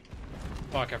wait,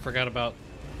 fuck! I forgot about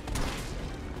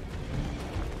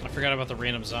the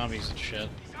random zombies and shit.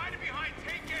 He's hiding behind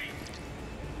tank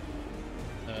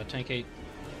 8. Tank 8.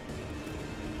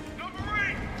 Number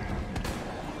 8.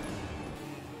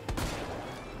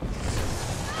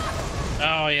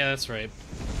 Oh yeah, that's right.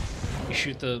 You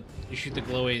shoot the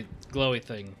glowy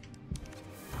thing.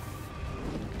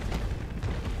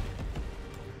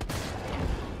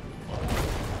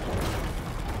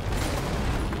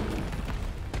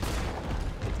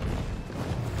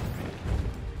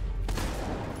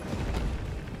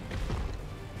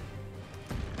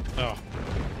 Oh.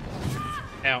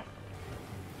 Ow.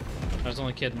 I was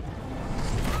only kidding.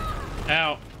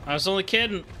 Ow. I was only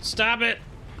kidding. Stop it.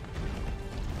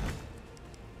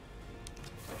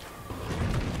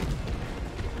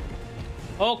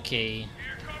 Okay. Here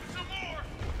comes some more.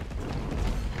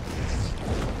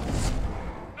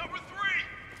 Number 3.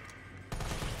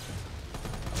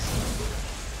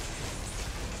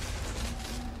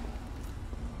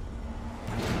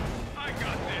 I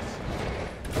got this.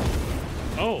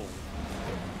 Oh.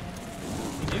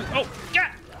 Oh,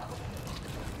 God!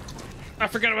 I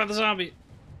forgot about the zombie.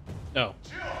 Oh.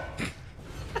 Here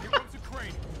comes a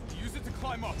crane. Use it to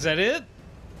climb up. Is that it?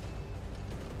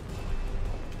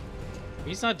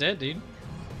 He's not dead, dude.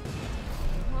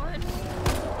 Come on.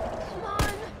 Come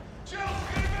on. Jill,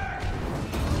 get back.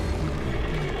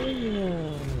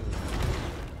 Oh.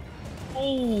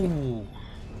 Oh.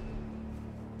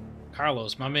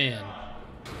 Carlos, my man.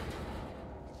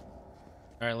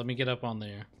 Alright, let me get up on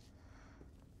there.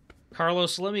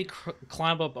 Carlos, let me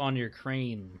climb up on your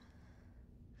crane.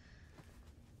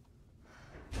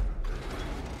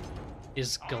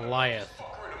 Is Goliath.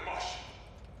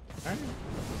 Alright.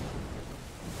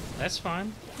 That's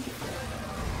fine.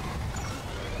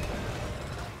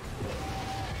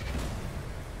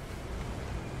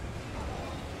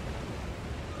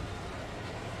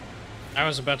 I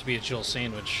was about to be a Jill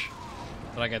sandwich,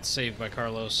 but I got saved by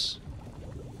Carlos.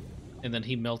 And then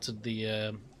he melted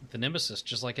the Nemesis,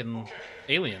 just like in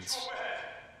Aliens.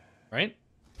 Right?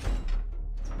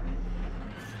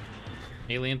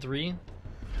 Alien 3?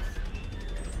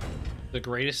 The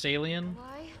greatest alien?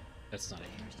 Why? That's not even.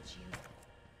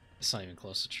 It's not even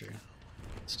close to true.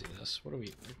 Let's do this. What are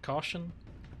we? Caution?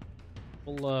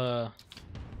 Well,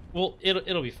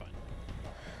 it'll be fine.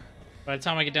 By the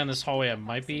time I get down this hallway, I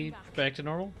might be back to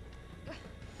normal.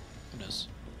 Who knows?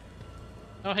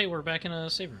 Oh, hey, we're back in a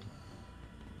save room.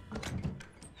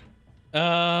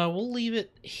 We'll leave it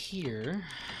here.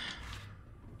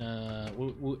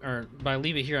 Or by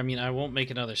leave it here, I mean I won't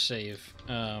make another save.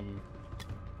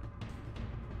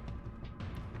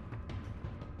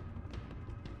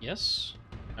 Yes,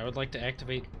 I would like to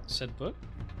activate said book.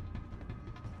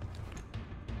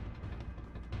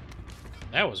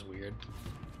 That was weird.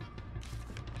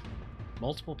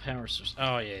 Multiple power sources.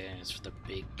 Oh yeah, it's for the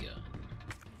big gun.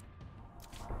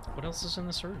 What else is in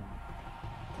this room?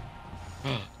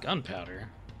 Gunpowder.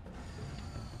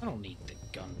 I don't need the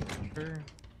gunpowder.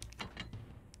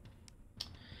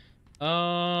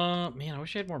 Man, I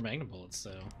wish I had more Magnum bullets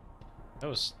though.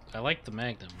 I like the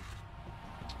Magnum.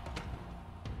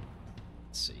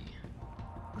 Let's see.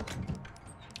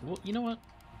 Well, you know what?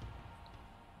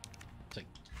 Take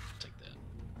that.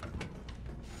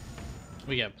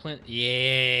 We got plenty.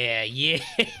 Yeah.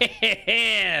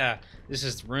 This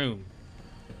is the room.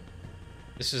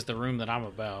 This is the room that I'm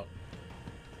about.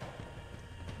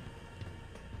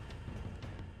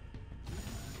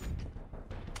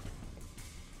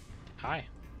 Hi.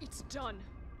 It's done.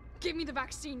 Give me the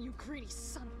vaccine, you greedy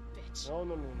son of a bitch. No.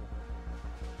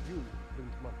 You bring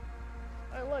money.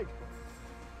 I like that.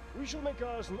 We shall make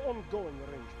ours an ongoing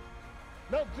arrangement.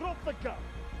 Now drop the gun.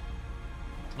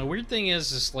 The weird thing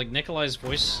is like Nikolai's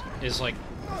voice is like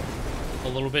a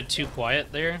little bit too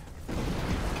quiet there.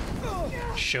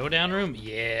 Showdown room?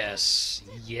 Yes.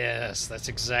 Yes, that's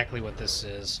exactly what this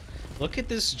is. Look at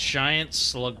this giant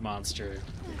slug monster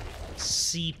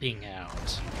seeping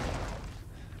out.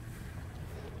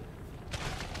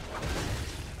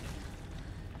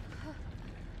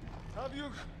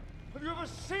 Have you ever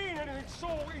seen anything so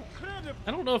incredible?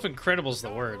 I don't know if incredible's the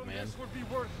word, man. This would be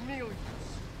worth millions.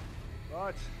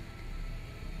 But,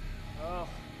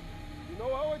 you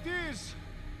know how it is.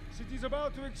 City's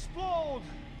about to explode,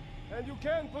 and you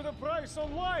can't put a price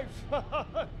on life.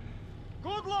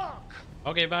 Good luck.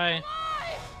 Okay, bye.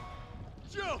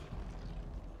 Jill!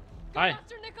 Bye.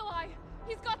 Master Nikolai!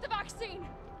 He's got the vaccine!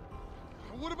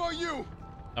 What about you?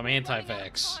 I'm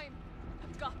anti-vax.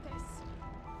 I've got this.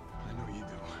 I know you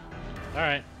do.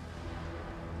 Alright.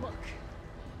 Look,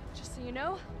 just so you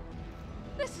know,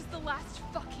 this is the last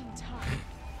fucking time.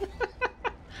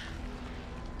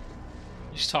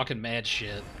 She's talking mad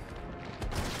shit.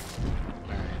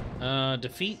 Alright.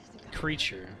 Defeat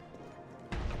creature.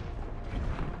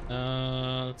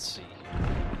 Let's see.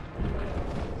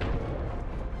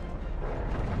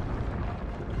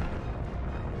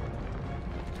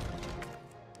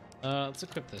 Let's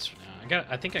equip this for now.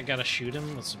 I think I gotta shoot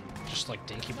him with some just like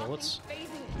dinky bullets.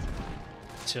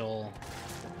 Till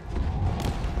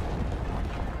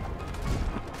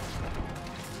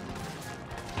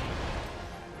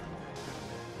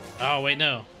oh wait,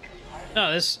 no.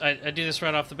 No, this I do this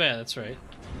right off the bat, that's right.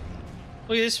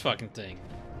 Look at this fucking thing.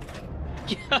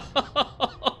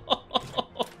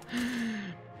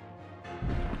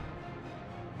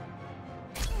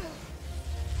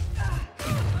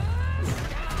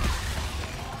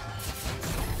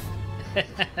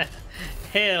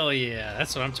 Hell yeah,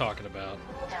 that's what I'm talking about.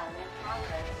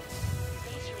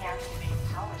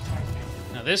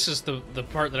 Now this is the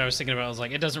part that I was thinking about. I was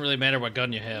like, it doesn't really matter what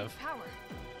gun you have.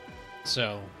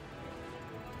 So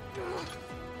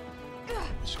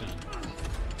just gonna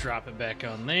drop it back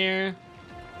on there.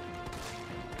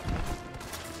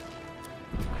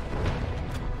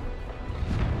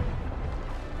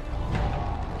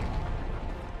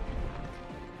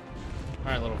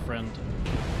 Alright, little friend.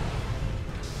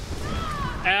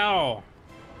 Ow!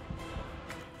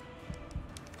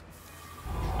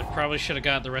 I probably should have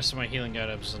got the rest of my healing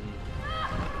items and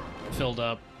filled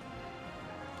up.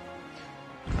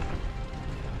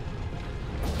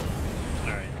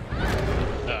 Alright.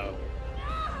 Uh-oh.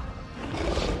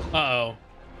 Uh-oh.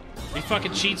 He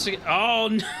fucking cheats again. Oh,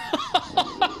 no!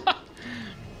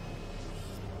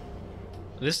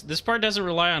 This part doesn't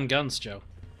rely on guns, Joe.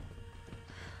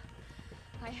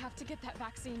 I have to get that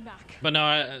vaccine back. But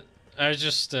no, I was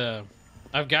just,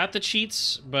 I've got the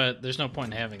cheats, but there's no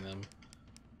point in having them.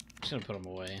 I'm just gonna put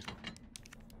them away.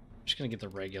 I'm just gonna get the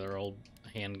regular old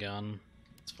handgun.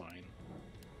 It's fine.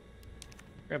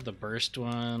 Grab the burst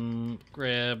one.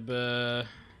 Grab,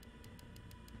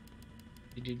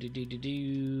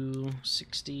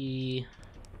 60.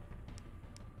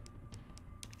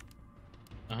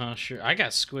 Sure. I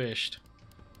got squished.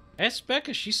 Ask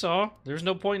Becca, she saw. There's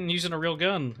no point in using a real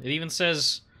gun. It even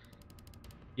says,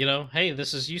 you know, hey,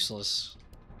 this is useless.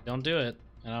 Don't do it.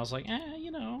 And I was like, you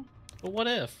know, but what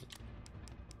if?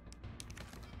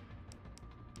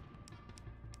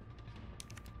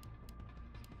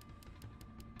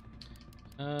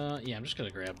 Yeah, I'm just gonna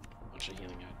grab a bunch of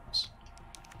healing items.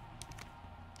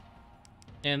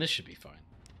 And this should be fine.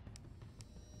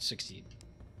 60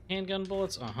 handgun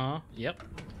bullets, yep.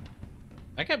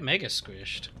 I got mega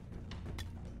squished.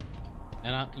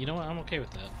 And you know what, I'm okay with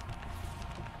that.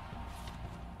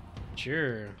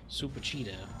 Sure, super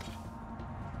cheetah.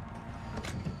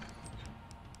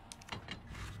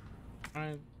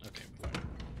 Okay, fine.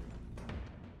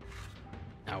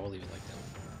 We'll leave it like that.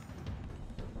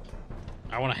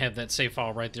 I want to have that save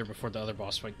file right there before the other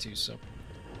boss fight too, so.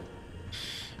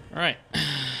 Alright.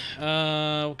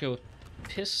 We'll go with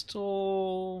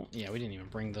pistol. Yeah, we didn't even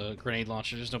bring the grenade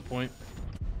launcher, there's no point.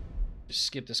 Just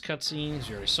skip this cutscene, because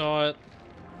you already saw it.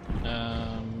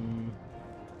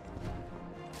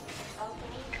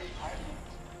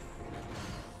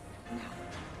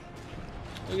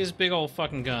 Look at this big old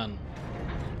fucking gun.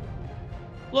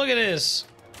 Look at this!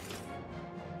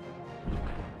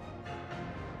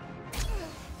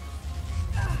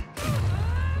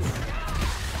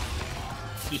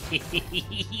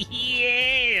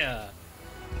 Yeah!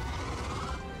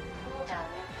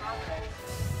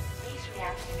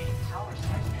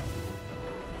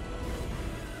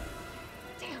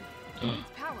 Damn,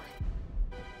 power.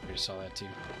 You saw that too.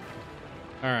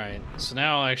 Alright, so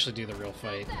now I'll actually do the real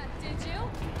fight. Did you?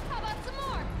 How about some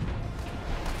more?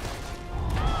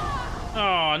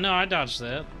 Oh, no, I dodged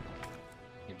that.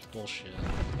 It was bullshit.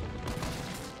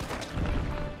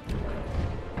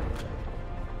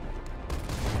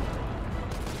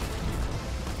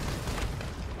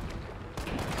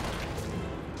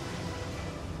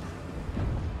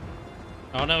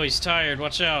 Oh no, he's tired.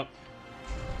 Watch out.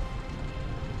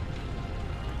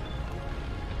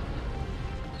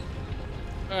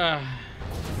 Two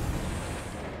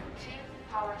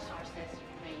power sources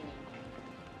remaining.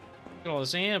 Look at all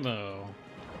this ammo.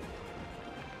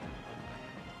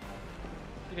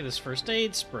 Look at this first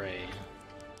aid spray.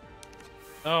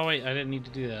 Oh, wait, I didn't need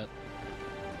to do that.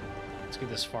 Let's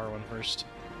get this far one first.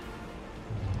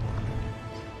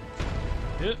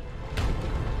 Yep.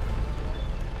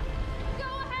 Go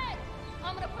ahead!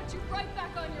 I'm gonna put you right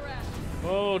back on your ass.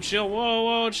 Whoa, chill. Whoa,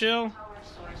 whoa, chill.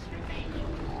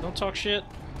 Don't talk shit.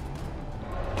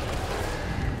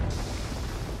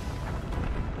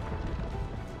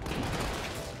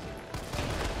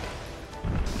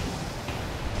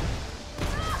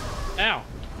 Ow!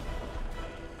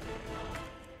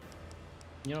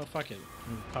 You know what? Fuck it.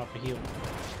 I'm gonna pop a heal.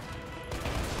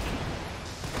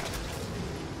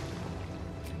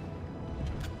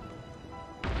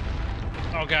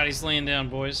 Oh god, he's laying down,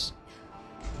 boys.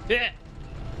 Yeah!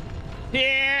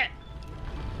 Yeah!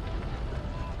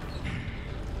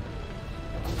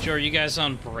 Joe, are you guys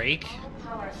on break?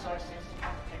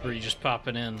 Or are you just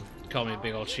popping in? Call me a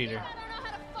big old cheater. I don't know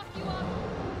how to fuck you up.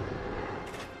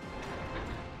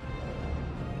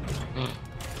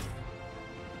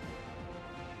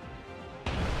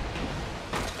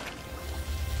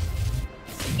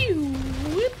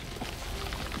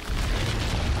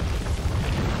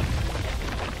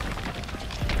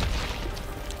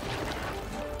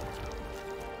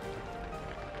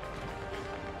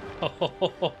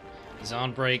 Oh, he's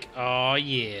on break. Oh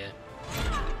yeah.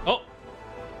 Oh.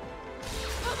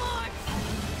 Come on!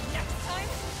 Next time,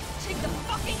 take the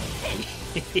fucking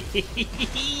hit!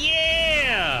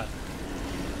 Yeah!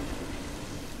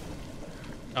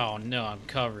 Oh no, I'm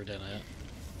covered in it.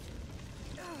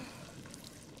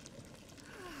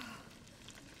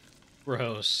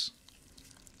 Gross.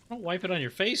 Don't wipe it on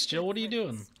your face, Jill. What are you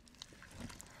doing?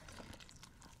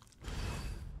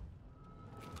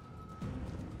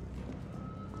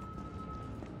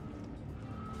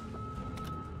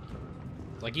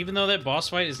 Like, even though that boss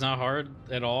fight is not hard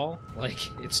at all, like,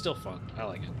 it's still fun. I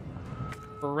like it.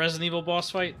 For a Resident Evil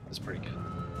boss fight, it's pretty good.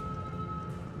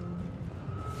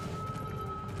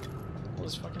 All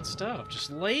this fucking stuff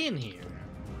just laying here.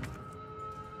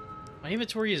 My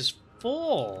inventory is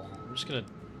full. I'm just gonna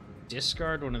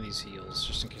discard one of these heals,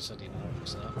 just in case I need more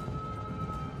stuff.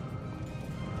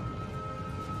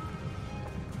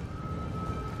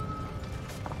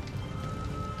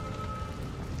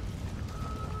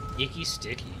 Icky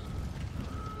sticky.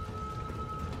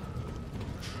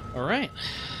 Alright.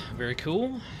 Very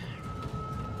cool.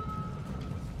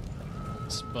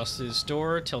 Let's bust through this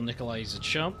door, tell Nikolai he's a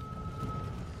chump.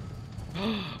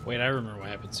 Wait, I remember what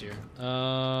happens here.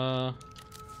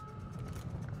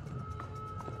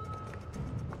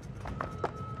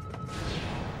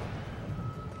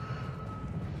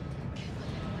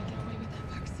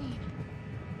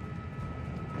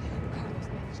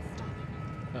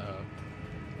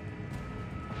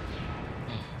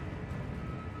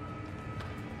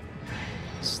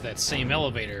 That same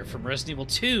elevator from Resident Evil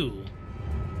 2,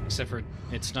 except for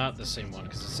it's not the same one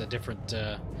because it's a different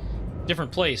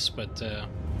different place, but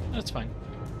that's fine.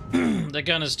 That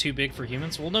gun is too big for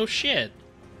humans. Well, no shit.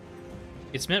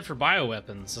 It's meant for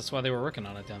bioweapons. That's why they were working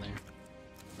on it down there.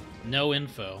 No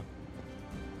info.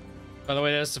 By the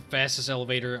way, that's the fastest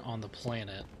elevator on the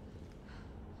planet.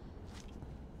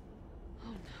 Oh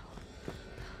no.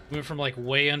 We went from like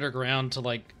way underground to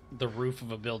like the roof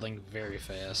of a building very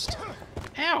fast.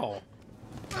 Ow!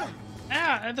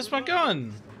 Ah, that's my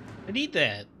gun! I need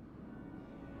that.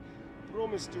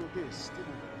 Promised you this,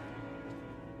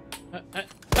 didn't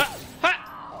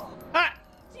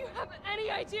Do you have any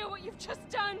idea what you've just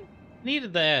done?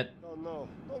 Needed that. I? Oh no,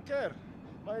 don't care.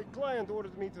 My client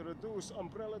ordered me to reduce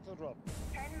Umbrella to rubber.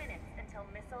 10 minutes until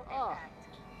missile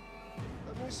impact.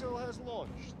 The missile has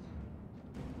launched.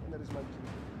 And that is my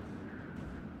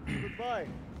cue. Goodbye,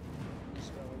 Miss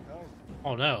Valentine.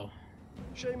 Oh no.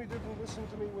 Shame you didn't listen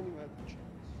to me when you had the chance.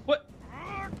 What?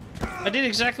 I did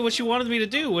exactly what you wanted me to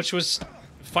do, which was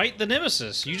fight the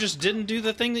Nemesis. You just didn't do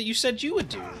the thing that you said you would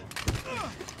do.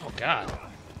 Oh god.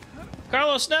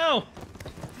 Carlos, no!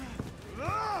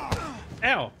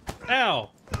 Ow! Ow!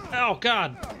 Oh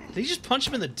god! Did he just punch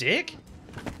him in the dick?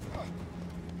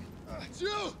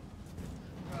 Jill!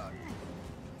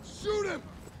 Shoot him!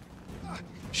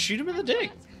 Shoot him in the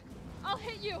dick. I'll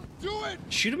hit you. Do it!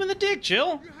 Shoot him in the dick,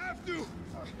 Jill. You have to!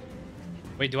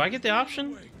 Wait, do I get the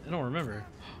option? I don't remember.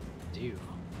 Dude.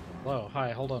 Hello,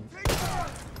 hi, hold on.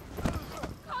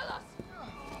 Carlos!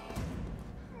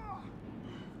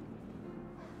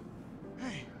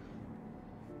 Hey,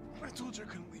 I told you I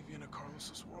couldn't leave you in a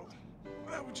Carlos's world.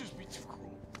 That would just be too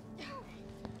cruel.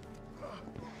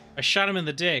 I shot him in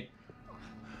the dick.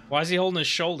 Why is he holding his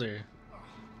shoulder?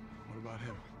 What about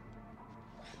him?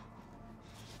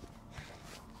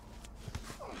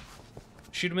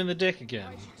 Shoot him in the dick again.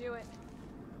 Why'd you do it?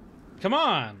 Come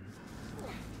on.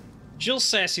 Jill's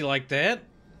sassy like that.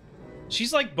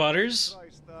 She's like Butters.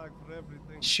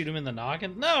 Shoot him in the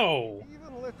noggin? No!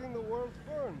 Even letting the world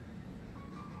burn.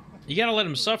 You gotta let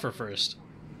him suffer first.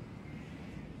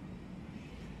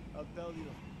 I'll tell you,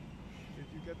 if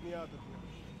you get me out of here,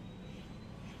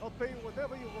 I'll pay you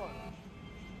whatever you want.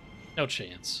 No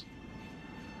chance.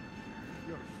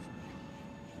 You're a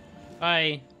fool.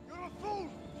 Bye. You're a fool!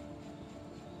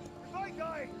 If I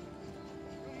die,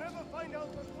 you'll never find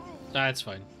out the truth. Nah, it's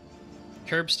fine.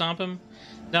 Curb stomp him?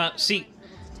 Now, see,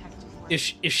 if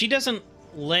she doesn't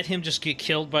let him just get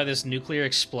killed by this nuclear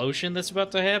explosion that's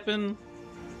about to happen,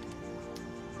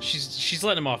 she's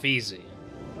letting him off easy.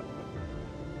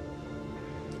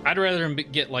 I'd rather him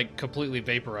get, like, completely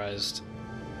vaporized.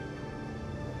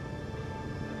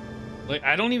 Like,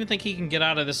 I don't even think he can get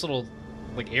out of this little,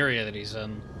 like, area that he's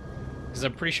in. Because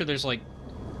I'm pretty sure there's, like,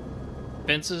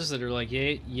 fences that are, like,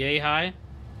 yay high.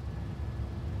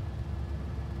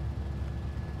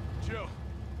 Jill,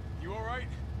 you alright?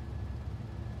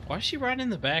 Why is she riding in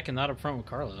the back and not up front with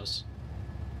Carlos?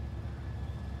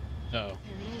 Oh. There it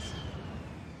is.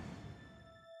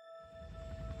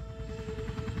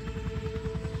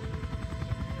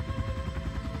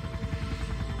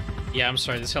 Yeah, I'm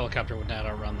sorry, this helicopter would not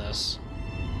outrun this.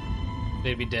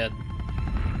 They'd be dead.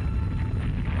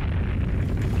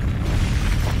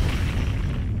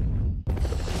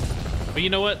 But you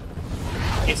know what?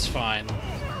 It's fine.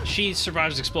 She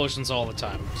survives explosions all the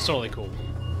time. It's totally cool.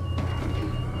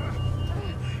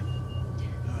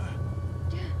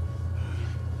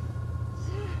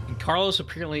 And Carlos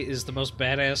apparently is the most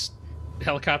badass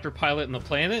helicopter pilot in the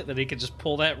planet, that he could just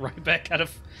pull that right back out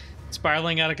of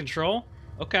spiraling out of control.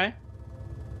 Okay.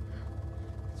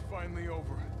 It's finally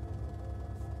over.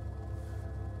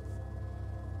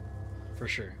 For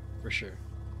sure. For sure.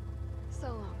 So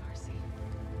long, RC.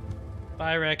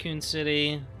 Bye, Raccoon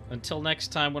City. Until next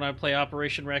time when I play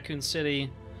Operation Raccoon City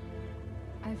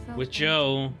with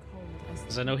Joe,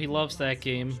 because I know he loves that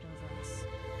game.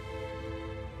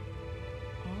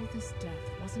 All this death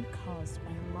wasn't caused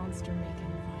by a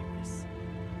monster-making virus.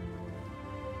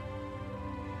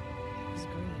 It was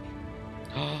greed.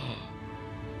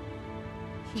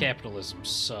 Capitalism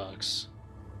sucks.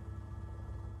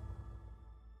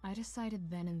 I decided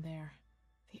then and there,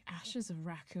 the ashes of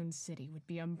Raccoon City would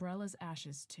be Umbrella's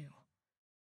ashes too.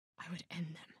 I would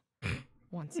end them,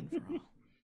 once and for all.